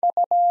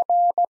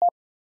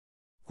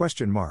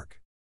 Question mark.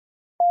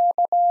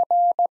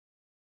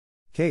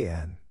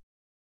 KN.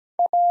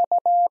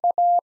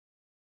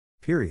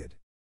 Period.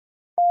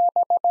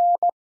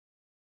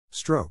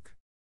 Stroke.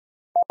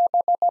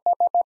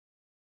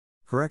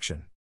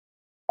 Correction.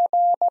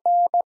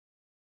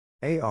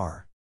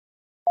 AR.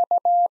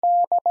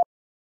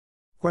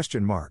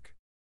 Question mark.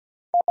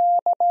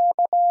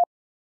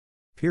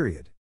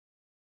 Period.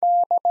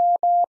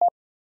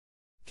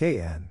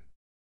 KN.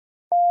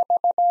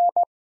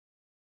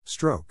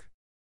 Stroke.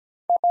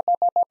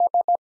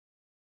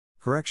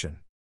 Correction.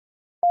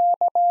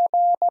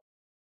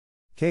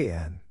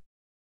 KN.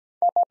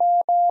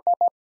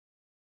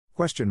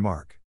 Question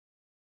mark.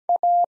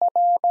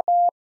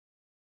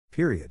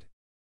 Period.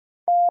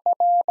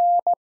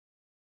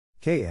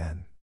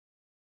 KN.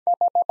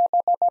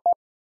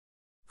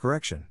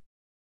 Correction.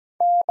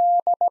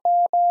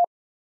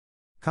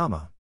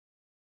 Comma.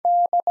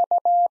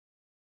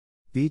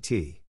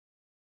 BT.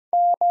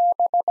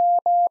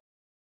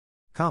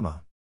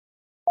 Comma.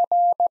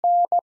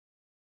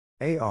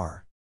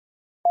 AR.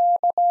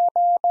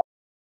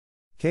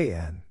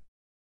 KN.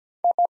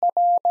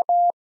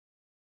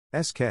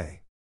 SK.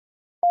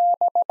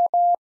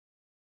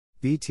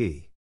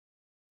 BT.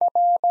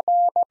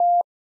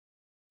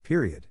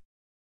 Period.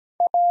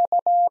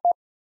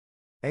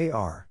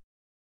 AR.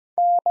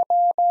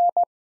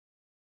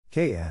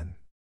 KN.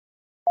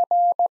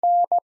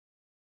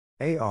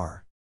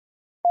 AR.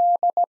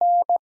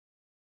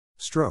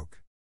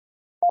 Stroke.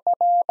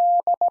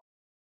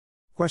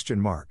 Question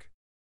mark.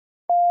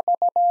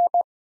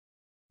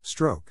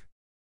 Stroke.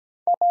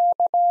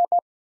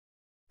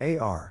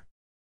 AR.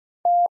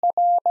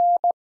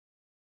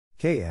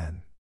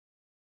 KN.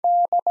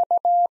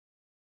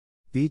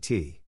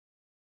 BT.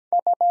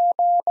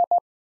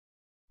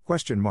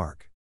 Question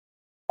mark.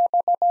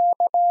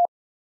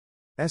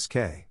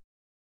 SK.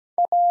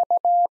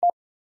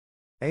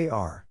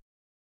 AR.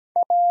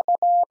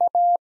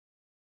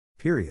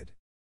 Period.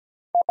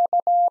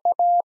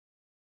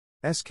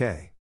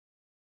 SK.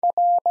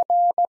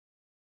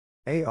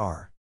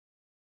 AR.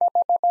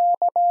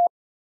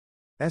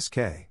 SK.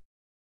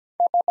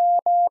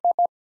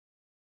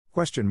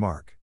 Question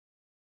mark.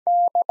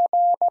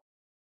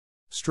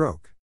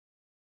 Stroke.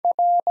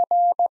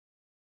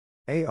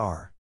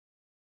 AR.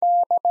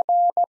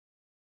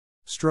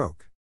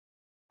 Stroke.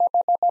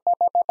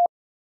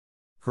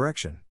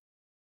 Correction.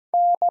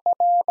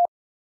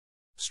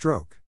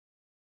 Stroke.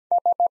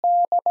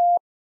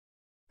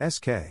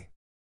 SK.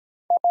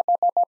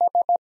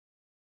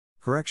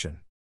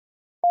 Correction.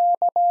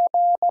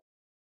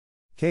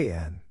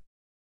 KN.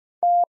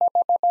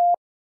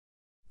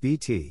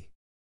 BT.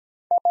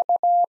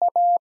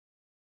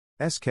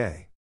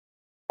 SK.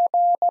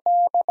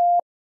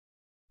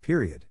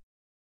 Period.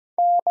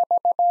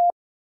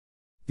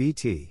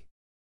 BT.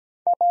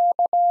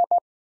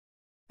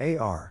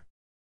 AR.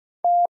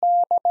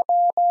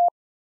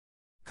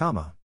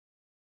 Comma.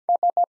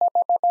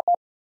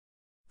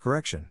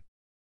 Correction.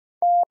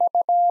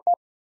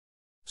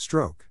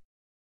 Stroke.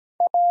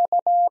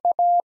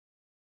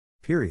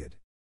 Period.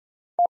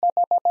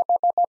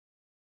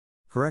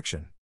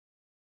 Correction.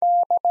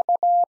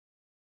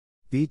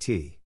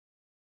 BT.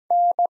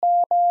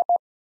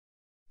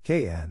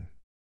 KN.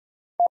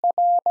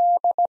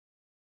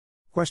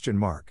 Question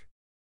mark.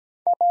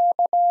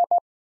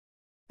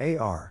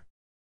 AR.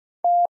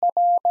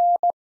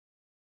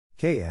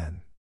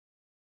 KN.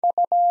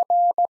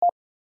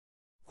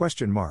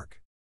 Question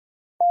mark.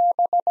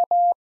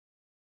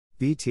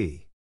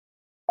 BT.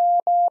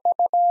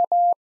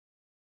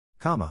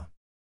 Comma.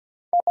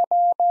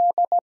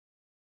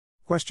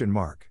 Question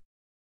mark.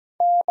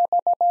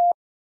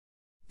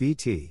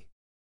 BT.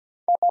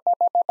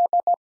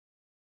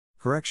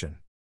 Correction.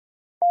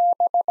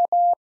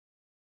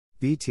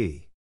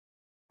 BT.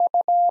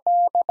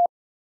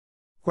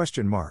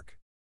 Question mark.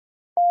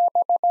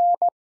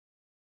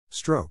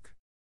 Stroke.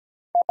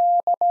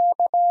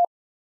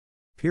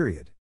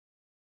 Period.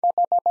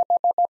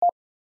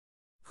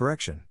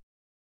 Correction.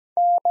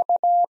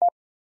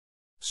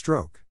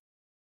 Stroke.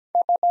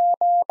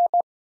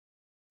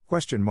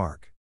 Question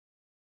mark.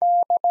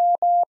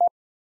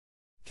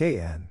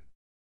 KN.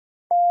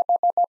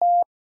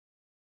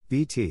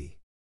 BT.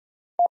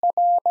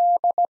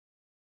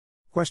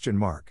 Question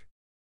mark.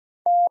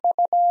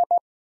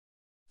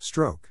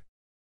 Stroke.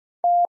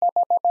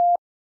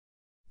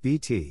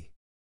 BT.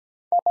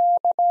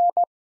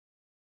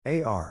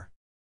 AR.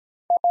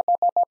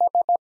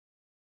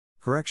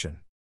 Correction.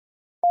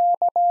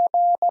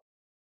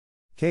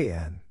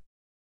 KN.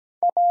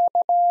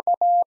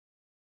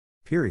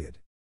 Period.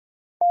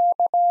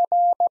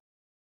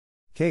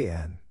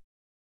 KN.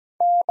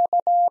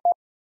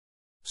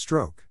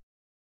 Stroke.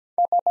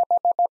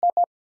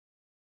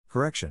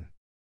 Correction.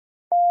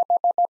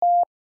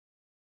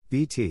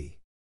 BT.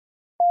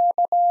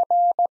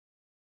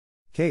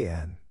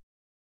 KN.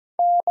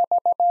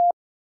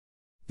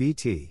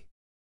 BT.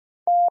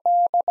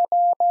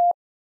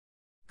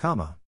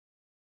 Comma.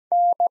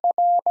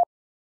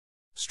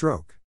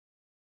 Stroke.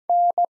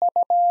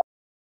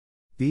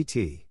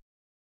 BT.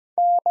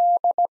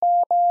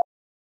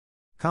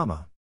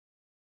 Comma.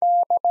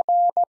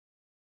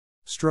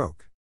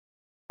 Stroke.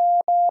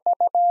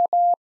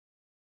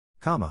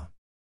 Comma.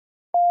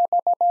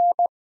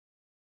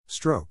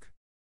 Stroke.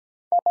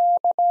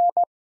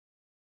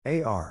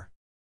 AR.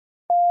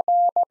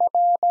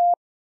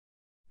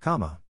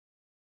 Comma.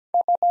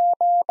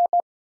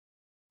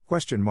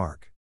 Question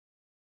mark.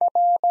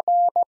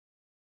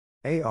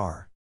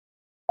 AR.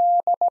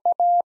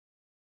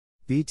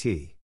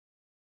 BT.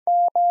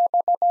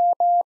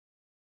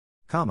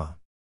 Comma.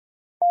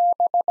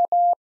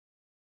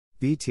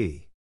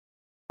 BT.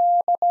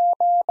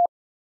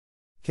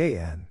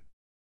 KN.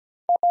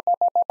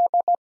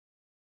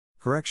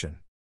 Correction.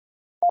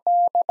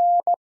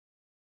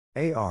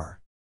 AR.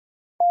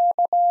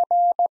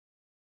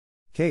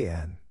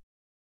 KN.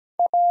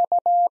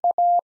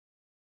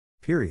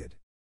 Period.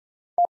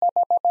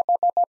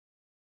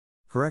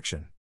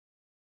 Correction.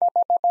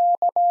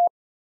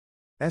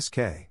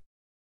 SK.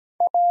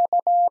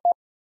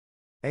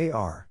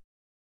 AR.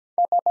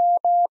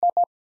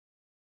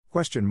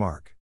 Question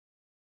mark.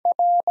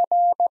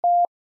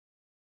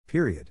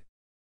 Period.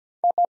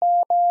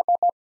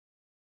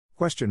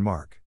 Question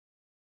mark.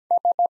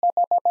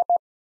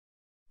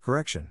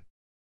 Correction.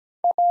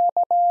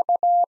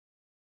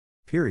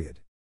 Period.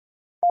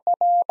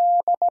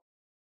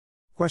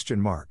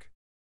 Question mark.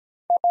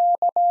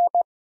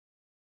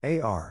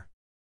 AR.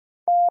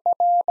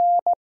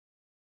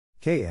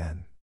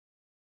 KN.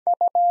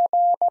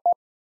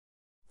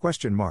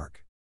 Question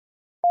mark.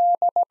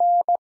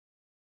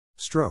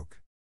 Stroke.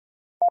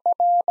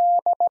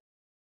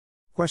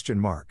 Question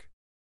mark.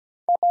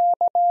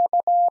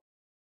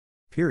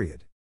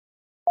 Period.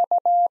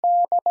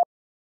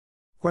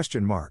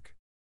 Question mark.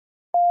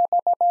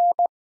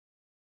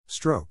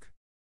 Stroke.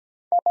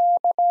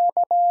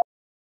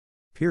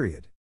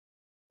 Period.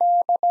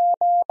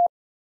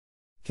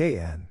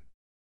 KN.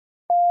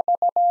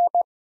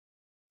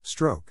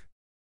 Stroke.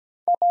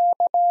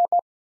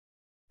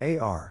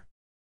 AR.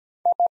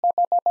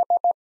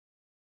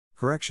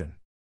 Correction.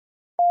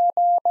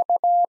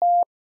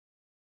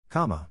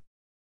 Comma.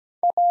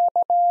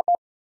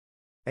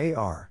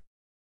 AR.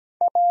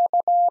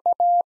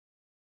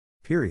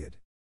 Period.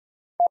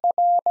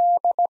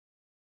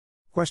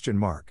 Question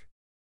mark.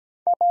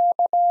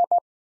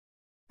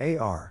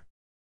 AR.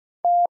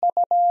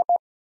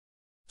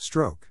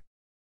 Stroke.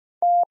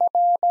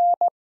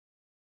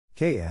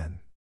 KN.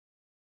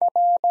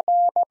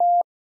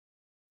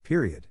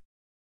 Period.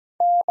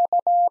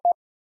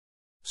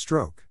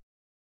 Stroke.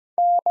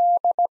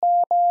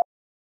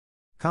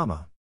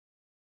 Comma.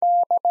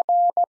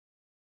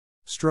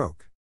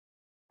 Stroke.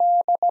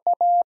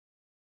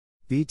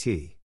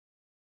 BT.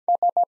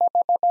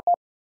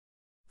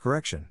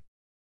 Correction.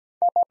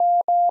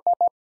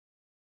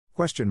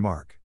 Question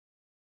mark.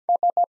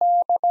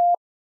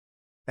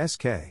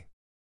 SK.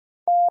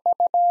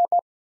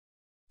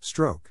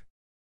 Stroke.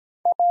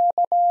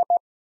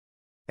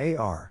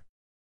 AR.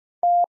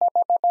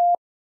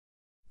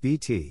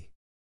 BT.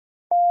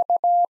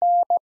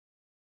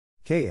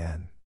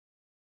 KN.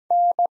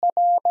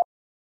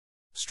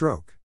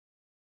 Stroke.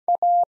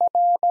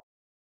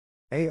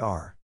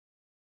 AR.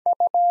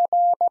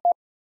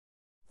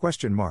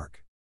 Question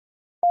mark.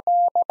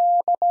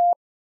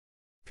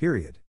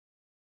 Period.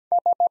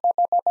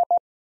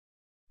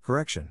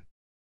 Correction.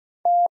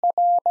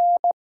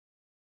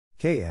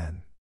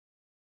 KN.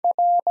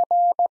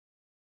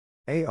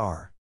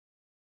 AR.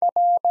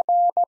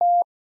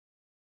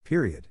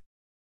 Period.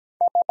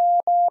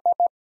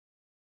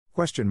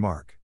 Question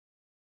mark.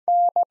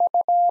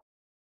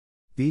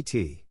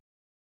 BT.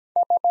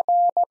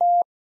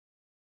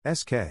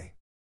 SK.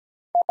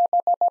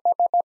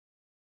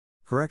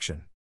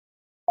 Correction.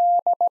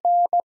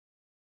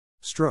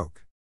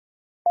 Stroke.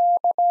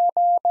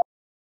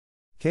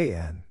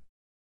 KN.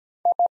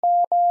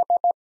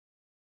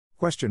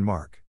 Question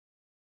mark.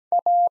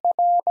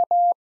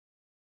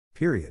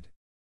 Period.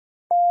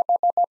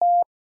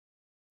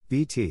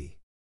 BT.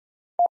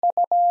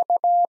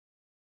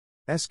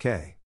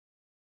 SK.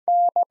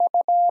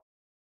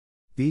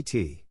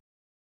 BT.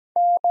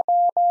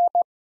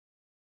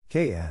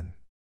 KN.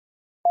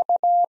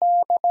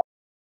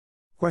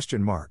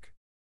 Question mark.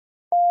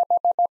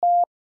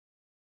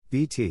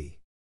 BT.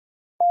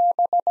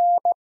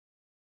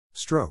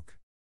 Stroke.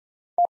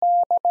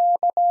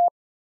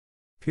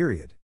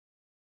 Period.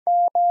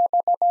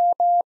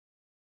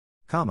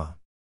 Comma.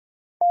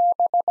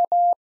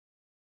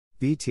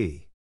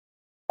 BT.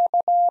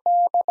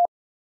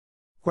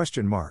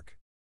 Question mark.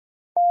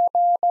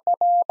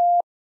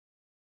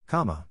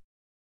 Comma.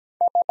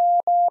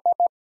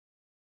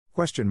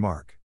 Question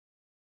mark.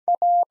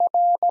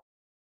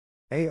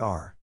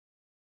 AR.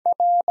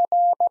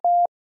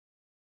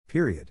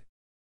 Period.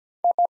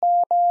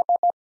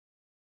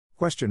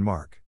 Question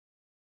mark.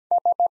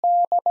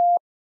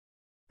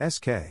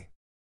 SK.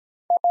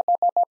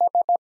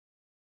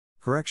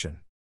 Correction.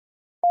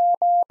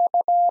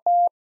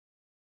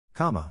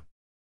 Comma.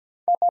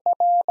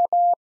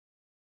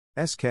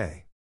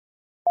 SK.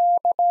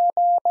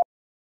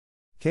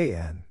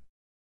 KN.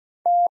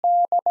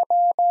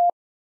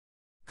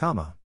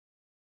 Comma.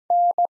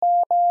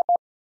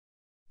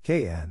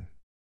 KN.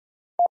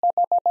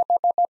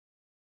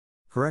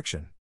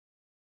 Correction.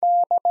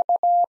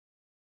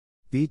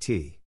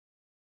 BT.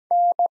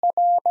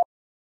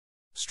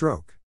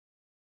 Stroke.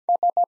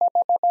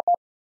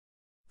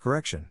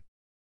 Correction.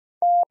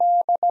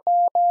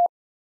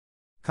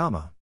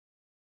 Comma.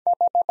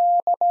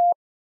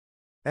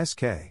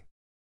 SK.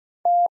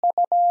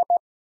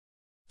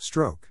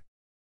 Stroke.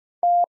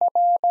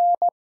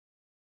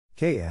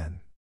 KN.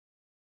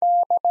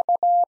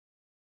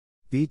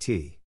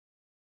 BT.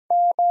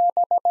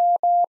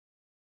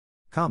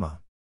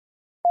 Comma.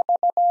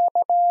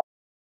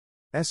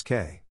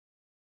 SK.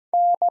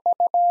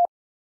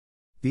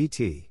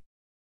 BT.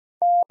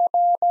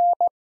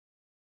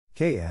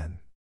 KN.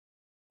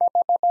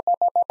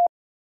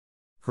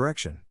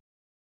 Correction.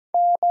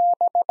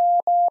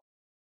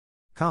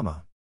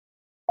 Comma.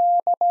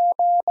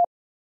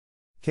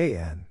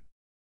 KN.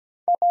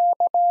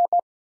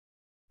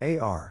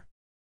 AR.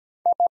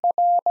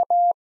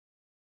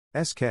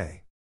 SK.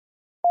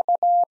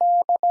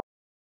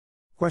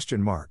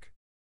 Question mark.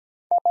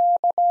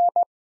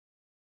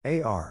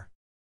 AR.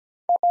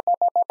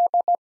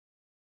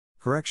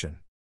 Correction.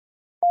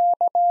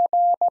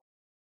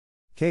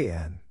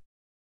 KN.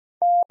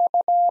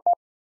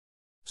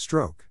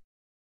 Stroke.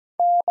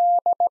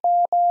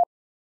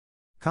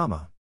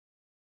 Comma.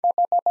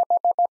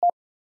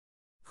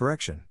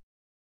 Correction.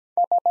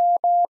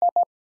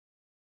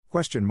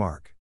 Question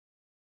mark.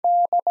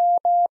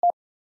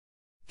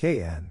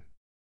 KN.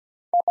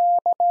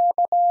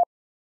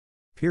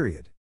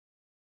 Period.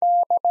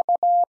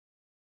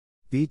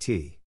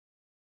 BT.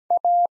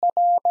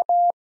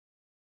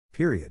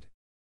 Period.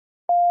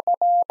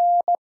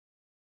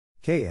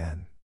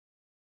 KN.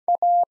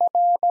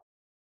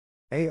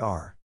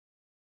 AR.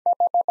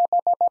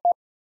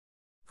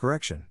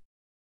 Correction.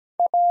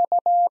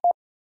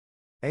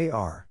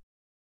 AR.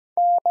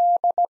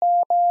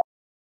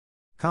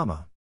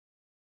 Comma.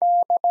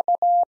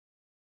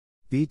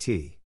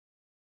 BT.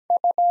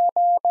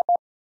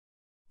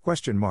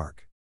 Question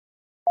mark.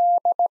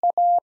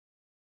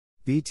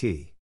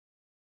 BT.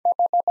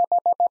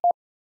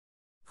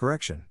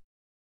 Correction.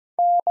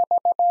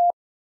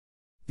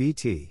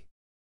 BT.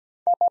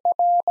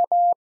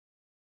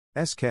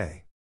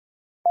 SK.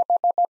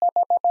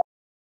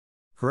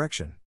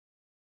 Correction.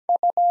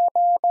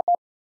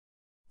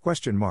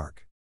 Question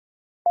mark.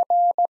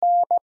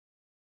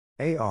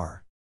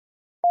 AR.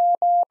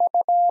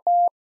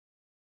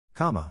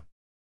 Comma.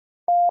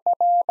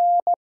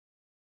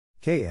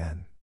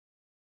 KN.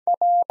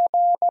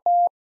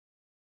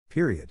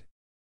 Period.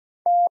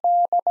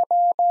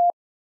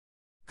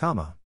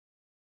 Comma.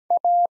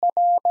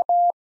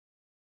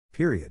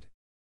 Period.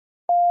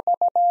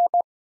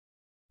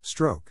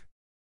 Stroke.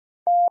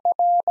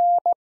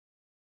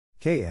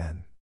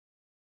 KN.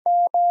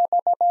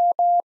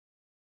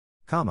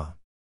 Comma.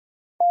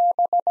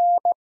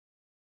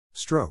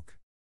 Stroke.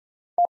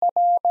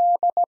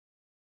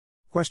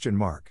 Question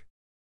mark.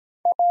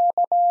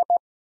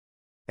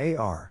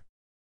 AR.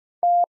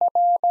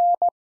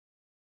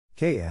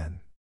 KN.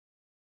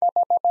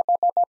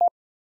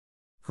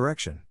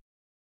 Correction.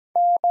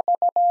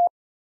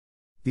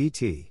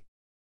 BT.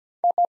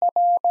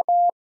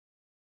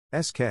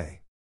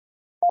 SK.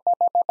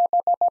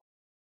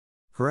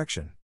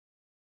 Correction.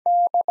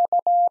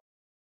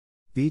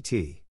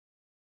 BT.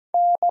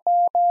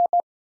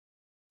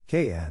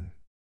 KN.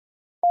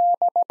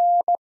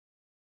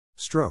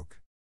 Stroke.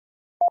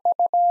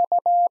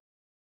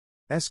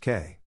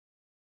 SK.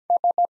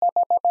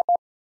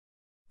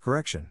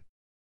 Correction.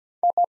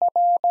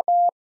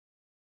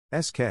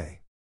 SK.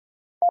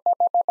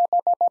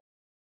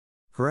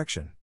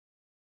 Correction.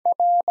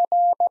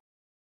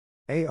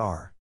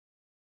 AR.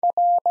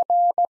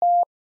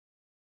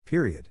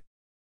 Period.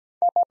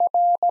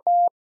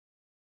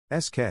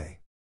 SK.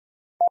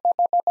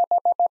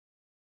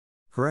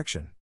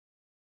 Correction.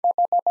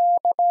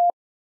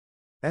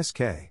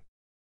 SK.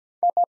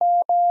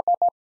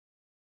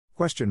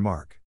 Question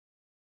mark.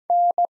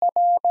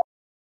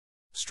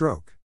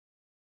 Stroke.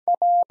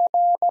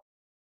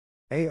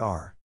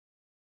 AR.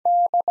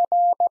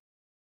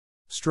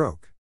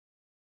 Stroke.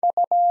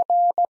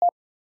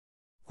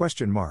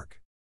 Question mark.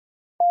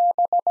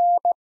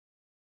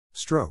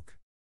 Stroke.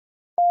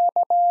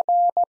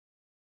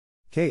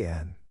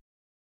 KN.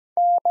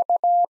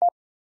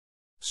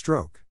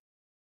 Stroke.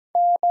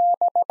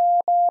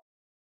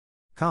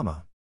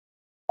 Comma.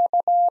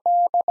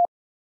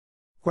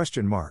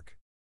 Question mark.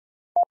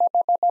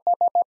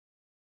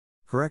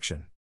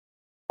 Correction.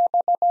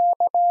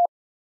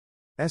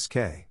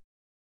 SK.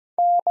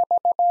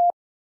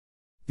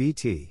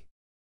 BT.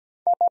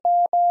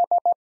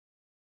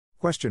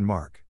 Question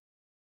mark.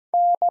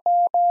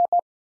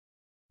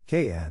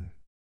 KN.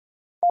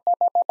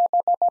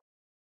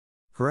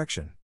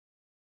 Correction.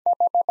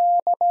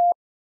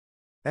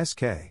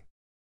 SK.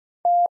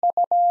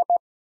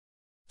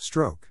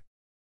 Stroke.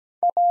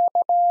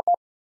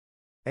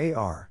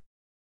 AR.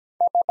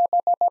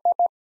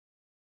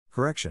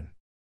 Correction.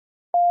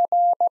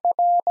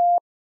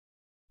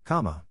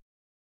 Comma.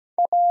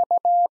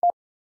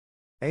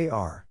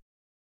 AR.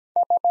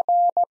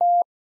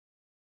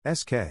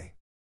 SK.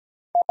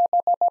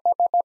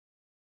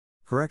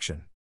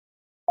 Correction.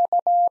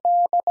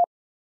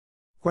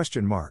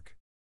 Question mark.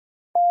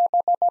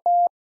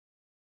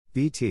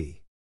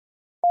 BT.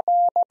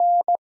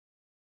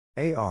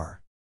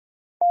 AR.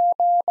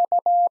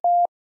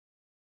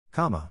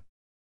 Comma.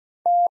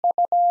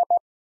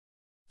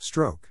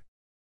 Stroke.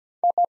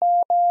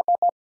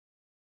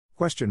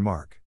 Question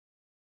mark.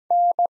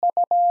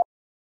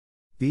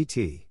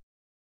 BT.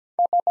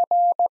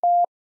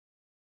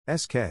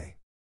 SK.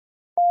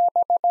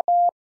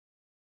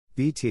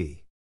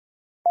 BT.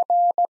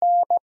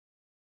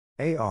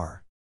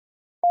 AR.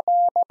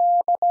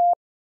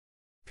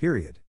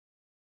 Period.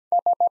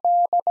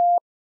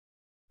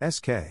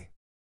 SK.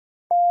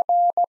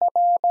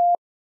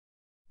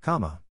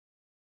 Comma.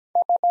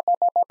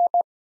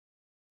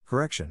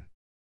 Correction.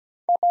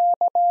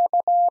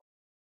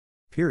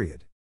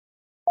 Period.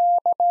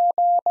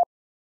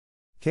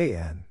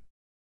 KN.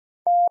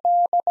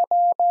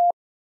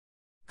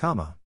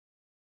 Comma.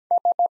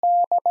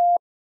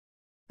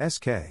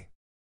 SK.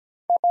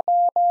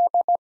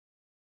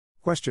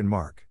 Question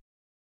mark.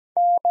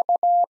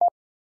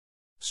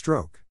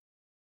 Stroke.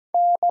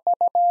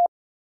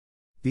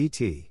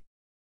 BT.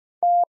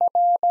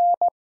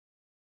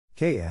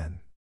 KN.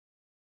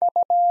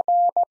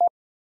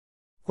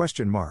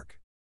 Question mark.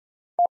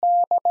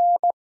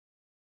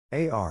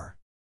 AR.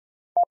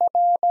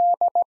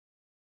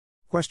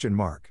 Question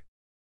mark.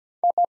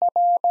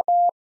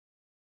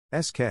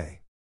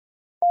 SK.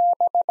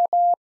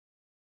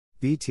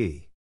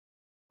 BT.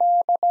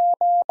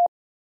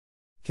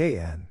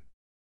 KN.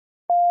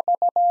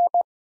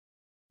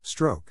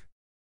 Stroke.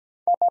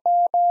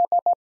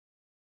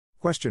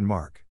 Question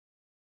mark.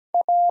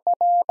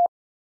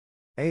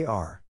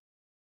 AR.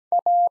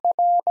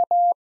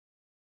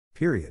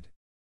 Period.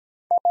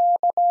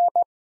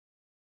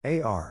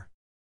 AR.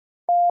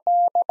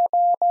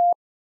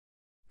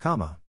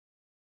 Comma.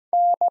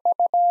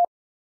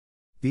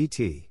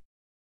 BT.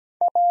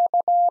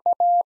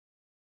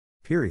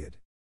 Period.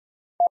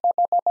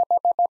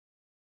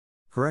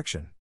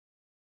 Correction.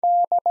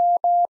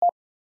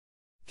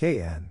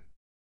 KN.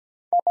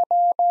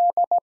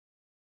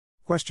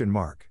 Question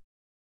mark.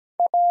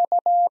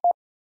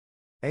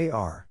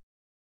 AR.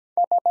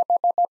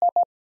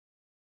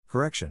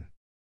 Correction.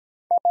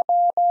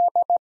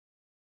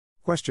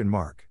 Question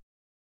mark.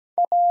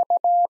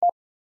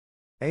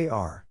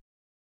 AR.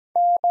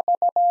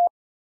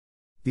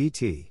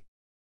 BT.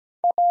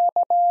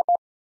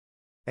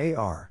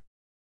 AR.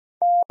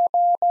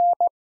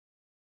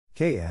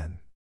 KN.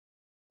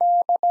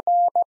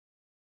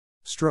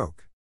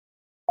 Stroke.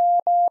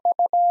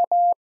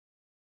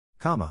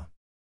 Comma.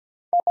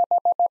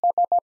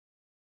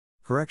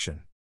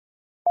 Correction.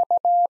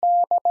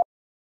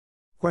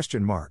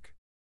 Question mark.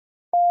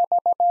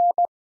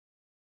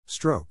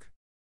 Stroke.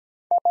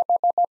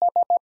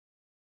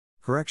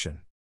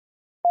 Correction.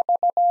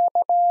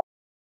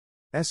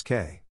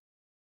 SK.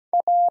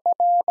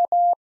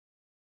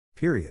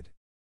 Period.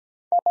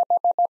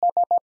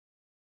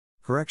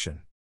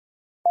 Correction.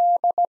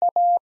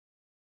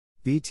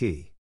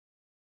 BT.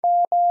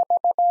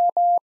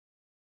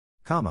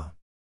 Comma.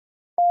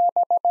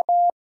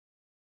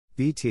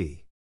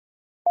 BT.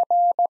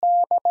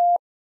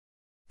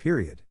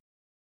 Period.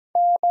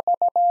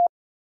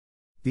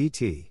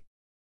 BT.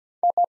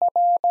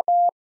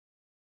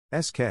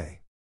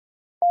 SK.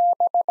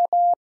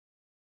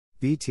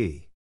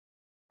 BT.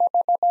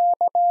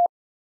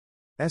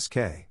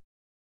 SK.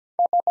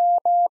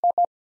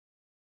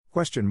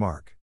 Question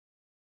mark.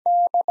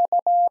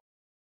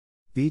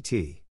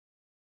 BT.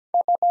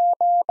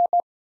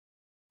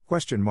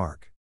 Question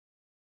mark.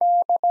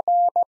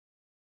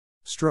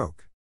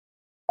 Stroke.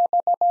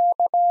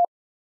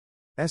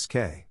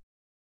 SK.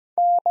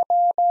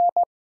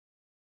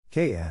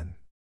 KN.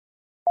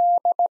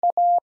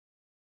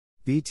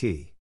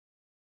 BT.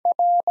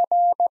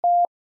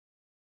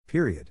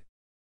 Period.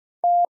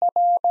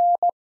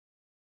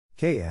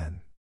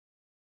 KN.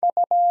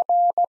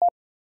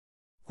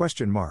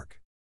 Question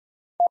mark.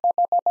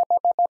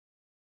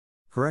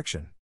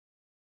 Correction.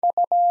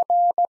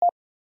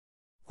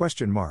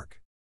 Question mark.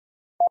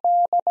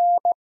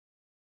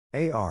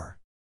 AR.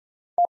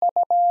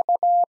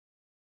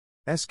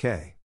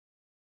 SK.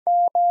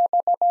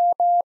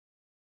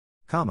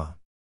 Comma.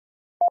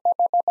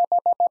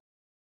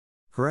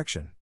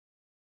 Correction.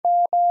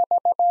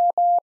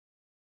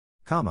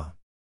 Comma.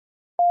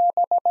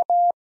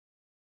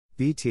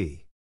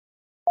 BT.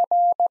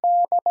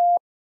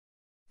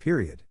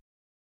 Period.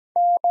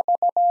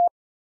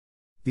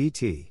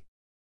 BT.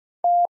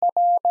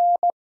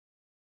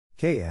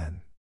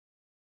 KN.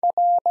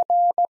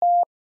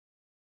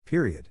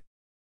 Period.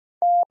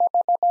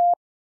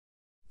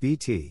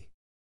 BT.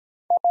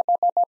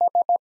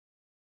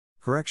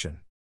 Correction.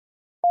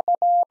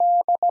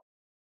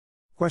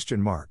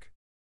 Question mark.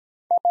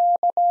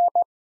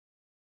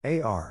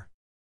 AR.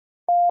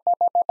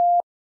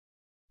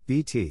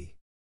 BT.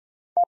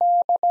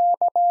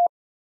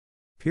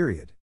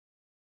 Period.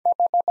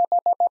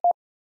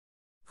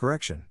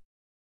 Correction.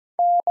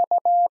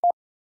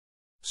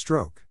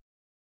 Stroke.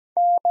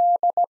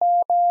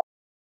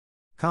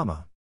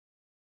 Comma.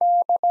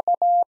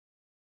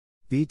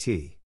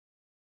 BT.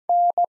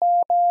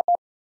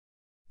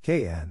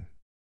 KN.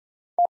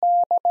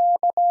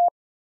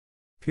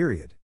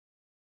 Period.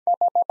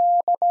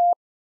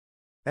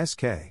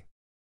 SK.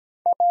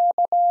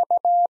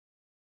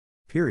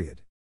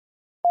 Period.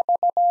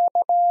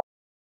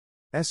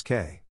 SK.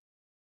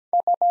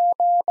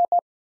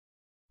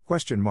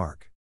 Question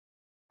mark.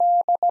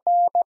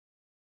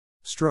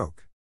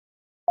 Stroke.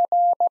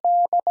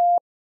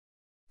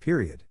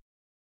 Period.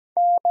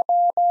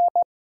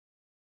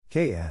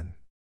 KN.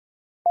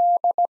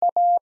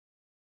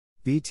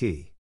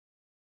 BT.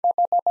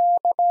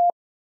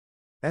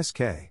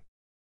 SK.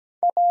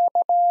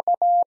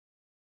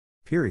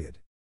 Period.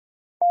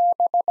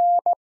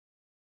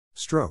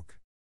 Stroke.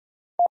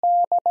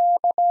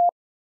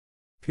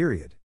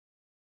 Period.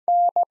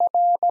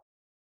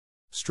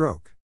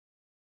 Stroke.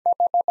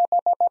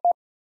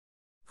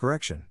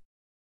 Correction.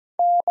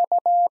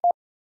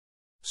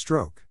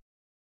 Stroke.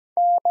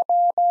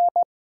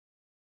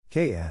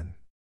 KN.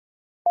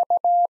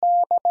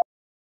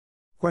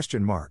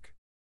 Question mark.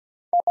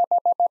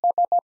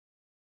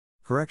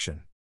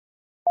 Correction.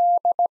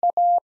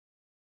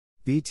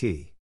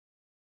 BT.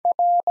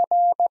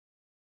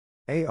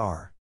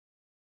 AR.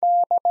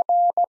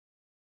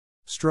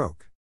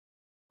 Stroke.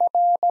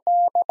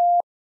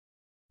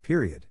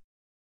 Period.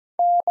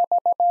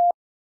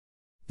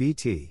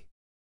 BT.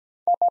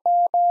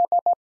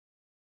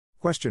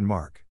 Question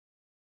mark.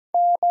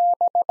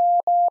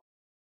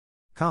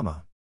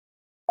 Comma.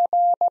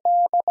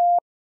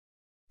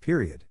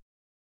 Period.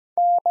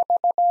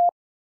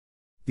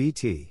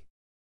 BT.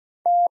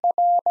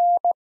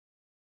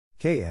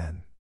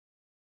 KN.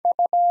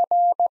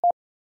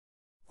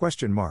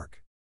 Question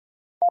mark.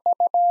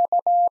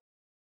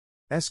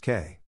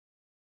 SK.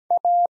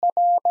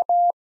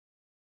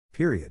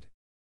 Period.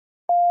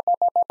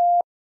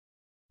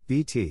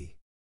 BT.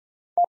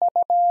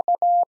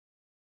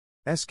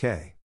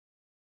 SK.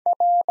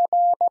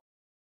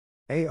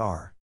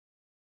 AR.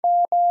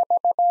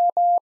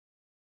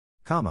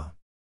 Comma.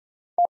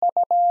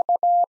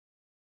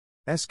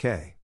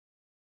 SK.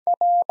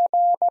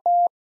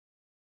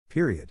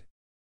 Period.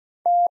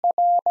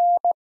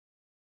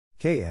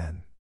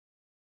 KN.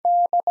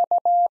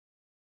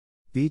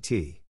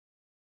 BT.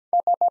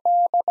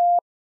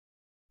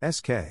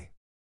 SK.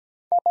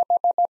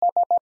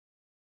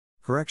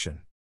 Correction.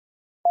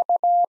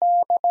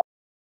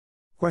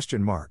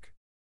 Question mark.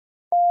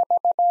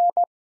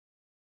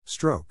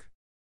 Stroke.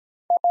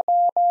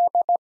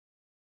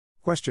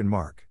 Question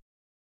mark.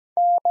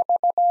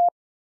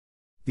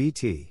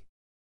 BT.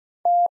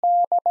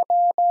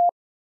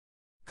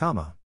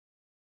 Comma.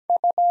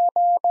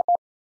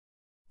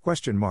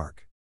 Question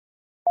mark.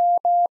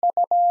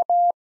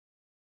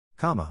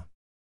 Comma.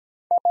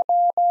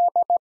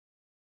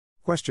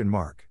 Question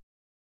mark.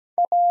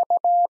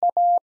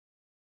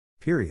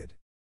 Period.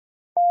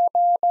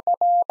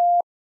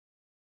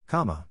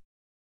 Comma.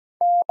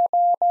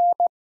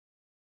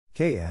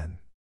 KN.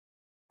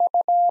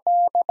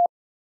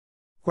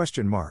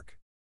 Question mark.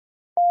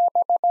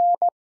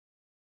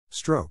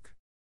 Stroke.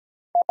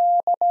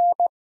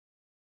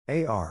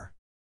 AR.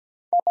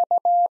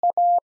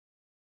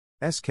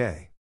 SK.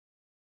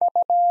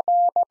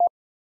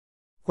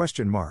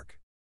 Question mark.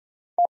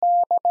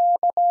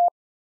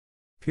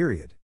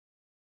 Period.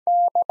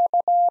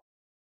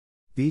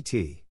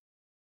 BT.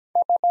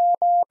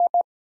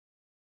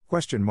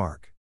 Question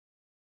mark.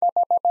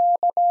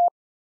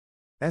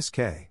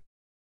 SK.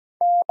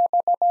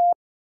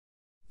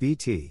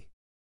 BT.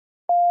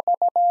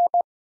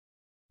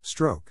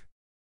 Stroke.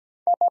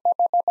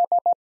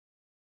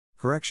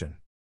 Correction.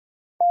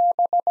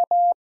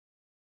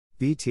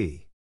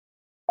 BT.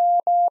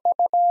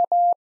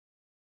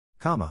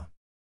 Comma.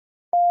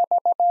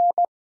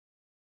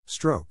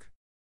 Stroke.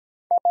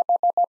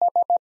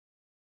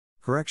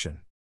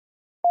 Correction.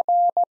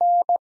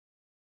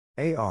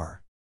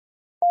 AR.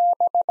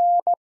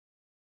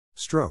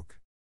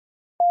 Stroke.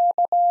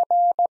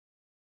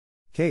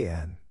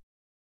 KN.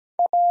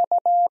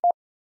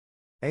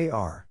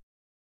 AR.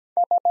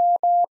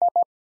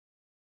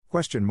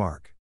 Question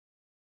mark.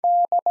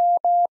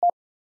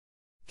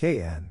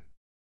 KN.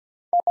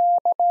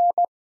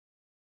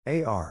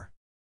 AR.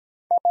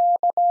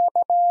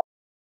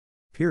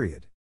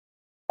 Period.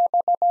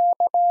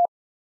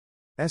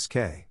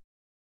 SK.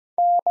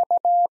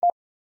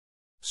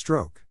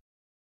 Stroke.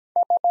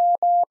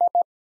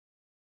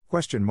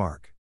 Question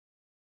mark.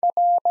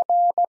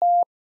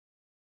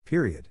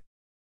 Period.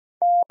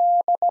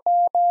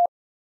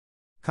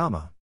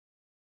 Comma.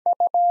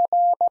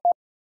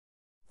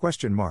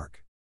 Question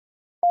mark.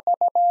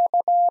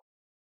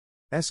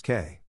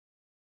 SK.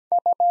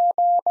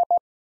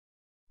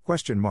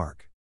 Question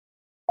mark.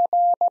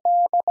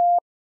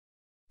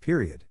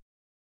 Period.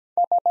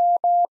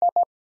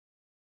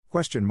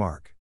 Question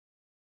mark.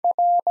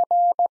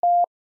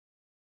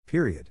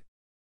 Period.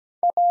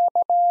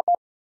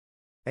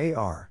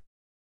 AR.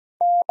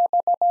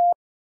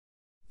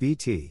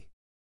 BT.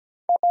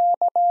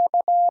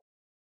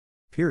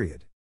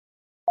 Period.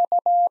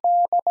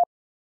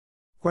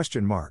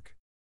 Question mark.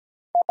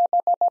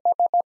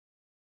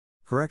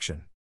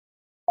 Correction.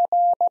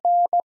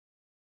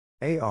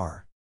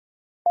 AR.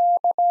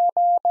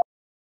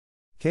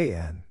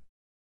 KN.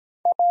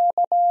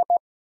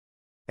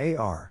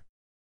 AR.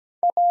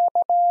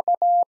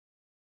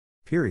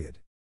 Period.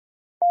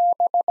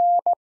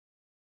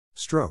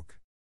 Stroke.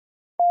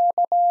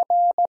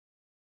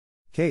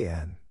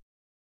 KN.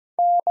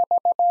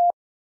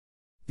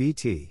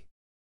 BT.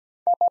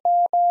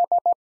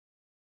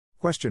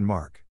 Question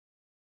mark.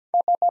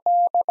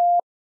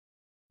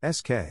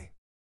 SK.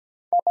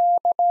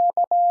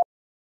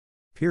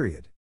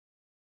 Period.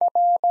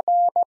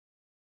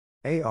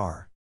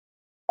 AR.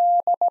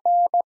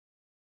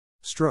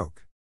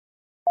 Stroke.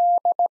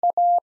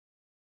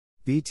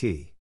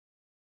 BT.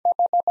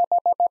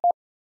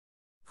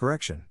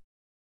 Correction.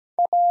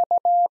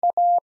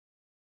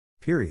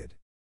 Period.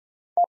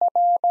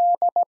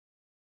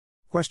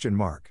 Question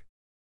mark.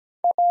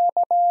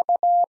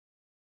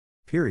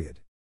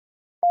 Period.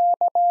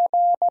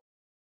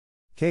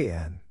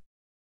 KN.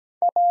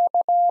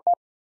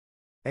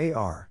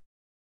 AR.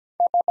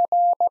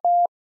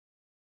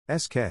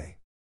 SK.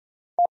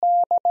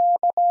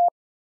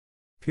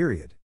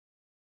 Period.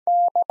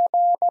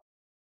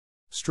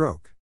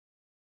 Stroke.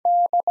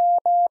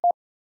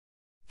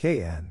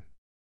 KN.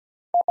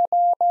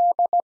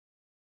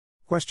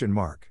 Question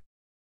mark.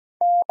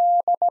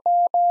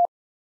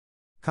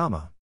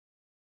 Comma.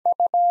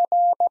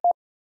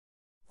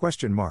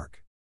 Question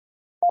mark.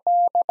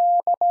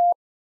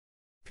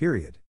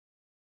 Period.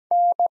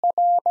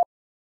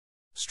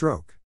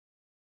 Stroke.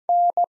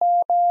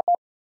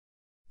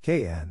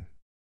 KN.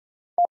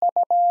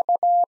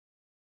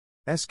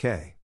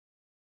 SK.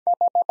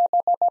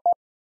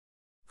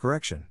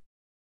 Correction.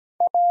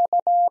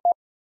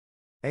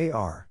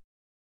 AR.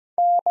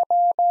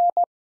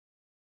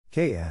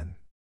 KN.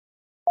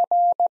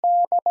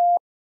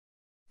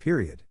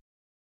 Period.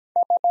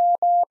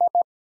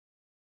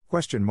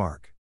 Question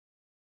mark.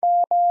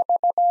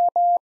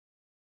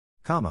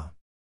 Comma.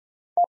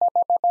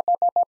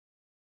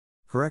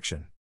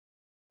 Correction.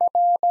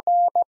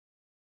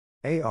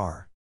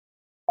 AR.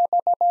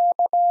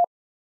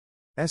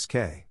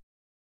 SK.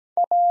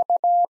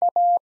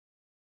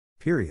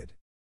 Period.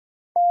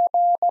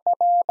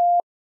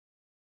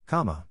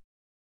 Comma.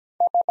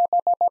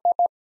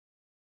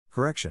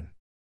 Correction.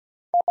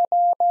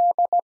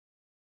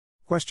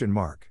 Question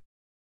mark.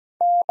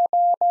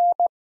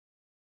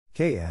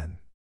 KN.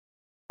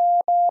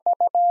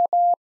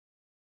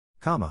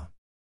 Comma.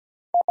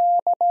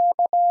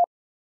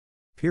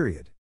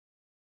 Period.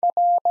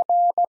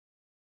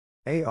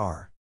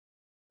 AR.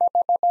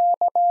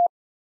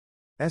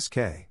 SK.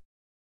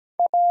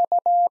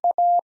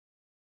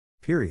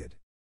 Period.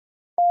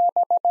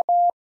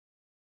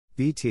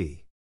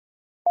 BT.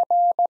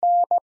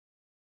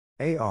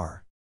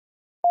 AR.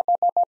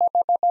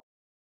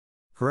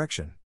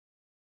 Correction.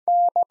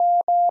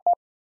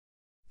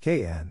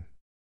 KN.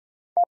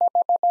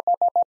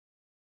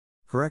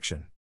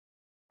 Correction.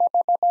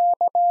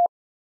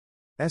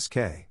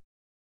 SK.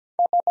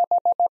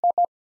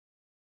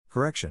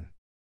 Correction.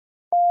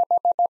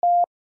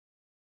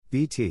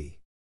 BT.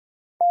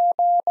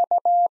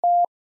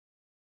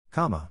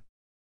 Comma.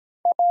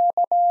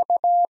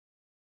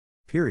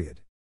 Period.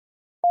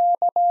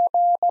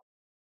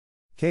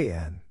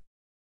 KN.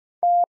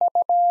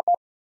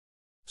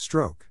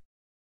 Stroke.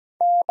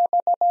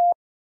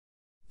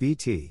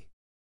 BT.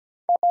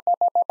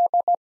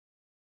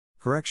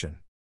 Correction.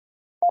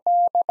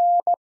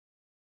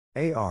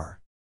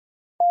 AR.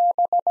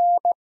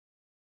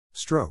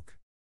 Stroke.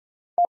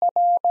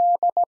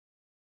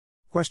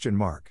 Question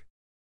mark.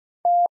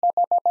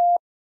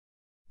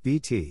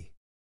 BT.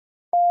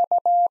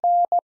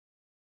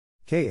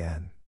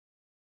 KN.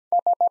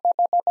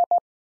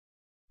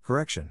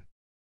 Correction.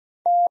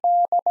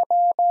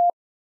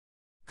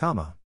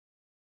 Comma.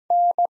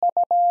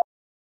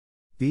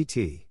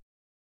 BT.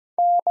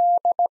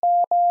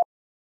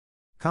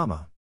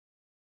 Comma.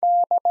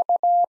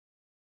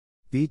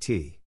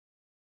 BT.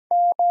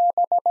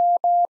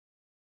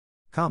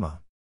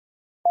 Comma.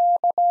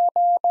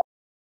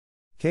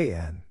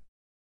 KN.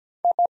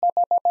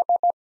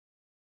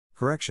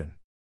 Correction.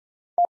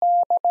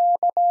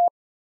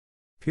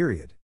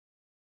 Period.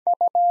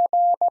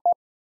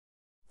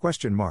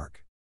 Question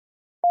mark.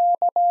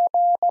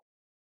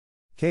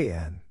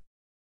 KN.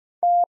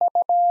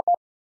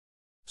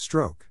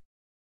 Stroke.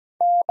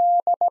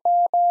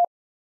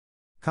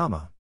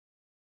 Comma.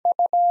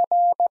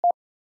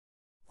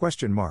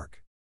 Question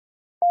mark.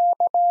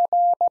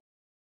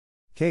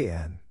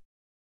 KN.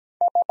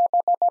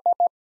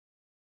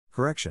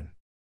 Correction.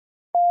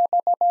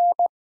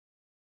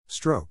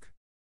 Stroke.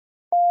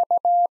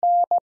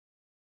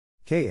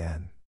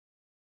 KN.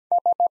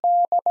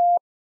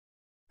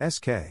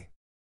 SK.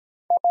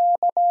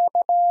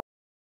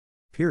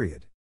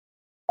 Period.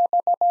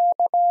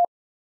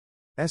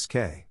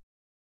 SK.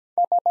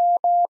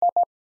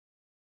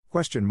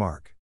 Question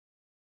mark.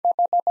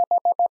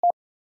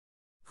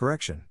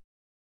 Correction.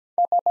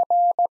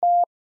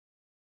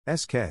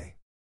 SK.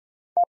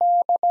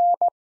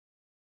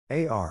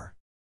 AR.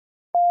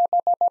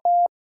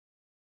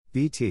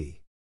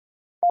 BT.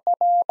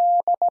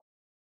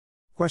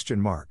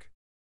 Question mark.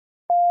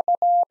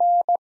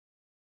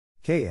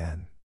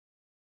 KN.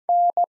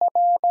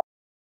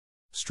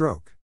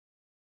 Stroke.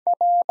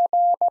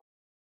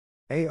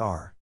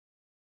 AR.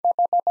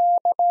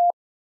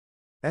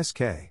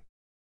 SK.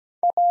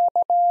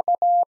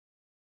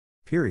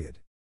 Period.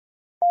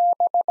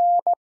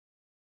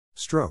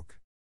 Stroke.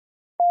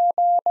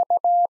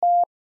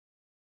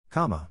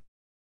 Comma.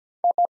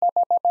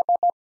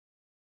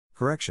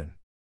 Correction.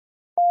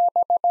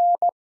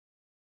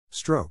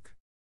 Stroke.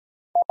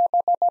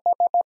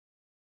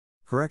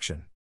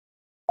 Correction.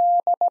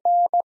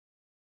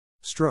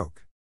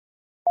 Stroke.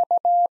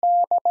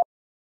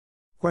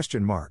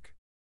 Question mark.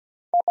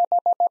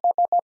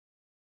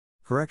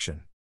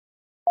 Correction.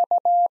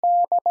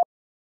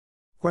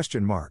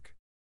 Question mark.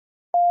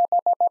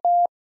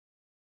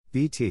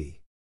 BT.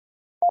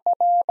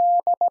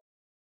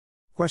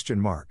 Question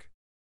mark.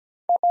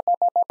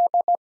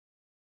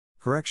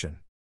 Correction.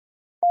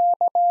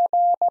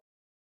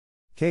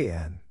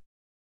 KN.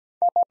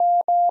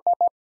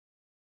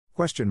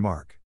 Question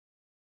mark.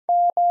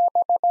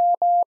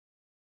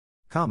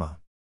 Comma.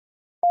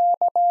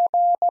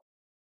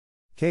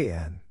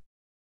 KN.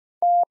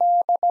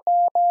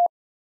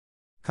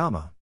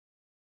 Comma.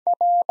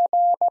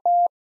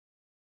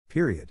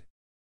 Period.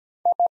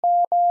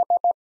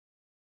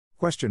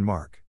 Question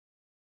mark.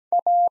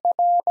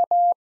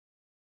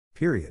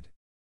 Period.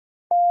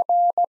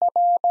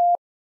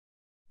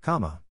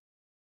 Comma.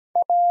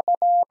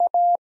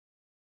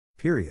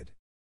 Period.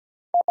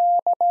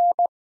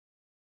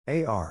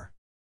 AR.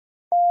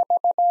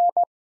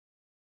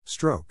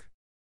 Stroke.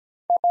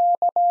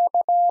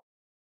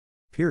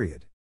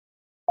 Period.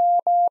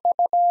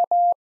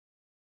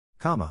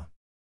 Comma.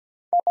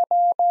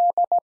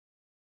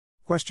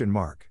 Question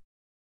mark.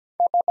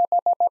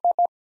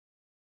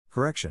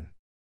 Correction.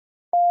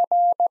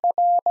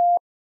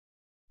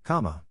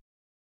 Comma.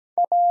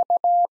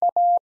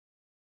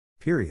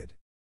 Period.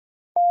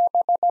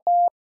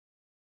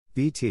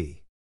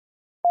 BT.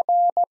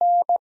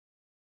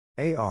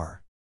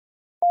 AR.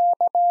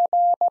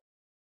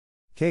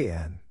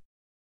 KN.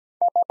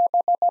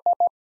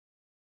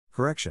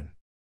 Correction.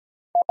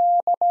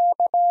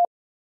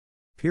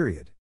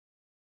 Period.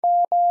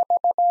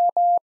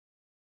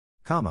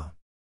 Comma.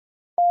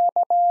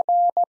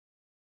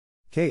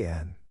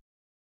 KN.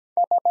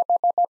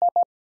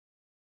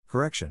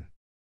 Correction.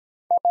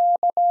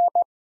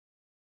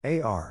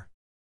 AR.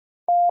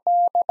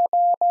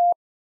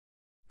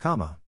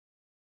 Comma.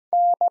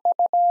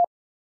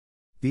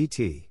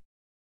 BT.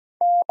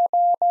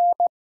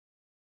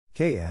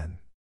 KN.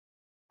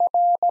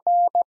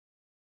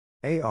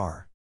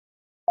 AR.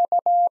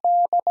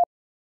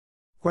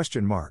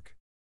 Question mark.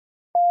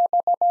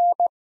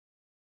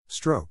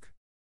 Stroke.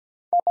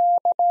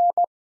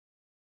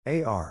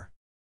 AR.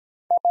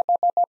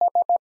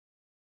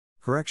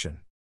 Correction.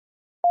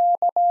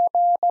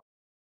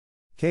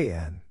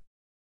 KN.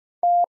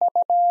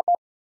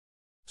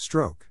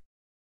 Stroke.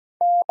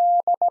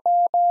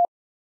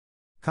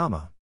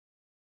 Comma.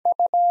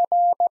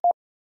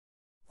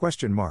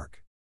 Question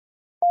mark.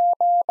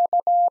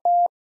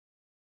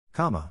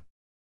 Comma.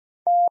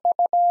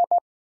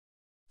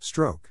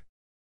 Stroke.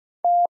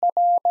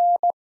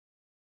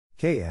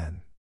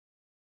 KN.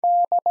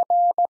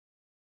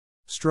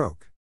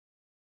 Stroke.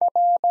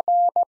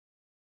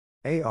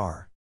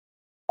 AR.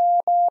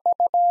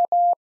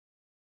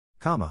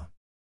 Comma.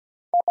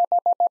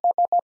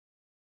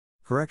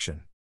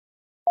 Correction.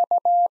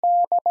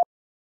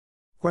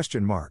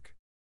 Question mark.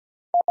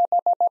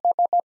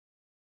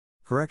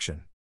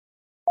 Correction.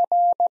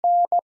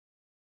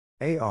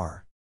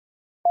 AR.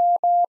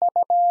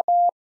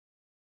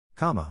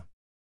 Comma.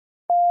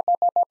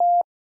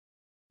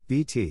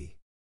 BT.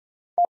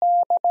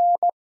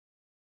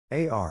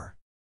 AR.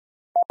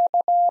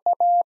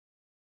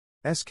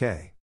 SK.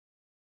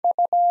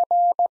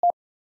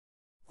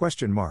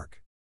 Question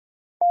mark.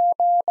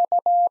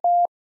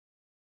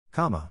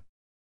 Comma.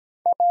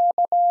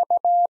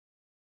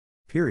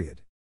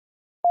 Period.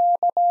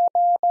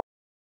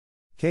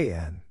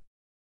 KN.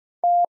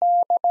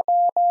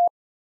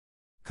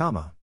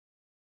 Comma.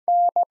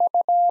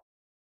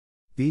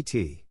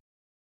 BT.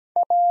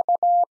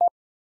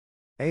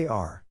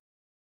 AR.